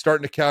 he's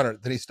starting to counter,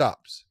 then he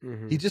stops.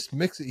 Mm-hmm. He just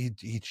mixes,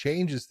 he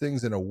changes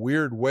things in a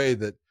weird way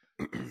that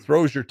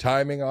throws your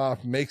timing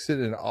off, makes it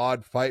an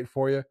odd fight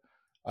for you.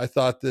 I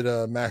thought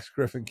that Max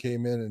Griffin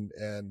came in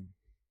and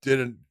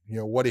didn't,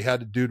 what he had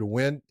to do to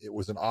win. It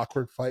was an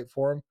awkward fight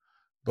for him,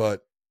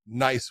 but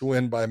nice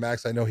win by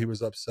Max. I know he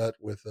was upset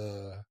with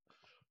the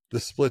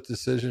split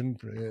decision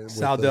with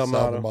Sal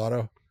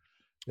D'Amato.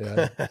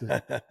 Yeah,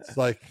 it's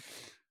like,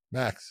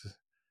 Max,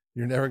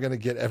 you're never going to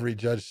get every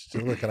judge to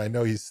look. And I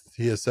know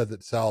he has said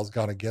that Sal's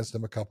gone against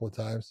him a couple of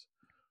times.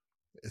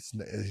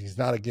 He's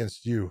not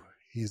against you.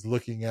 He's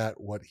looking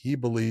at what he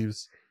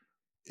believes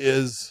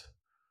is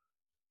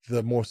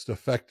the most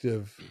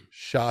effective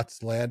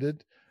shots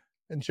landed.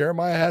 And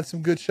Jeremiah had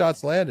some good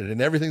shots landed,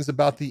 and everything's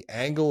about the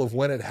angle of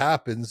when it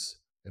happens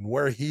and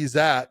where he's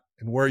at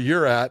and where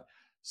you're at.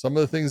 Some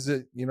of the things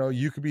that,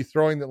 you could be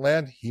throwing that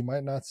land, he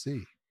might not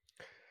see.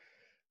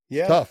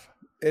 Yeah. It's tough.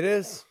 It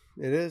is.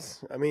 It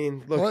is. I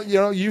mean, look.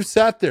 Well, you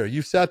sat there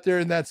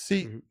in that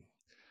seat. Mm-hmm.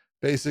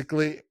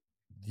 Basically,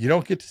 you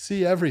don't get to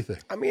see everything.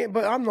 I mean,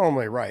 but I'm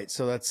normally right,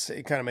 so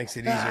it kind of makes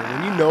it easier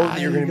when you know that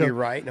you're going to be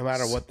right, no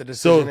matter what the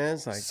decision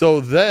is. So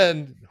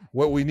then,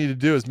 what we need to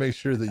do is make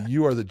sure that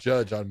you are the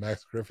judge on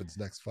Max Griffin's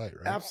next fight,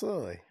 right?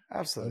 Absolutely.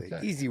 Okay.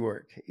 Easy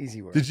work.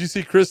 Did you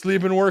see Chris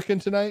Lieben working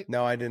tonight?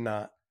 No, I did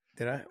not.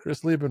 Did I?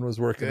 Chris Lieben was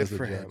working good as a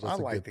for judge. him. I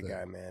like the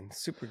guy, man.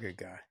 Super good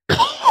guy.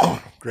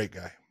 Great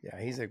guy.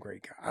 Yeah, he's a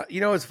great guy.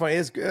 It's funny.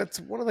 It's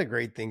one of the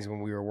great things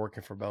when we were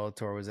working for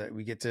Bellator was that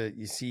we get to,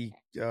 you see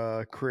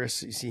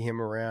Chris, you see him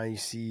around, you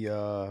see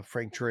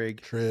Frank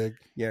Trigg.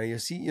 Yeah, you'll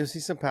see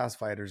some past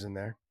fighters in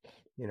there.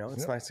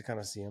 It's nice to kind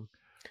of see him.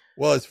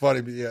 Well, it's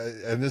funny, but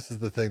and this is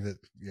the thing that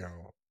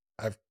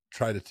I've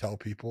tried to tell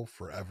people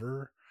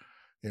forever.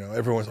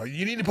 Everyone's like,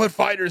 you need to put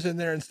fighters in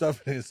there and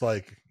stuff, and it's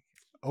like,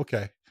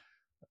 okay,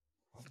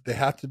 they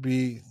have to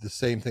be the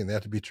same thing. They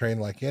have to be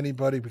trained like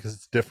anybody because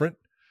it's different.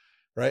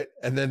 right?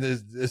 And then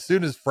as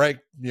soon as Frank,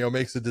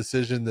 makes a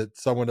decision that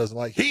someone doesn't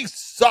like, he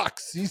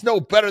sucks. He's no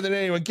better than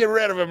anyone. Get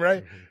rid of him,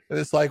 right? Mm-hmm. And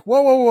it's like,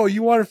 whoa,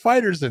 you wanted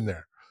fighters in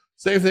there.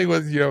 Same thing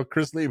with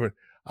Chris Liebman.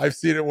 I've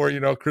seen it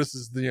where Chris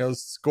is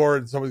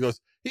scored and somebody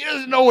goes, he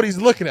doesn't know what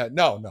he's looking at.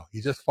 No, he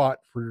just fought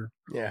for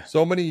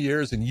so many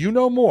years, and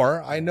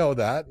more. I know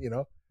that.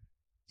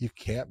 You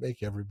can't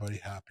make everybody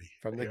happy.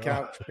 From the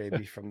couch,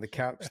 baby. From the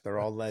couch. They're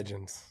all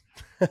legends.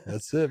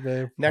 That's it,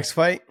 babe. Next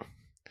fight.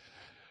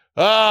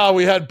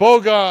 We had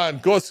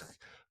Bogan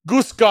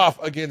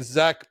Guskov against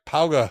Zach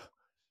Pauga.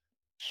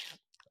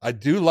 I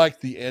do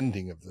like the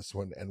ending of this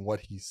one and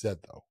what he said,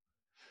 though.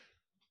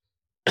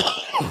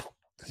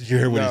 Did you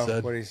hear what he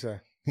said? What did he say?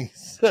 He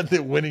said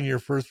that winning your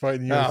first fight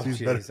in the UFC is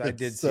better. I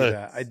did see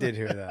that. I did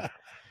hear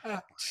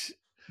that.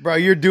 Bro,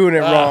 you're doing it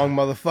wrong,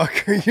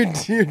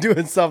 motherfucker. You're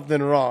doing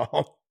something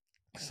wrong.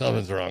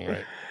 Something's wrong,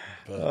 right?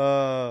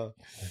 But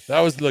that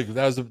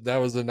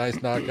was a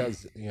nice knockout.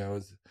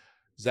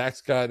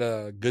 Zach's got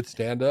a good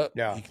stand up.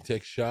 Yeah, he can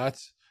take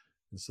shots,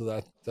 and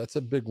so that's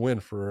a big win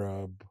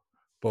for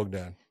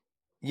Bogdan.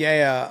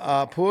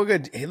 Yeah.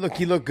 Puga,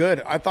 he looked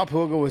good. I thought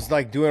Puga was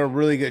doing a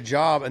really good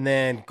job, and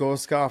then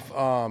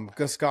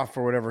Guskov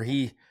or whatever,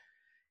 he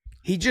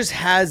just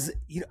has.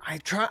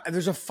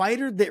 There's a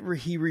fighter that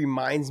he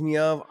reminds me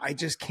of. I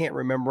just can't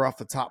remember off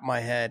the top of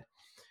my head.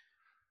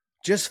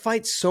 Just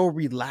fights so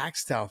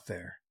relaxed out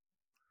there.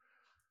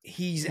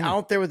 He's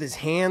out there with his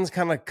hands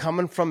kind of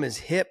coming from his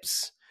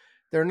hips.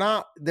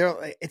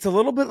 It's a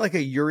little bit like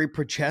a Yuri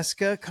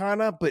Prochaska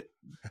kind of, but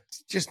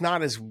just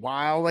not as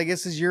wild, I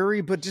guess, as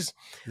Yuri, but just,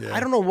 I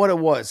don't know what it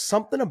was.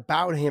 Something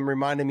about him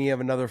reminded me of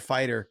another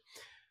fighter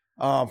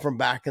from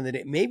back in the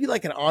day. Maybe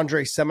like an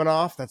Andrei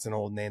Semenov. That's an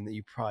old name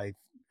that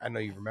I know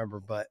you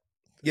remember, but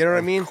you know what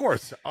I mean? Of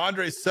course.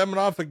 Andrei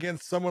Semenov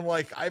against someone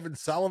like Ivan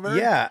Saliver.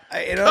 Yeah.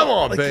 Come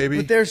on, baby.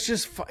 But there's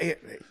just,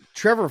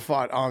 Trevor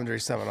fought Andrei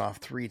Semenov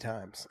 3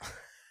 times.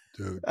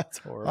 Dude, that's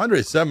horrible.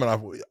 Andrei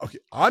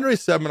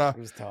Semenov. It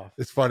was tough.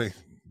 It's funny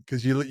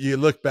because you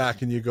look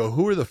back and you go,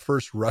 who are the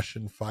first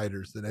Russian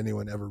fighters that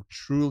anyone ever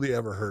truly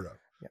ever heard of?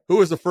 Yeah. Who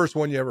was the first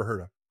one you ever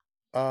heard of?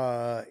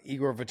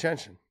 Igor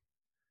Vovchanchyn.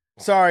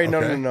 Sorry,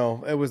 okay.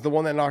 No. It was the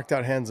one that knocked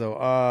out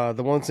Henzo.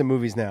 The one that's in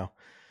movies now.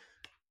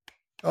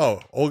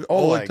 Oh,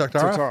 Oleg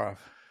Taktarov.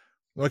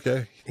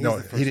 Okay. He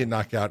didn't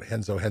knock out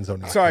Henzo. Henzo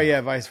knocked Sorry,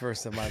 out. Vice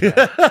versa. My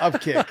bad. Up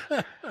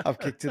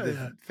kick to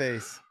the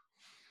face.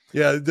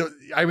 Yeah,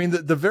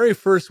 the very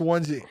first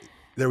ones,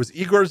 there was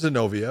Igor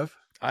Zinoviev.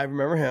 I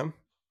remember him.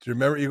 Do you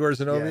remember Igor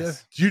Zinoviev?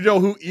 Yes. Do you know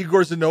who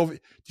Igor Zinoviev? Do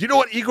you know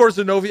what Igor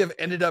Zinoviev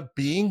ended up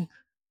being?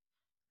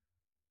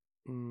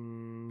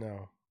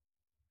 No.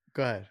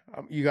 Go ahead.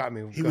 You got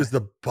me. He was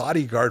the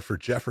bodyguard for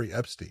Jeffrey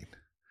Epstein.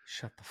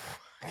 Shut the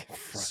fucking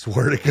front.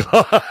 Swear to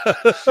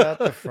God. Shut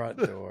the front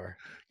door.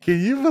 Can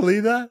you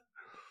believe that?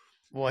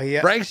 Well,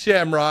 Frank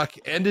Shamrock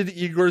ended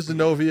Igor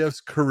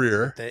Zinoviev's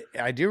career.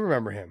 I do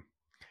remember him.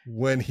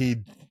 When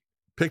he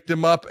picked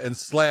him up and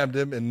slammed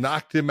him and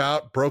knocked him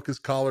out, broke his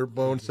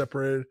collarbone,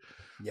 separated.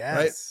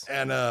 Yes. Right?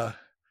 And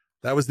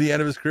that was the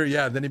end of his career.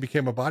 Yeah, and then he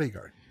became a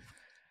bodyguard.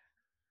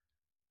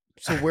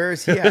 So where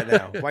is he at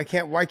now? Why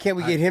can't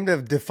we get him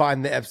to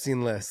define the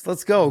Epstein list?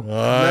 Let's go.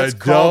 Let's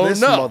call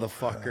this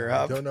motherfucker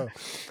up. I don't know.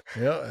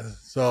 Yeah.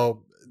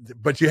 So,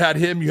 but you had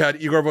him, you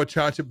had Igor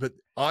Vovchanchyn, but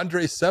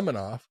Andrei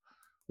Semenov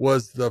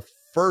was the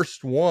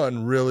first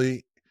one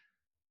really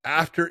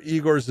after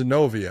Igor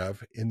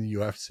Zinoviev in the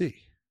UFC.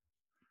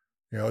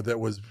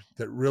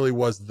 That really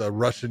was the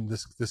Russian.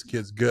 This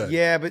kid's good.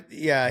 Yeah, but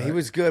right? He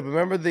was good. But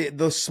remember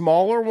the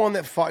smaller one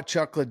that fought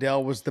Chuck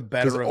Liddell was the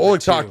better of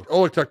Oleg the two.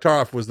 Oleg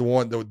Taktarov was the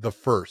one the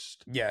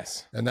first.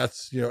 Yes, and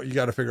that's you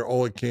got to figure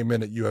Oleg came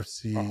in at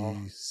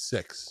UFC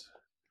 6.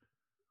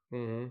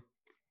 Mm-hmm.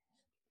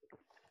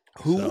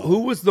 Who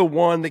was the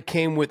one that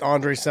came with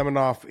Andrei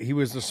Semenov? He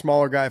was the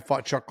smaller guy.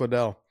 Fought Chuck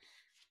Liddell.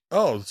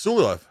 Oh,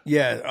 Sulev.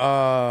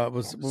 Yeah, what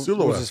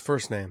was his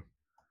first name?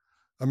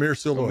 Amir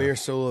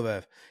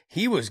Sulev.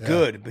 He was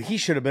good, but he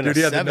should have been a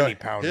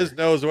 70-pounder. His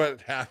nose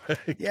went half.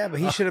 Yeah, but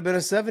he should have been a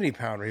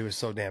 70-pounder. He was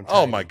so damn tiny.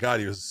 Oh my God,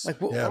 he was.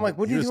 I'm like,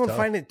 what are you doing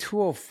fighting at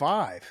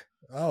 205?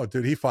 Oh,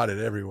 dude, he fought at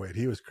every weight.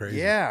 He was crazy.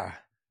 Yeah.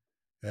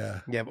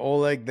 Yeah. You have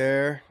Oleg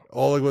there.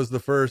 Oleg was the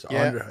first.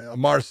 Yeah.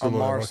 Amar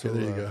Sulev. Okay,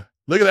 there you go.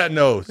 Look at that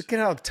nose. Look at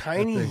how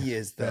tiny he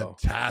is, though.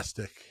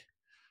 Fantastic.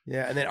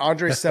 Yeah, and then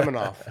Andrei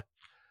Semenov.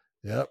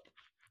 Yep.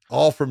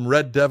 All from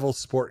Red Devil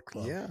Sport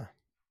Club. Yeah.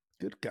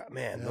 Good God,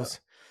 man. Those.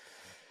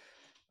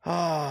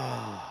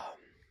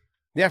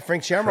 Yeah,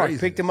 Frank Shamrock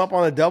picked him up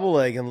on a double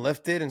leg and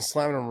lifted and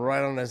slammed him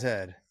right on his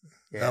head.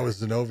 Yeah. That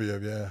was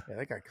Zinoviev, yeah. Yeah,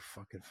 that guy could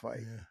fucking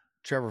fight. Yeah.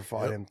 Trevor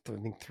fought him, I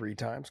think, 3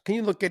 times. Can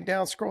you look it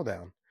down? Scroll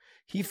down.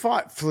 He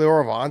fought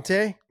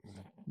Fioravante.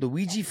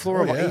 Luigi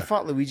Fioravante. Oh, yeah. He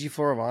fought Luigi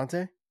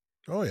Fioravante.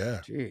 Oh,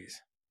 yeah. Jeez.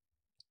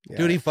 Yeah.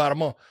 Dude, he fought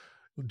them all.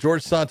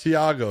 George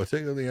Santiago,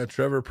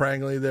 Trevor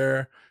Prangley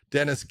there,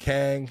 Dennis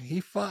Kang. He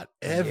fought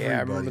everybody. Yeah,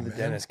 I remember the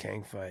Dennis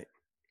Kang fight.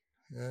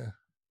 Yeah.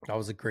 That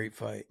was a great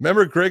fight.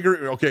 Remember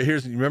Gregory? Okay,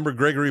 remember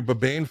Gregory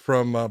Babane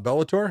from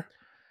Bellator?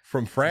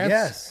 From France?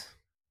 Yes.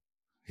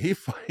 He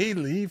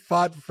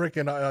fought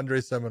freaking Andre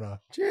Semenov.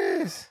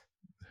 Jeez.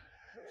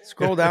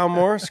 Scroll down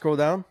more. Scroll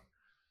down.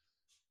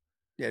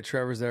 Yeah,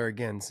 Trevor's there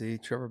again. See,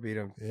 Trevor beat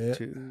him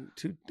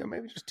two,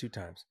 maybe just 2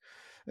 times.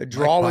 A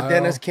draw with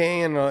Dennis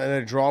Kane and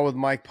a draw with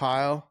Mike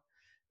Pyle.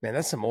 Man,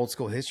 that's some old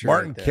school history.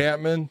 Martin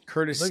Kampman,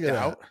 Curtis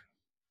Stout.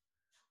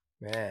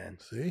 Man,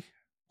 see,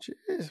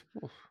 jeez,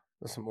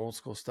 that's some old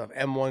school stuff.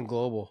 M1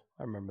 Global,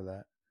 I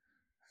remember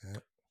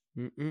that.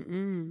 Yeah.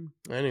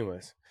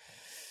 Anyways,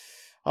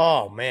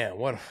 oh man,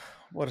 what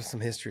is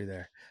some history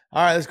there?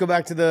 All right, let's go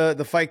back to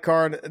the fight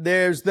card. I'm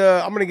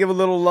gonna give a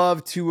little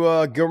love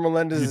to Gil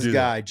Melendez's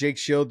guy, Jake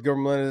Shield, Gil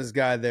Melendez's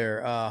guy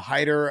there.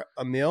 Hyder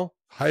Emil.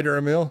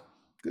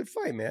 Good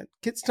fight, man.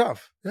 Kid's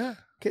tough. Yeah,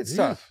 kid's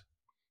tough.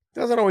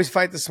 Doesn't always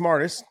fight the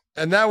smartest.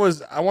 And that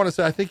was, I want to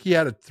say, I think he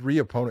had 3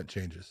 opponent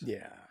changes.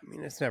 Yeah, I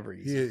mean, it's never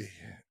easy.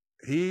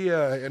 He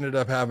ended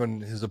up having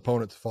his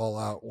opponents fall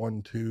out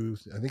 1, 2.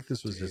 I think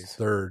this was his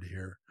 3rd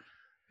here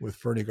with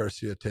Fernie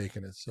Garcia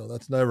taking it. So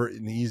that's never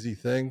an easy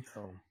thing.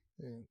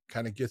 It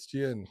kind of gets to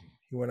you, and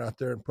he went out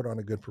there and put on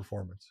a good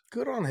performance.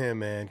 Good on him,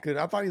 man. Good.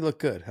 I thought he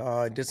looked good.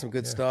 Did some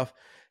good stuff.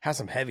 Has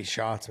some heavy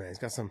shots, man. He's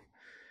got some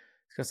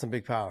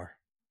big power.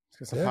 He's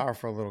got some power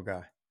for a little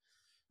guy.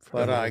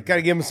 But got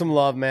to give him some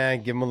love,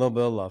 man. Give him a little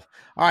bit of love.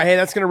 All right, hey,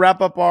 that's going to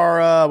wrap up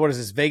our, what is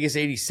this, Vegas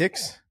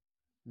 86?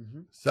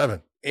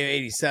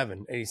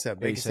 87.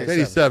 Vegas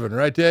 87,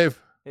 right, Dave?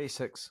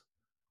 86.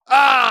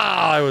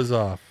 Ah, I was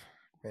off.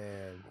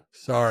 Man.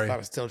 Sorry.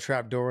 Not a steel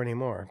trap door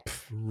anymore.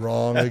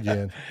 Wrong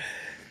again.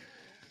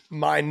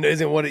 Mine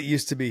isn't what it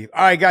used to be.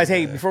 All right, guys.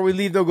 Hey, before we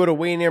leave, though, go to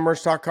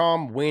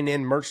WeighingInMerch.com,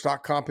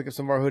 WeighingInMerch.com. Pick up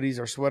some of our hoodies,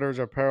 our sweaters,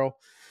 our apparel.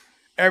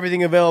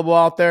 Everything available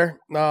out there.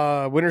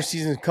 Winter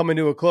season is coming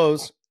to a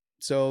close.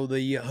 So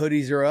the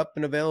hoodies are up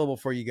and available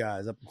for you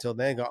guys. Up until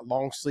then, got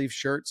long sleeve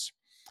shirts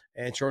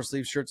and short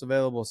sleeve shirts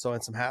available. So,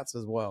 and some hats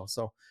as well.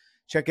 So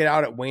check it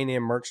out at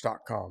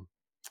WeighingInMerch.com.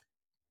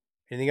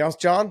 Anything else,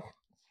 John?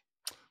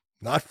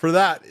 Not for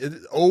that.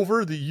 It's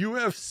over. The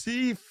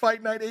UFC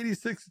Fight Night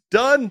 86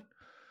 done.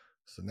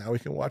 So now we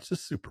can watch the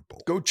Super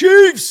Bowl. Go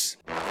Chiefs!